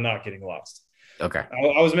 GPSs. I was not getting lost. Okay.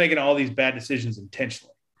 I was making all these bad decisions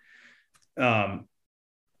intentionally.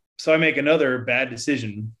 So I make another bad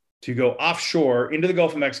decision to go offshore into the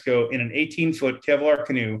Gulf of Mexico in an 18-foot Kevlar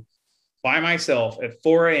canoe by myself at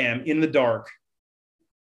 4 a.m. in the dark.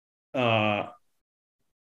 What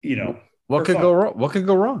could go wrong? What could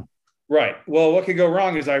go wrong? Right. Well, what could go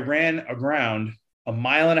wrong is I ran aground a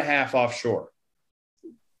mile and a half offshore.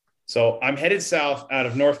 So I'm headed south out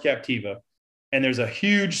of North Captiva, and there's a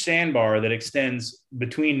huge sandbar that extends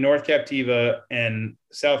between North Captiva and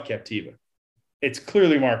South Captiva. It's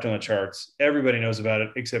clearly marked on the charts. Everybody knows about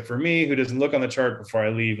it, except for me, who doesn't look on the chart before I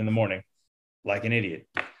leave in the morning, like an idiot.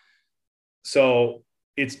 So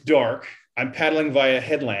it's dark. I'm paddling via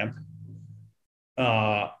headlamp.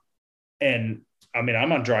 And I mean,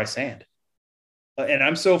 I'm on dry sand. And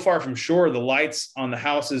I'm so far from shore, the lights on the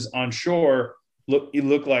houses on shore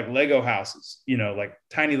look like Lego houses, like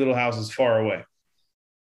tiny little houses far away.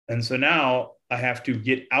 And so now I have to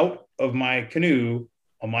get out of my canoe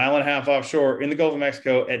a mile and a half offshore in the Gulf of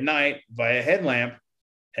Mexico at night via headlamp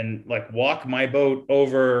and like walk my boat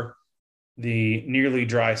over the nearly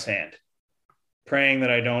dry sand, praying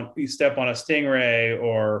that I don't step on a stingray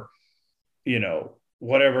or,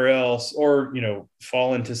 whatever else, or,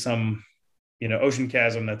 fall into some, ocean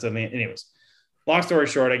chasm that's on the, anyways, long story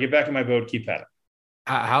short, I get back in my boat, keep paddling.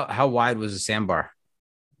 How wide was the sandbar?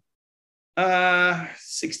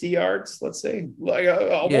 60 yards, let's say. Like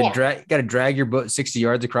I'll walk. Got to drag your boat 60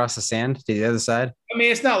 yards across the sand to the other side. I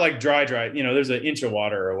mean, it's not like dry. There's an inch of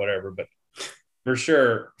water or whatever, but for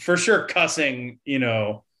sure, cussing.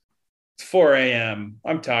 It's 4 a.m.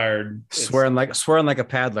 I'm tired. Swearing like a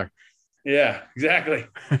paddler. Yeah, exactly.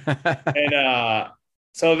 And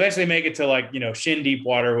so eventually make it to shin deep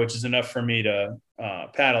water, which is enough for me to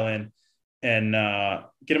paddle in and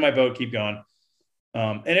get in my boat, keep going.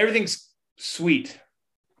 And everything's sweet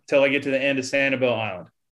till I get to the end of Sanibel Island,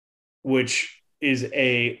 which is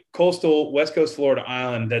a coastal West Coast Florida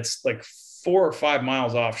island that's like 4 or 5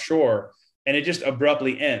 miles offshore, and it just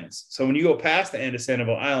abruptly ends. So when you go past the end of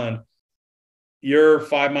Sanibel Island, you're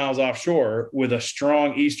 5 miles offshore with a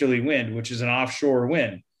strong easterly wind, which is an offshore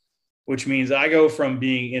wind, which means I go from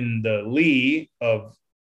being in the lee of,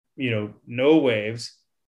 no waves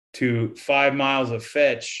to 5 miles of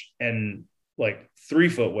fetch and like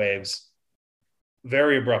 3-foot waves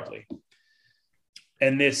very abruptly.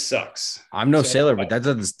 And this sucks. I'm no sailor, but that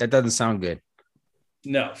doesn't sound good.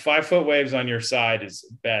 No, 5-foot waves on your side is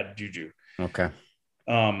bad juju. Okay.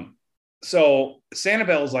 So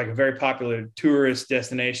Sanibel is like a very popular tourist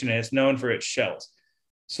destination, and it's known for its shells.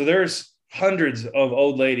 So there's hundreds of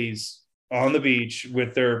old ladies on the beach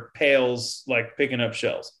with their pails, like picking up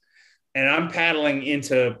shells. And I'm paddling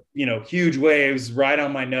into, huge waves right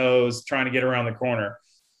on my nose, trying to get around the corner.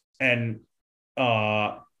 And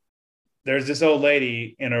there's this old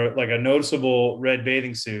lady in a noticeable red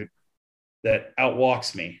bathing suit that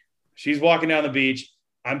outwalks me. She's walking down the beach.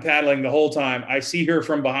 I'm paddling the whole time. I see her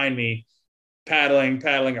from behind me, paddling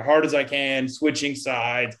as hard as I can, switching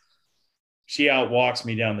sides. She outwalks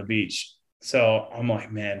me down the beach. So I'm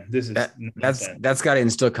like, man, this is that's got to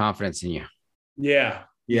instill confidence in you. Yeah.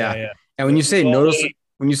 And when you say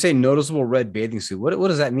noticeable red bathing suit, what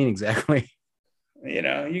does that mean exactly? You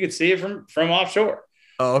can see it from offshore.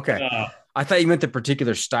 Oh, okay. I thought you meant the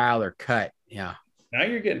particular style or cut. Yeah. Now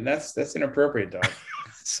you're getting that's inappropriate, dog.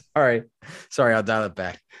 Sorry, I'll dial it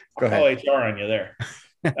back. Go ahead. Call HR on you there.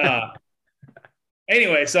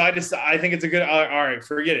 Anyway, so I think it's a good. All right,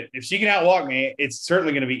 forget it. If she can outwalk me, it's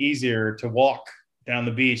certainly going to be easier to walk down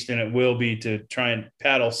the beach than it will be to try and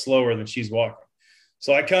paddle slower than she's walking.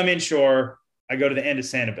 So I come inshore. I go to the end of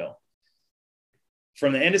Sanibel.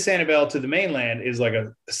 From the end of Sanibel to the mainland is like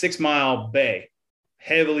a 6-mile bay,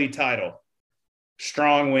 heavily tidal,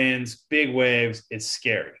 strong winds, big waves. It's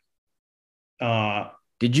scary.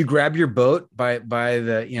 Did you grab your boat by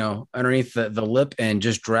the, underneath the lip and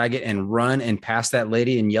just drag it and run and pass that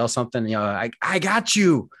lady and yell something? I got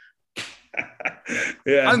you.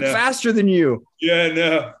 Yeah, I'm faster than you.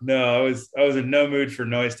 Yeah, no. I was in no mood for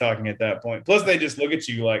noise talking at that point. Plus they just look at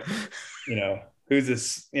you like, who's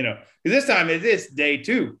this, because this time it is day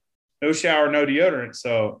 2. no shower, no deodorant.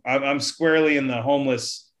 So I'm squarely in the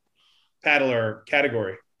homeless paddler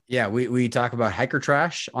category. Yeah, we talk about hiker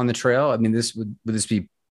trash on the trail. I mean, would this be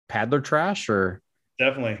paddler trash or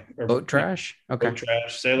Definitely. Or boat trash? Okay. boat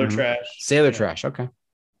trash, sailor trash. Sailor trash. Okay.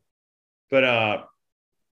 But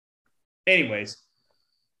anyways,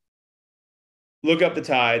 look up the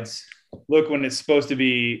tides. Look when it's supposed to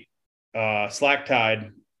be slack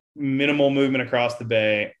tide, minimal movement across the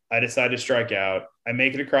bay. I decide to strike out. I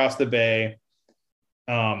make it across the bay.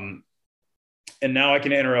 And now I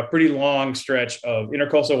can enter a pretty long stretch of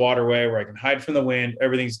intercoastal waterway where I can hide from the wind.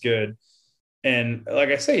 Everything's good. And like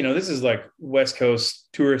I say, this is like West Coast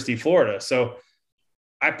touristy Florida. So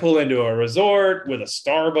I pull into a resort with a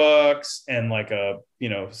Starbucks and like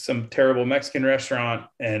some terrible Mexican restaurant.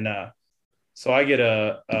 And so I get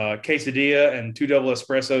a quesadilla and 2 double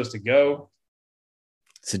espressos to go.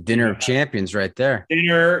 It's a dinner of champions right there.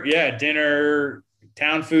 Dinner,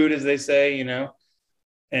 town food, as they say,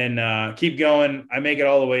 and keep going. I make it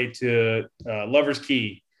all the way to Lover's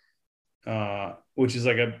Key, which is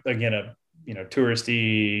like a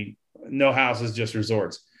touristy, no houses, just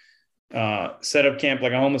resorts. Set up camp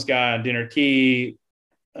like a homeless guy on Dinner Key,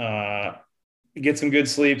 get some good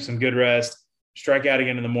sleep, some good rest, strike out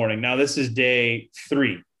again in the morning. Now this is day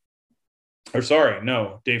 4.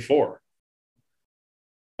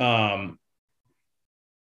 Have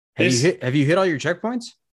you hit all your checkpoints?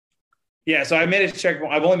 Yeah, so I made it to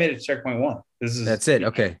checkpoint. I've only made it to checkpoint 1. That's it.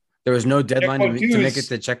 Okay. There was no deadline to make it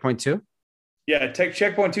to checkpoint 2? Yeah,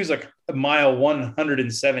 checkpoint 2 is like mile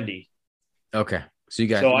 170. Okay. So you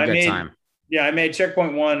got time. Yeah, I made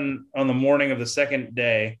checkpoint 1 on the morning of the second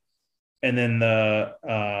day. And then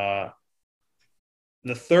the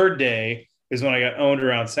third day is when I got owned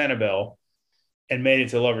around Sanibel and made it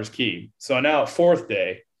to Lover's Key. So now 4th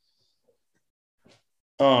day,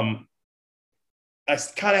 I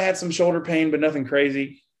kind of had some shoulder pain, but nothing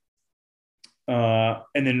crazy. And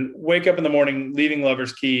then wake up in the morning, leaving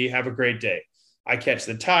Lover's Key, have a great day. I catch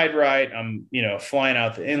the tide right. I'm, flying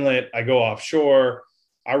out the inlet. I go offshore.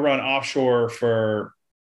 I run offshore for,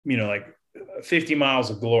 like 50 miles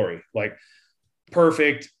of glory, like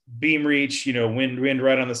perfect beam reach, wind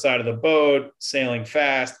right on the side of the boat, sailing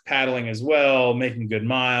fast, paddling as well, making good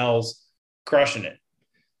miles, crushing it.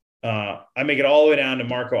 I make it all the way down to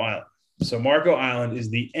Marco Island. So Marco Island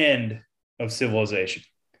is the end of civilization.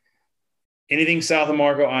 Anything south of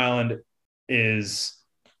Marco Island is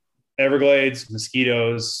Everglades,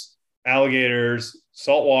 mosquitoes, alligators,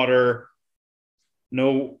 salt water,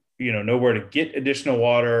 nowhere to get additional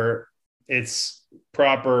water. It's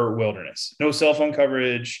proper wilderness. No cell phone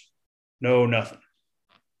coverage, no nothing.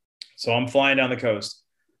 So I'm flying down the coast,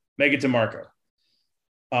 make it to Marco.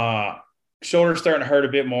 Shoulder's starting to hurt a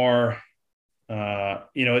bit more.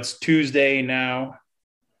 It's Tuesday now.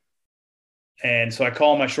 And so I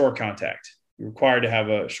call my shore contact. You're required to have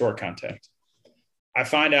a shore contact. I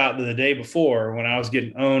find out that the day before, when I was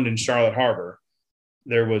getting owned in Charlotte Harbor,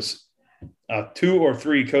 there was 2 or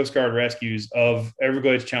 3 Coast Guard rescues of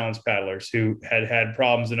Everglades Challenge paddlers who had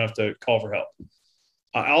problems enough to call for help.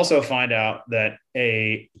 I also find out that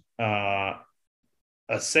a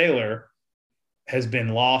sailor has been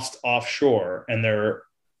lost offshore, and they're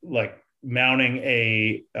like mounting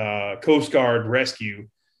a Coast Guard rescue,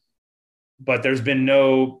 but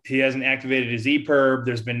he hasn't activated his EPIRB.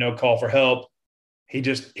 There's been no call for help. He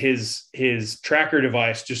just, his tracker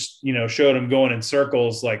device just, showed him going in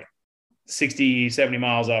circles like 60, 70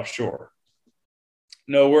 miles offshore.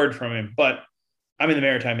 No word from him, but I'm in the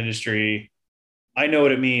maritime industry. I know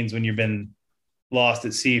what it means when you've been lost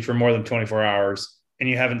at sea for more than 24 hours and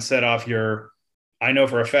you haven't set off I know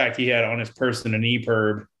for a fact he had on his person an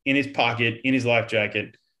EPIRB in his pocket, in his life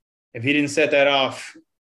jacket. If he didn't set that off,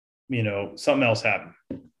 something else happened.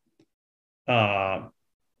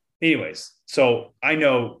 Anyways, so I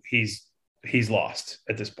know he's lost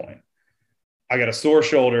at this point. I got a sore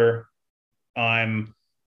shoulder. I'm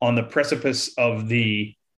on the precipice of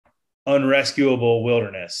the unrescuable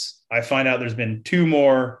wilderness. I find out there's been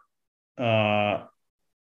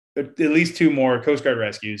at least 2 more Coast Guard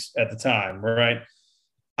rescues at the time, right?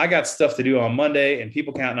 I got stuff to do on Monday and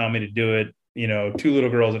people counting on me to do it. 2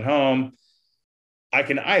 little girls at home. I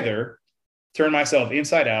can either turn myself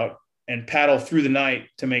inside out and paddle through the night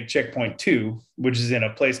to make checkpoint 2, which is in a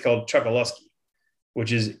place called Chokoloskee,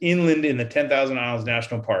 which is inland in the 10,000 Islands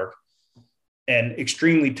National Park and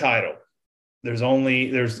extremely tidal.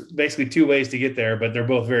 There's basically 2 ways to get there, but they're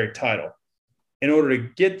both very tidal. In order to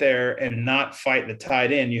get there and not fight the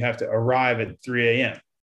tide in, you have to arrive at 3 a.m.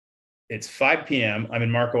 It's 5 p.m. I'm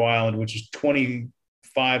in Marco Island, which is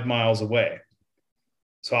 25 miles away.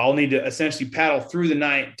 So I'll need to essentially paddle through the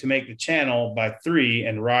night to make the channel by 3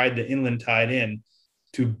 and ride the inland tide in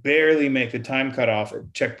to barely make the time cutoff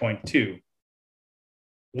at checkpoint 2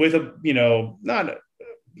 with I don't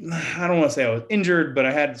want to say I was injured, but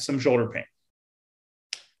I had some shoulder pain.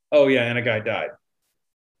 Oh yeah. And a guy died.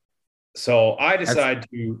 So I decided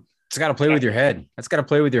to. It's got to play with your head. That's got to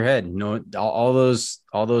play with your head. All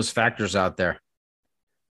those factors out there.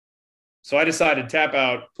 So I decided to tap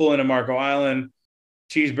out, pull into Marco Island,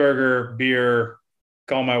 cheeseburger, beer,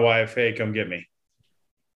 call my wife, hey, come get me.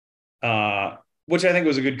 Which I think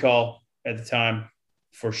was a good call at the time,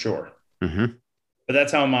 for sure. Mm-hmm. But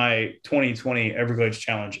that's how my 2020 Everglades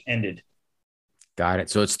Challenge ended. Got it.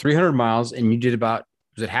 So it's 300 miles, and you did about,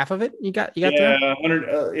 was it half of it? You got yeah, there? 100.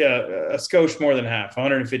 A skosh more than half,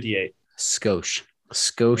 158. Skosh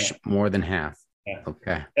more than half. Yeah.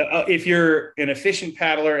 Okay. If you're an efficient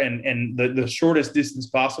paddler and the shortest distance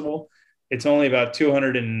possible, it's only about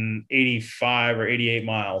 285 or 88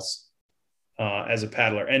 miles as a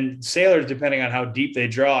paddler. And sailors, depending on how deep they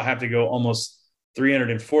draw, have to go almost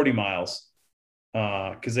 340 miles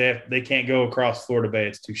because they can't go across Florida Bay.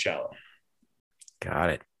 It's too shallow. Got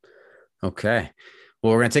it. Okay.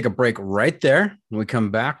 Well, we're going to take a break right there. When we come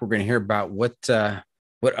back, we're going to hear about what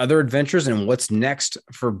other adventures and what's next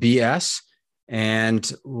for BS.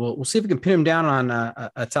 And we'll see if we can pin him down on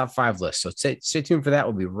a top 5 list. So stay tuned for that.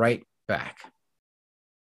 We'll be right back.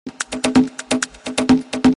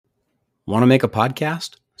 Want to make a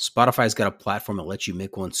podcast? Spotify's got a platform that lets you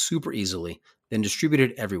make one super easily, then distribute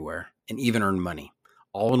it everywhere and even earn money,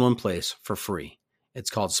 all in one place for free. It's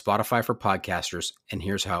called Spotify for Podcasters, and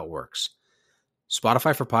here's how it works.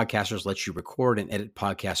 Spotify for Podcasters lets you record and edit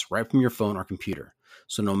podcasts right from your phone or computer.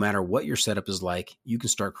 So no matter what your setup is like, you can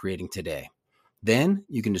start creating today. Then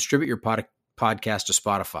you can distribute your podcast to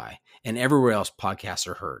Spotify and everywhere else podcasts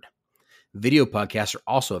are heard. Video podcasts are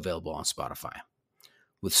also available on Spotify.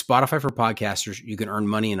 With Spotify for Podcasters, you can earn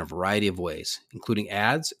money in a variety of ways, including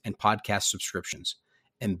ads and podcast subscriptions.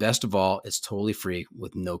 And best of all, it's totally free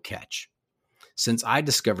with no catch. Since I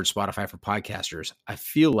discovered Spotify for Podcasters, I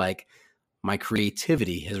feel like my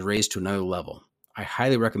creativity has raised to another level. I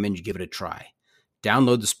highly recommend you give it a try.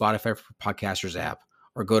 Download the Spotify for Podcasters app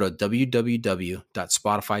or go to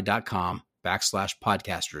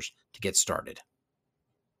www.spotify.com/podcasters to get started.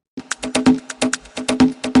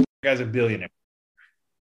 You guys are billionaire.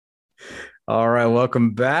 All right,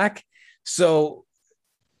 welcome back. So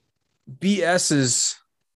BS's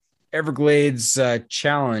Everglades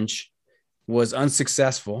challenge was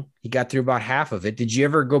unsuccessful. He got through about half of it. Did you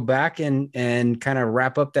ever go back and kind of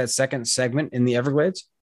wrap up that second segment in the Everglades?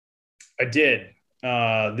 I did.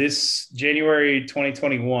 This January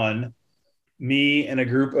 2021, me and a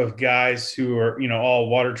group of guys who are, all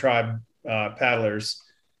Water Tribe paddlers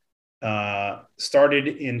started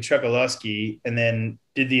in Chokoloskee and then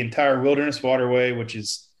did the entire Wilderness Waterway, which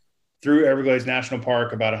is through Everglades National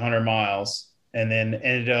Park, about 100 miles, and then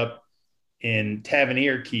ended up in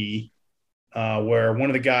Tavernier Key, where one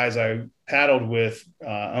of the guys I paddled with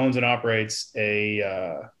owns and operates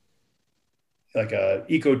a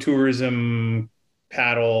ecotourism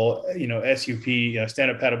paddle, SUP,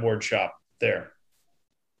 stand-up paddleboard shop there.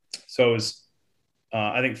 So it was,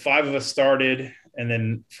 I think 5 of us started, and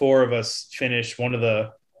then 4 of us finished. 4 of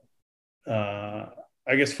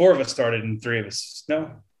us started, and 3 of us,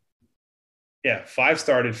 5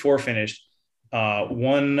 started, 4 finished.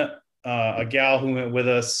 A gal who went with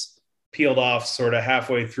us peeled off sort of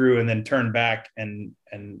halfway through and then turned back and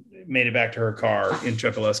made it back to her car in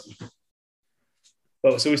Chokoloskee.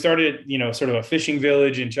 So we started, sort of a fishing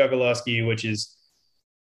village in Chokoloskee, which is,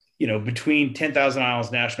 between 10,000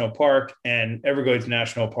 Isles National Park and Everglades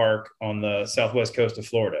National Park on the southwest coast of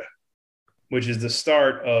Florida, which is the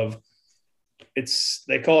start of,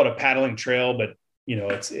 they call it a paddling trail, but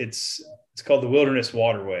it's called the Wilderness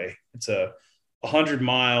Waterway. It's a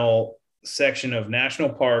 100-mile section of national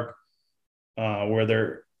park where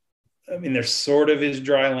there sort of is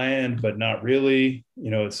dry land, but not really.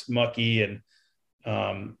 It's mucky, and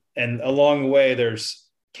along the way there's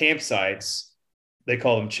campsites. They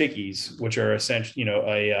call them chickies, which are essentially,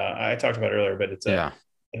 I talked about it earlier, but it's a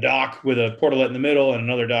dock with a portalet in the middle and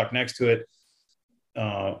another dock next to it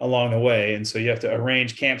along the way. And so you have to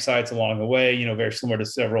arrange campsites along the way, very similar to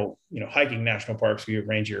several, hiking national parks where you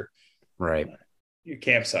arrange your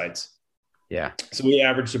campsites. Yeah. So we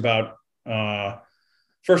averaged about,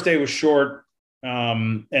 first day was short.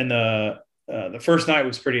 And the first night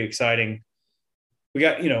was pretty exciting. We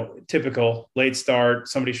got, typical late start,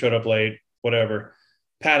 somebody showed up late, whatever,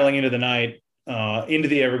 paddling into the night, into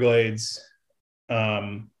the Everglades.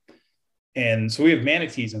 And so we have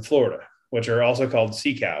manatees in Florida. which are also called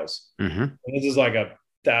sea cows. Mm-hmm. And this is like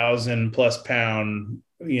 1,000+ pound,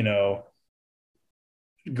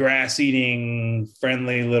 grass eating,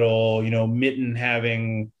 friendly little, mitten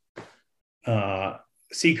having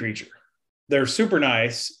sea creature. They're super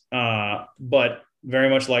nice, but very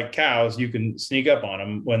much like cows, you can sneak up on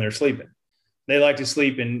them when they're sleeping. They like to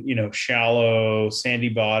sleep in, shallow, sandy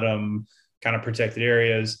bottom, kind of protected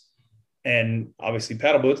areas. And obviously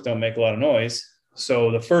paddle boats don't make a lot of noise.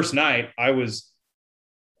 So the first night I was,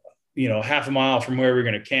 half a mile from where we were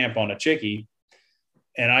going to camp on a chickie.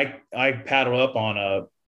 And I paddled up on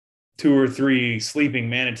 2 or 3 sleeping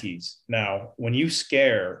manatees. Now, when you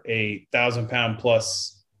scare 1,000 pound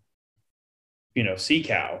plus, sea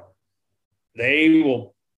cow, they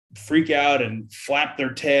will freak out and flap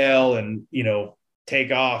their tail and,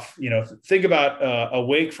 take off. Think about a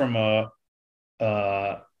wake from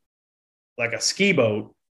like a ski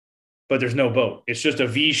boat, but there's no boat. It's just a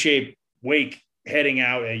V-shaped wake heading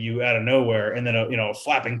out at you out of nowhere, and then a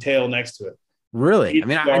flapping tail next to it. Really? I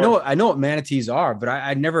mean, I know what manatees are, but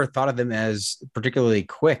I never thought of them as particularly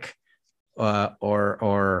quick,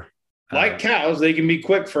 or like cows. They can be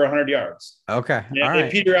quick for 100 yards. Okay, yeah, they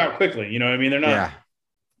peter out quickly. You know what I mean? They're not. Yeah.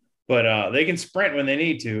 But they can sprint when they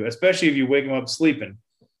need to, especially if you wake them up sleeping.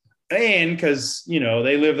 And because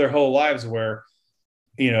they live their whole lives where,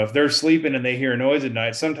 if they're sleeping and they hear a noise at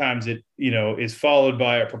night, sometimes it is followed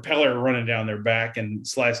by a propeller running down their back and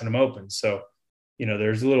slicing them open. So.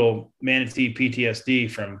 There's a little manatee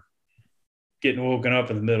PTSD from getting woken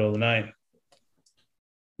up in the middle of the night.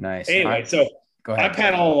 Nice. Anyway, so I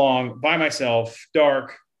paddle along by myself,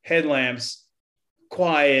 dark, headlamps,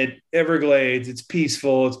 quiet, Everglades. It's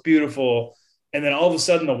peaceful. It's beautiful. And then all of a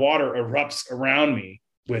sudden the water erupts around me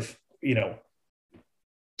with,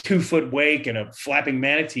 2-foot wake and a flapping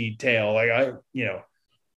manatee tail. Like I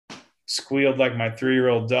squealed like my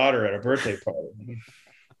 3-year-old daughter at a birthday party.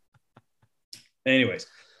 Anyways,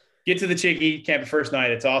 get to the chickie, camp the first night.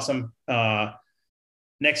 It's awesome.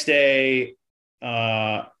 Next day,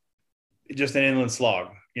 just an inland slog,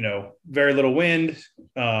 very little wind,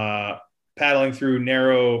 paddling through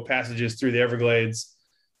narrow passages through the Everglades.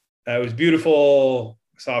 It was beautiful.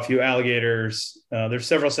 Saw a few alligators. There's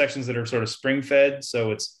several sections that are sort of spring fed, so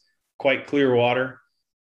it's quite clear water.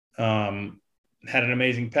 Had an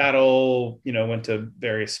amazing paddle, went to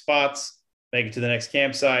various spots. Make it to the next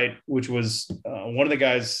campsite, which was one of the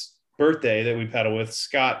guys' birthday that we paddle with,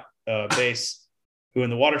 Scott Bass, who in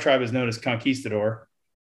the water tribe is known as Conquistador.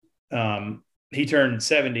 He turned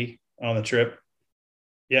 70 on the trip.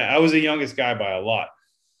 Yeah, I was the youngest guy by a lot.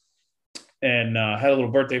 And had a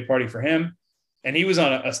little birthday party for him. And he was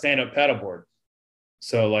on a stand-up paddleboard.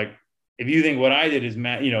 So, like, if you think what I did is,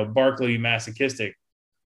 Barkley masochistic,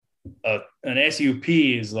 an SUP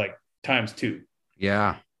is like times 2.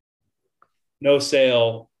 Yeah. No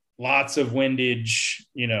sail, lots of windage,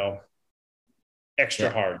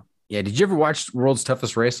 extra hard. Yeah. Did you ever watch World's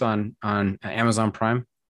Toughest Race on Amazon Prime?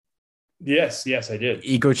 Yes, I did.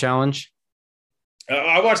 Eco Challenge.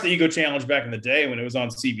 I watched the Eco Challenge back in the day when it was on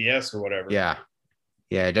CBS or whatever. Yeah.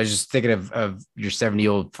 I was just thinking of your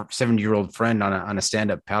 70-year-old friend on a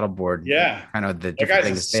stand-up paddleboard. Yeah. Kind of the different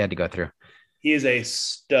things they had to go through. He is a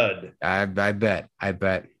stud. I bet.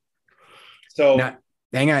 So now,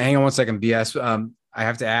 hang on 1 second, BS. I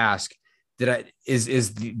have to ask,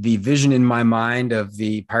 is the vision in my mind of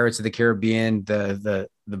the Pirates of the Caribbean, the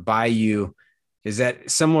bayou, is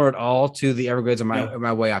that similar at all to the Everglades? Am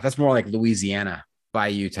I way off? That's more like Louisiana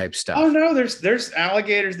bayou type stuff. Oh no, there's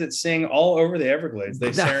alligators that sing all over the Everglades.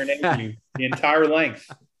 They serenade you the entire length.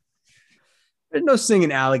 There's no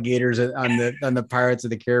singing alligators on the Pirates of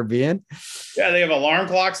the Caribbean. Yeah, they have alarm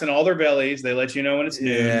clocks in all their bellies. They let you know when it's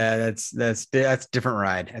noon. Yeah, that's a different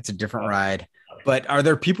ride. That's a different ride. But are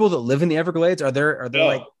there people that live in the Everglades? Are there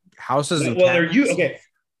like houses? And okay.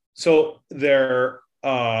 So there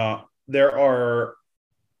are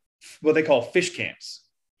what they call fish camps.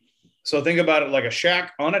 So think about it like a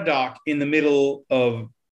shack on a dock in the middle of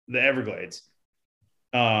the Everglades.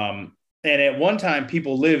 And at one time,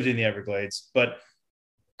 people lived in the Everglades, but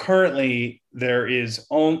currently there is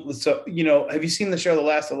only. So have you seen the show The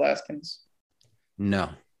Last Alaskans? No.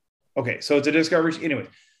 Okay, so it's a Discovery. Anyway,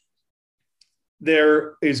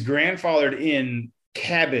 there is grandfathered in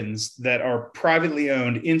cabins that are privately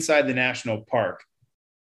owned inside the national park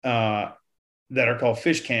that are called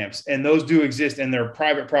fish camps, and those do exist, and they're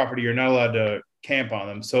private property. You're not allowed to camp on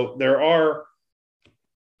them. So there are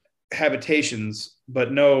habitations,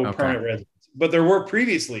 but no permanent residence. But there were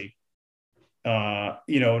previously,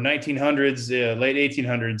 1900s, late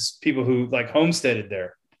 1800s, people who like homesteaded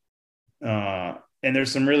there. and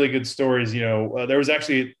there's some really good stories. There was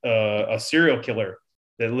actually a serial killer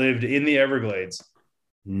that lived in the Everglades.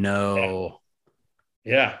 No.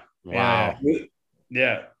 Yeah. Wow.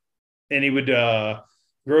 Yeah. And he would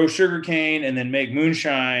grow sugarcane and then make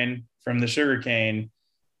moonshine from the sugarcane.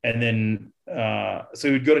 And then, so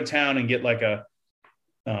he would go to town and get like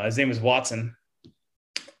his name was Watson,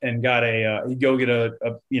 and he'd go get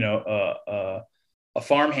a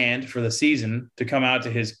farmhand for the season to come out to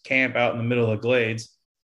his camp out in the middle of the glades,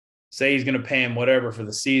 say he's going to pay him whatever for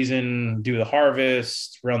the season, do the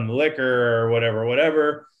harvest, run the liquor or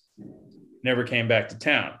whatever. Never came back to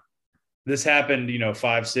town. This happened,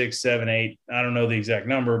 5, 6, 7, 8. I don't know the exact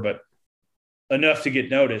number, but enough to get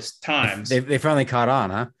noticed times. They finally caught on,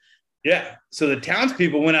 huh? Yeah. So the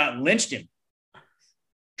townspeople went out and lynched him,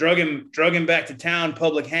 drug him back to town,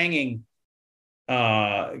 public hanging,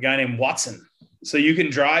 a guy named Watson. So you can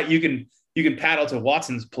paddle to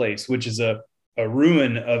Watson's place, which is a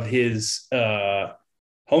ruin of his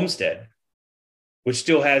homestead, which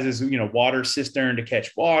still has his, water cistern to catch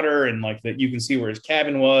water. And like that, you can see where his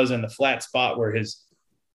cabin was and the flat spot where his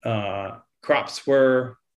crops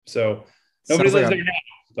were. So nobody lives there now.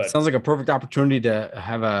 But sounds like a perfect opportunity to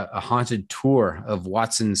have a haunted tour of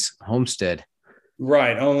Watson's homestead.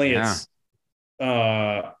 Right. Only it's,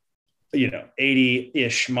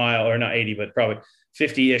 80-ish mile, or not 80, but probably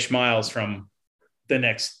 50-ish miles from the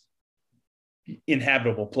next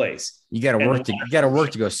inhabitable place. You got to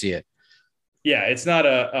work to go see it. Yeah. It's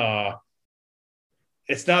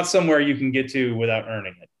not somewhere you can get to without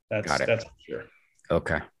earning it. That's for sure.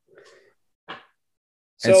 Okay.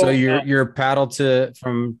 So your paddle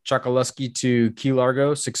from Chokoloskee to Key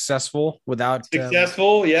Largo successful without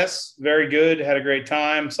successful? Yes, very good. Had a great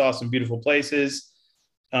time. Saw some beautiful places.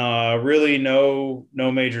 Really, no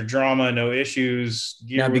major drama, no issues.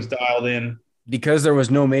 Gear was dialed in. Because there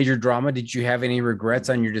was no major drama, did you have any regrets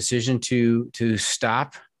on your decision to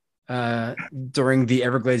stop during the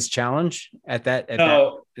Everglades Challenge at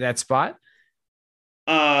that spot?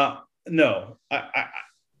 No. I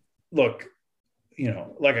look.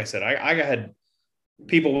 Like I said, I had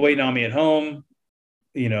people waiting on me at home,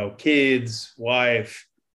 kids, wife.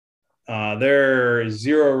 There is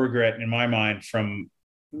zero regret in my mind from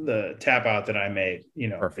the tap out that I made.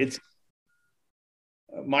 Perfect.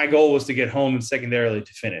 My goal was to get home and secondarily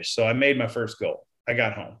to finish. So I made my first goal. I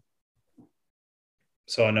got home.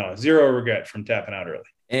 So no, zero regret from tapping out early.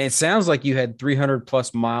 And it sounds like you had 300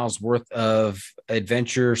 plus miles worth of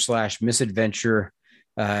adventure / misadventure,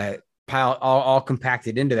 all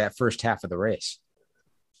compacted into that first half of the race.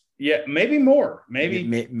 Yeah, maybe more. Maybe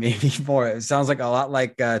more. It sounds like a lot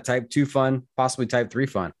like type 2 fun, possibly type 3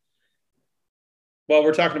 fun. Well,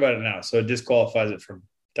 we're talking about it now, so it disqualifies it from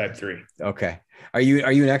type 3. Okay. Are you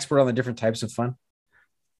an expert on the different types of fun?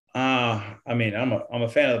 I'm a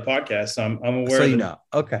fan of the podcast, so I'm aware of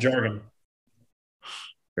the jargon.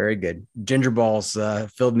 Very good. Ginger balls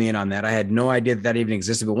filled me in on that. I had no idea that even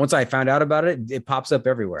existed, but once I found out about it, it pops up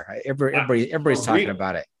everywhere. Everybody's talking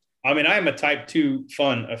about it. I mean, I am a type 2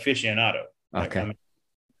 fun aficionado. Okay.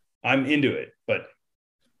 I'm into it, but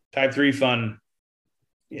type 3 fun,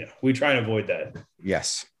 we try and avoid that.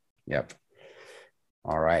 Yes. Yep.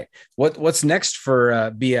 All right. What's next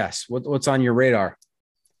for BS? What's on your radar?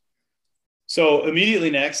 So immediately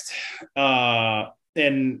next, and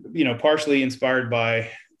partially inspired by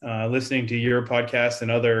listening to your podcast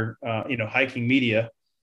and other hiking media,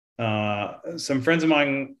 some friends of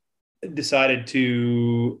mine decided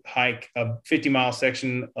to hike a 50-mile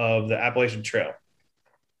section of the Appalachian Trail.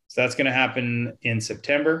 So that's going to happen in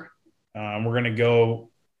September. We're going to go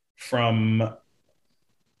from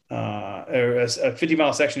a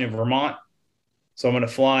 50-mile section in Vermont. So I'm going to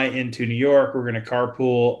fly into New York. We're going to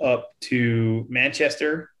carpool up to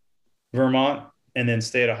Manchester, Vermont, and then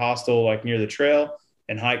stay at a hostel like near the trail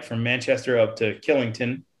and hike from Manchester up to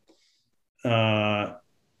Killington.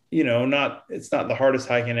 It's not the hardest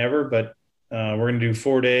hiking ever, but we're going to do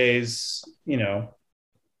 4 days.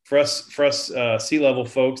 For us sea level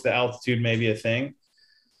folks, the altitude may be a thing.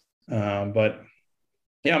 But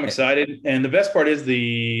yeah, I'm excited. And the best part is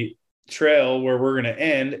the trail where we're going to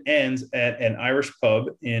ends at an Irish pub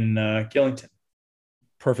in Killington.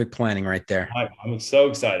 Perfect planning right there. I'm so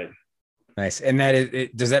excited. Nice. And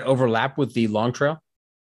does that overlap with the long trail?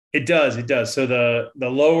 It does. So the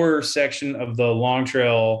lower section of the long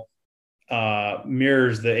trail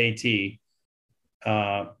mirrors the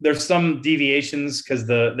AT. There's some deviations because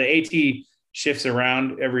the AT shifts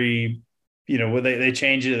around every, they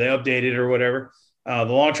change it, they update it or whatever. The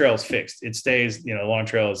long trail is fixed. It stays, the long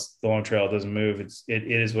trail doesn't move. It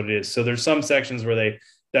is what it is. So there's some sections where they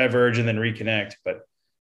diverge and then reconnect, but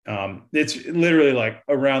It's literally like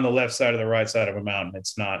around the left side of the right side of a mountain.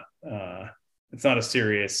 It's not a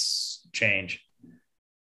serious change,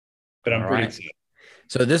 but I'm pretty excited.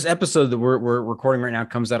 So this episode that we're recording right now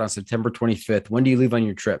comes out on September 25th. When do you leave on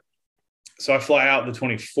your trip? So I fly out the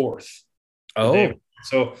 24th. Oh,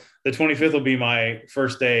 so the 25th will be my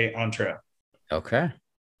first day on trail. Okay.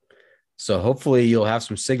 So hopefully you'll have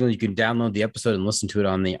some signal. You can download the episode and listen to it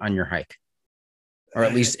on your hike, or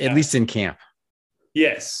at least in camp.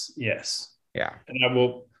 Yes. Yeah. And I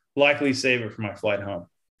will likely save it for my flight home.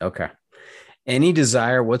 Okay. Any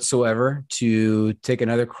desire whatsoever to take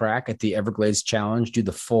another crack at the Everglades challenge, do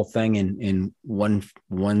the full thing in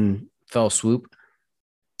one fell swoop?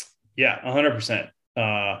 Yeah, 100%.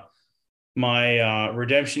 My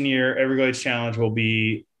redemption year Everglades challenge will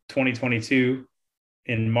be 2022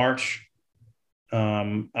 in March.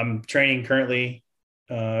 I'm training currently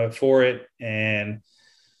for it, and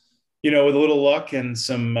with a little luck and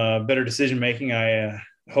some better decision making, I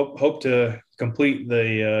hope to complete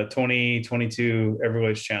the 2022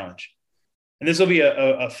 Everglades challenge. And this will be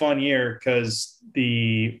a fun year because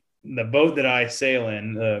the boat that I sail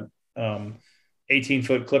in, the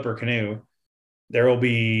 18-foot clipper canoe, there will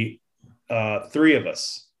be 3 of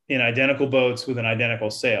us in identical boats with an identical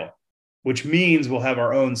sail, which means we'll have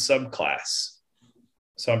our own subclass.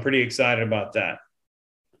 So I'm pretty excited about that.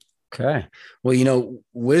 Okay. Well,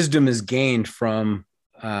 wisdom is gained from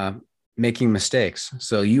making mistakes.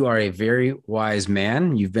 So you are a very wise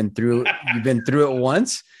man. You've been through it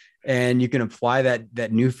once, and you can apply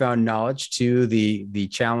that newfound knowledge to the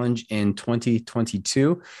challenge in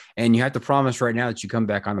 2022. And you have to promise right now that you come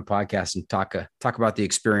back on the podcast and talk about the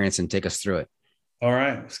experience and take us through it. All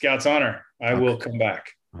right. Scout's honor. I will come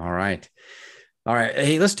back. All right.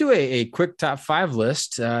 Hey, let's do a quick top 5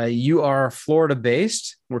 list. You are Florida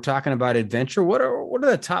based. We're talking about adventure. What are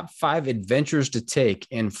the top 5 adventures to take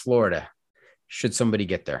in Florida? Should somebody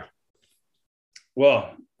get there?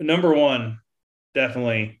 Well, number 1,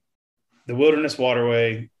 definitely the Wilderness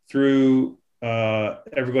Waterway through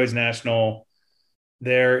Everglades National.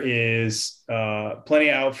 There is plenty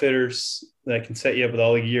of outfitters that can set you up with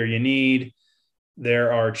all the gear you need.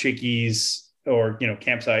 There are chickies or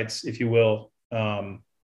campsites, if you will,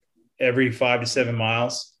 every 5 to 7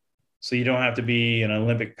 miles. So you don't have to be an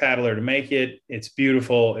Olympic paddler to make it. It's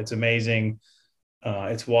beautiful. It's amazing.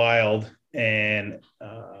 It's wild. And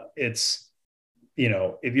it's,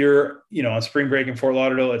 if you're, on spring break in Fort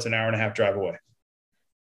Lauderdale, it's an hour and a half drive away.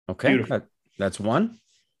 Okay. Beautiful. That's 1.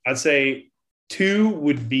 I'd say 2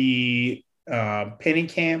 would be Penny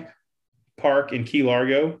Camp Park in Key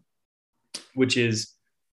Largo, which is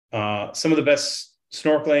some of the best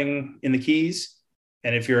snorkeling in the Keys.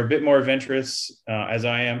 And if you're a bit more adventurous, as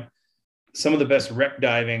I am, some of the best wreck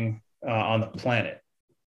diving on the planet.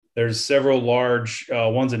 There's several large,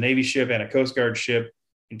 one's a Navy ship and a Coast Guard ship,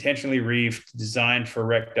 intentionally reefed, designed for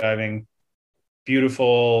wreck diving.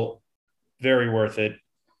 Beautiful, very worth it.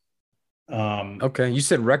 Okay. You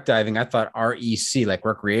said wreck diving. I thought REC, like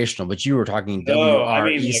recreational, but you were talking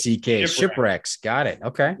WRECK, like shipwrecks. Got it.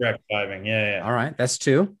 Okay. Wreck diving. Yeah. All right. That's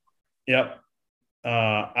 2. Yep.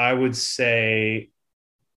 I would say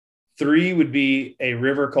 3 would be a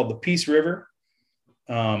river called the Peace River.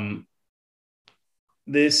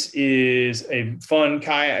 This is a fun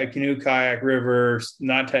canoe kayak river,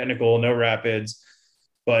 not technical, no rapids,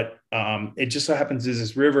 but it just so happens is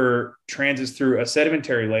this river transits through a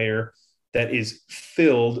sedimentary layer that is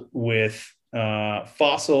filled with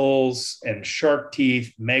fossils and shark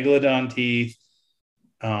teeth, megalodon teeth.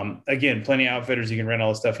 Again, plenty of outfitters. You can rent all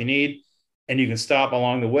the stuff you need. And you can stop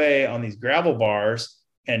along the way on these gravel bars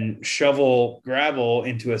and shovel gravel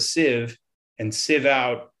into a sieve and sieve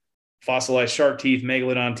out fossilized shark teeth,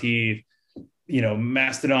 megalodon teeth,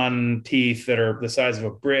 mastodon teeth that are the size of a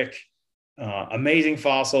brick. Amazing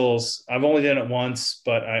fossils. I've only done it once,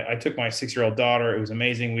 but I took my 6-year-old daughter. It was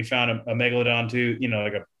amazing. We found a megalodon tooth,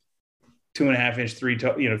 like a 2.5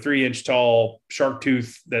 inch, 3 inch tall shark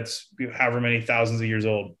tooth that's however many thousands of years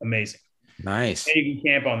old. Amazing. Nice. And you can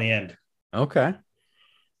camp on the end. Okay.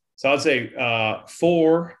 So I'd say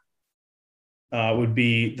 4 would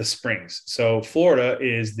be the springs. So Florida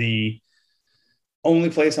is the only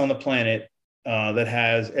place on the planet that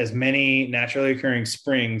has as many naturally occurring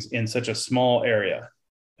springs in such a small area.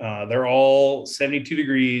 They're all 72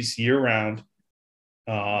 degrees year round,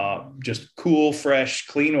 just cool, fresh,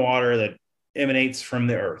 clean water that emanates from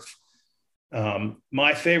the earth.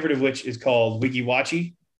 My favorite of which is called Weeki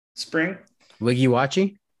Wachee Spring. Weeki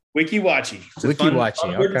Wachee? Weeki Wachee. Weeki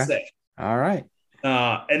Wachee. Okay. All right.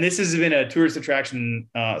 And this has been a tourist attraction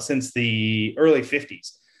since the early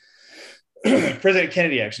 50s. President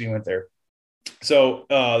Kennedy actually went there. So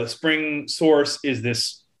the spring source is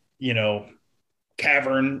this, you know,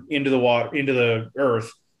 cavern into the water, into the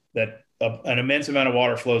earth that an immense amount of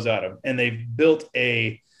water flows out of. And they've built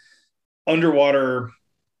a underwater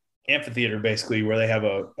amphitheater basically where they have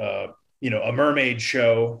a mermaid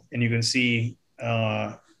show, and you can see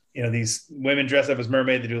these women dress up as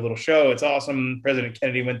mermaid. They do a little show. It's awesome. President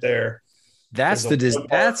Kennedy went there. That's the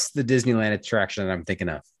Disneyland attraction that I'm thinking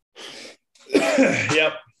of.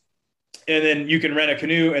 Yep. And then you can rent a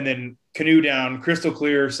canoe and then canoe down crystal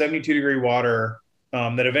clear 72-degree water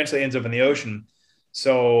that eventually ends up in the ocean.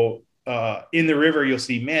 So in the river, you'll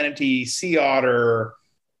see manatee, sea otter,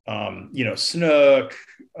 snook,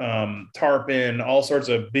 tarpon, all sorts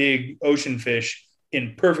of big ocean fish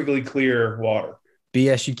in perfectly clear water.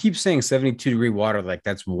 BS, you keep saying 72-degree water like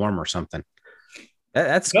that's warm or something.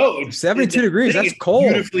 That's no, 72 degrees. That's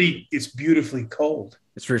cold. It's beautifully cold.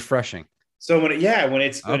 It's refreshing. So when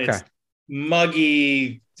it's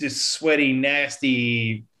muggy, just sweaty,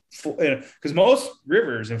 nasty, because most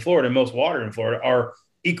rivers in Florida, most water in Florida are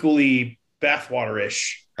equally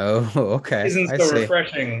bathwater-ish. Oh, okay. Isn't so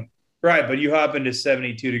refreshing, right? But you hop into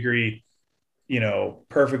 72-degree,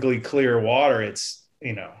 perfectly clear water. It's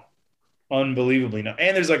unbelievably nice.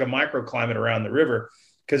 And there's like a microclimate around the river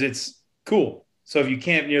because it's cool. So if you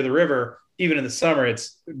camp near the river, even in the summer,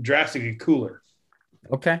 it's drastically cooler.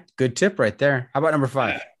 Okay. Good tip right there. How about number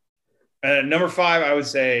 5? Number 5, I would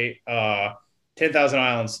say 10,000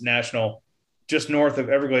 Islands National, just north of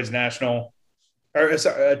Everglades National, or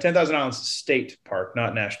 10,000 Islands State Park,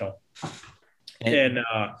 not National. And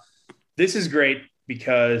this is great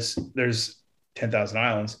because there's 10,000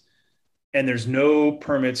 islands and there's no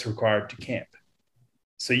permits required to camp.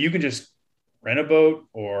 So you can just rent a boat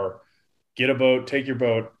or get a boat, take your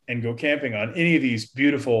boat, and go camping on any of these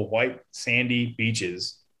beautiful white sandy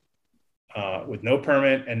beaches with no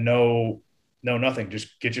permit and no nothing.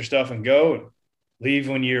 Just get your stuff and go and leave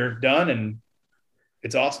when you're done, and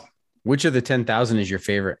it's awesome. Which of the 10,000 is your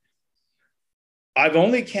favorite? I've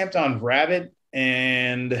only camped on Rabbit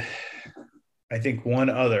and I think one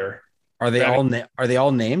other. Are they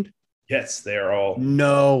all named? Yes, they are all.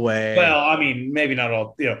 No way. Well, I mean, maybe not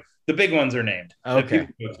all. The big ones are named. Okay.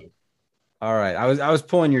 All right. I was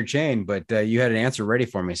pulling your chain, but you had an answer ready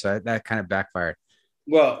for me, so that kind of backfired.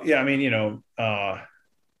 Well, yeah. I mean,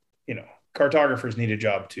 cartographers need a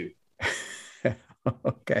job too.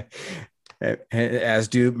 Okay. As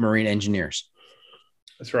do marine engineers.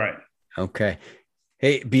 That's right. Okay.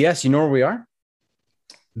 Hey, BS, you know where we are?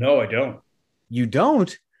 No, I don't. You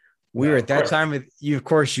don't? We were at that time with you. Of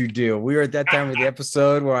course you do. We were at that time of the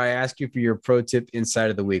episode where I ask you for your pro tip insight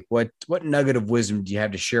of the week. What nugget of wisdom do you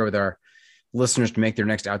have to share with our listeners to make their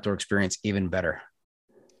next outdoor experience even better?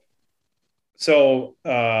 So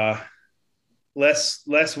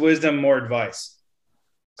less wisdom, more advice.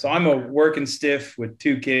 So I'm a working stiff with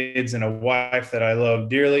 2 kids and a wife that I love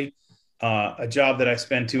dearly, a job that I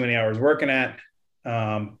spend too many hours working at.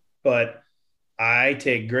 But I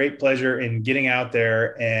take great pleasure in getting out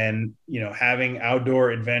there and, having outdoor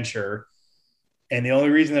adventure. And the only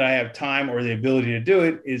reason that I have time or the ability to do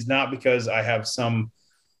it is not because I have some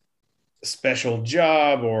special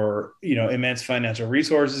job or, immense financial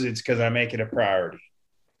resources. It's because I make it a priority.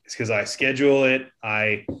 It's because I schedule it.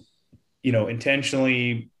 I,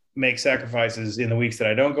 intentionally make sacrifices in the weeks that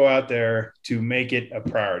I don't go out there to make it a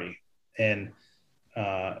priority. And,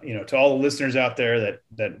 to all the listeners out there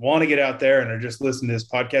that want to get out there and are just listening to this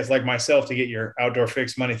podcast like myself to get your outdoor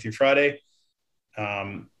fix Monday through Friday.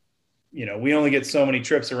 We only get so many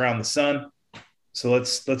trips around the sun. So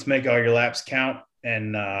let's make all your laps count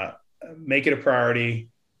and make it a priority,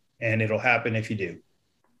 and it'll happen if you do.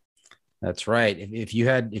 That's right. If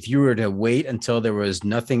you were to wait until there was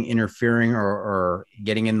nothing interfering or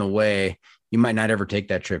getting in the way, you might not ever take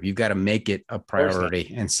that trip. You've got to make it a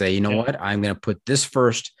priority and say, you know what, I'm going to put this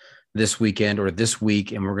first this weekend or this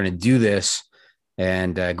week, and we're going to do this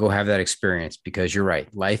and go have that experience, because you're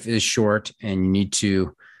right. Life is short and you need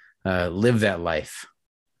to live that life.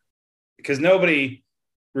 Because nobody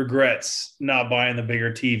regrets not buying the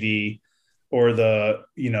bigger TV or the,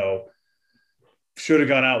 should have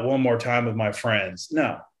gone out one more time with my friends.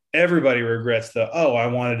 No, everybody regrets I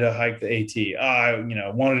wanted to hike the AT. I,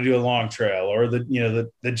 wanted to do a long trail or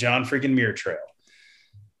the John freaking Muir trail.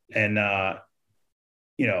 And,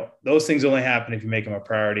 those things only happen if you make them a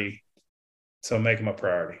priority. So make them a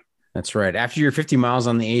priority. That's right. After you're 50 miles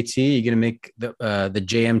on the AT, you're going to make the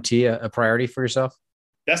JMT a priority for yourself.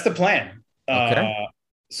 That's the plan. Okay.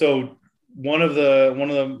 So one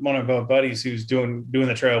of my buddies who's doing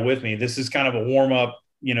the trail with me, this is kind of a warm up,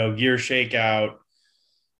 gear shakeout,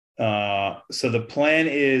 So the plan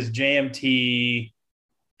is JMT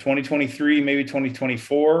 2023, maybe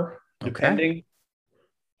 2024, depending.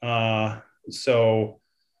 So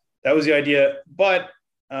that was the idea. But,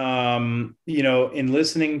 in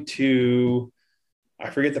listening to, I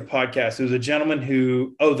forget the podcast, it was a gentleman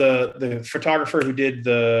the photographer who did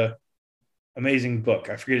the amazing book.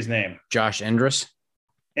 I forget his name. Josh Endress.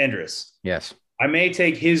 Yes. I may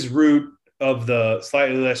take his route of the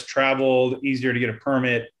slightly less traveled, easier to get a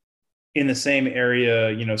permit in the same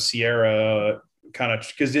area, Sierra kind of,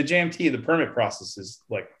 because the JMT, the permit process is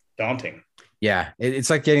like daunting. Yeah, it's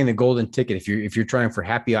like getting the golden ticket. If you're trying for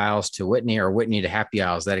Happy Isles to Whitney or Whitney to Happy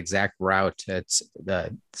Isles, that exact route, it's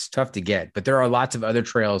tough to get. But there are lots of other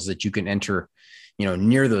trails that you can enter,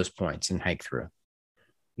 near those points and hike through.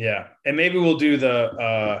 Yeah, and maybe we'll do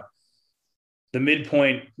the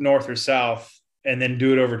midpoint north or south, and then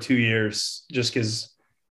do it over 2 years, just because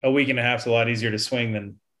a week and a half is a lot easier to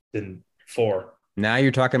swing than 4. Now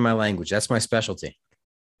you're talking my language. That's my specialty.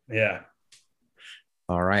 Yeah.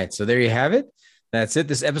 All right. So there you have it. That's it.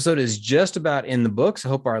 This episode is just about in the books. I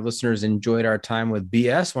hope our listeners enjoyed our time with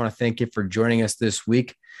BS. I want to thank you for joining us this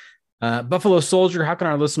week. Buffalo Soldier, how can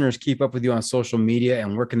our listeners keep up with you on social media,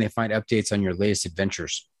 and where can they find updates on your latest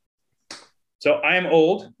adventures? So I am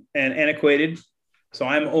old and antiquated, so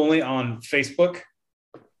I'm only on Facebook.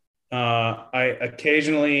 I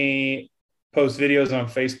occasionally post videos on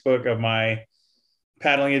Facebook of my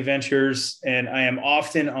paddling adventures, and I am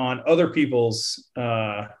often on other people's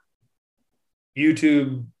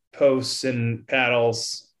YouTube posts and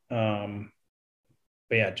paddles. But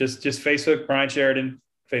yeah, just Facebook, Brian Sheridan,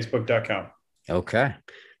 facebook.com. Okay.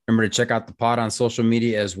 Remember to check out the pod on social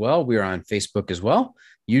media as well. We are on Facebook as well,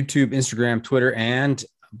 YouTube, Instagram, Twitter, and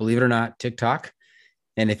believe it or not, TikTok.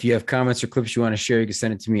 And if you have comments or clips you want to share, you can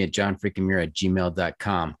send it to me at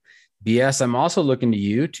johnfreakinmuir@gmail.com. BS, I'm also looking to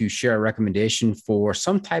you to share a recommendation for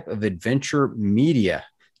some type of adventure media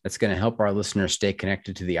that's going to help our listeners stay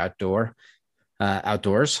connected to the outdoors.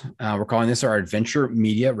 We're calling this our adventure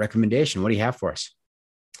media recommendation. What do you have for us?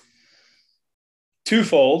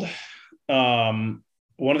 Twofold. One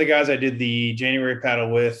of the guys I did the January paddle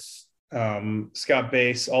with, Scott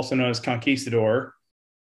Bass, also known as Conquistador,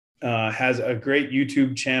 has a great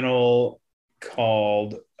YouTube channel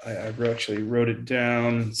called, I actually wrote it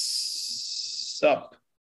down, SUP.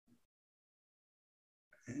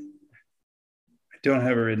 I don't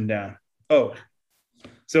have it written down. Oh,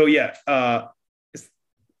 so yeah,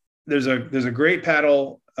 there's a great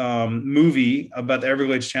paddle movie about the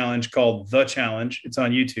Everglades Challenge called The Challenge. It's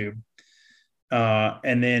on YouTube.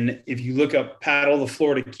 And then if you look up Paddle the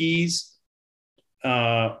Florida Keys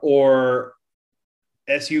or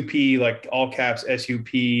SUP, like all caps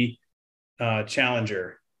SUP,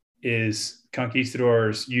 Challenger is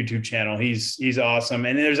Conquistador's YouTube channel. He's awesome.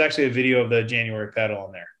 And there's actually a video of the January paddle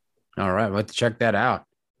on there. All right. We'll have to check that out.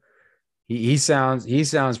 He sounds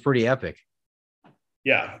pretty epic.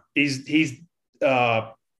 Yeah. He's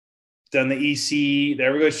done the EC, the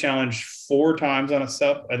Everglades Challenge 4 times on a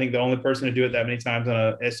SUP. I think the only person to do it that many times on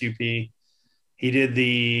a SUP. He did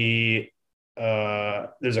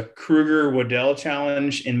there's a Kruger Waddell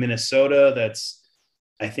Challenge in Minnesota that's,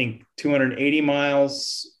 I think, 280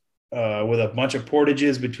 miles with a bunch of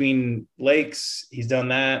portages between lakes. He's done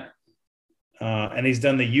that. And he's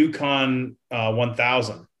done the Yukon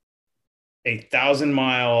 1000, a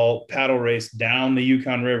 1,000-mile paddle race down the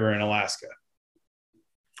Yukon River in Alaska.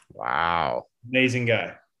 Wow. Amazing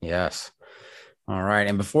guy. Yes. All right.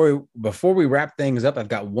 And before we wrap things up, I've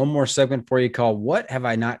got one more segment for you called What Have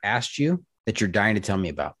I Not Asked You That You're Dying to Tell Me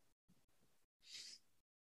About?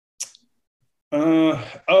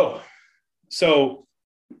 So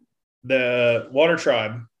the Water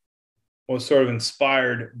Tribe was sort of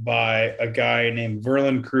inspired by a guy named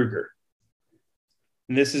Verlin Kruger.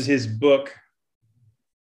 And this is his book.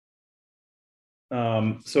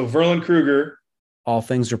 So Verlin Kruger, All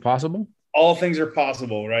Things Are Possible? All Things Are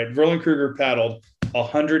Possible, right? Verlin Kruger paddled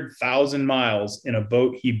 100,000 miles in a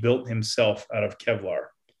boat he built himself out of Kevlar.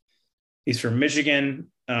 He's from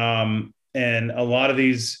Michigan. And a lot of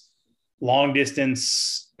these long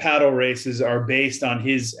distance paddle races are based on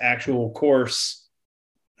his actual course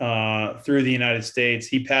through the United States.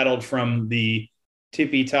 He paddled from the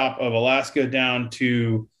tippy top of Alaska down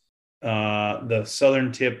to the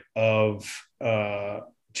southern tip of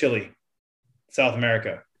Chile, South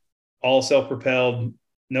America, all self-propelled,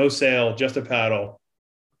 no sail, just a paddle.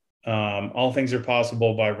 All Things Are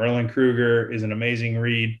Possible by Verlin Kruger is an amazing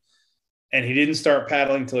read. And he didn't start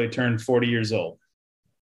paddling until he turned 40 years old.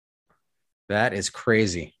 That is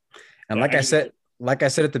crazy. And like I said, like I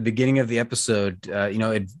said at the beginning of the episode,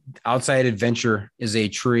 Outside Adventure is a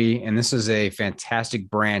tree, and this is a fantastic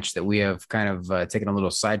branch that we have kind of taken a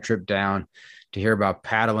little side trip down to hear about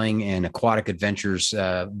paddling and aquatic adventures.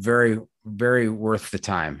 Very, very worth the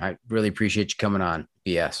time. I really appreciate you coming on,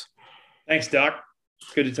 BS. Thanks, Doc.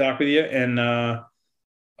 Good to talk with you. And I'll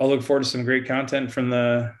look forward to some great content from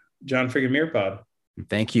the John Freaking Muir pod.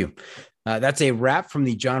 Thank you. That's a wrap from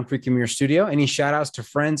the John Freaking Muir studio. Any shout outs to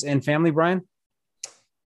friends and family, Brian?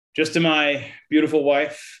 Just to my beautiful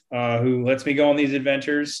wife, who lets me go on these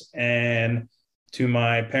adventures, and to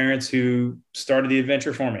my parents who started the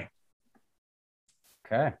adventure for me.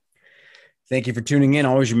 Okay. Thank you for tuning in.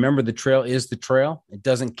 Always remember, the trail is the trail. It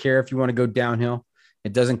doesn't care if you want to go downhill.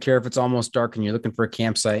 It doesn't care if it's almost dark and you're looking for a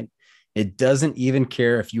campsite. It doesn't even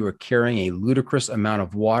care if you are carrying a ludicrous amount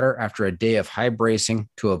of water after a day of high bracing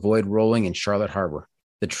to avoid rolling in Charlotte Harbor.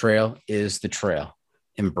 The trail is the trail.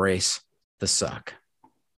 Embrace the suck.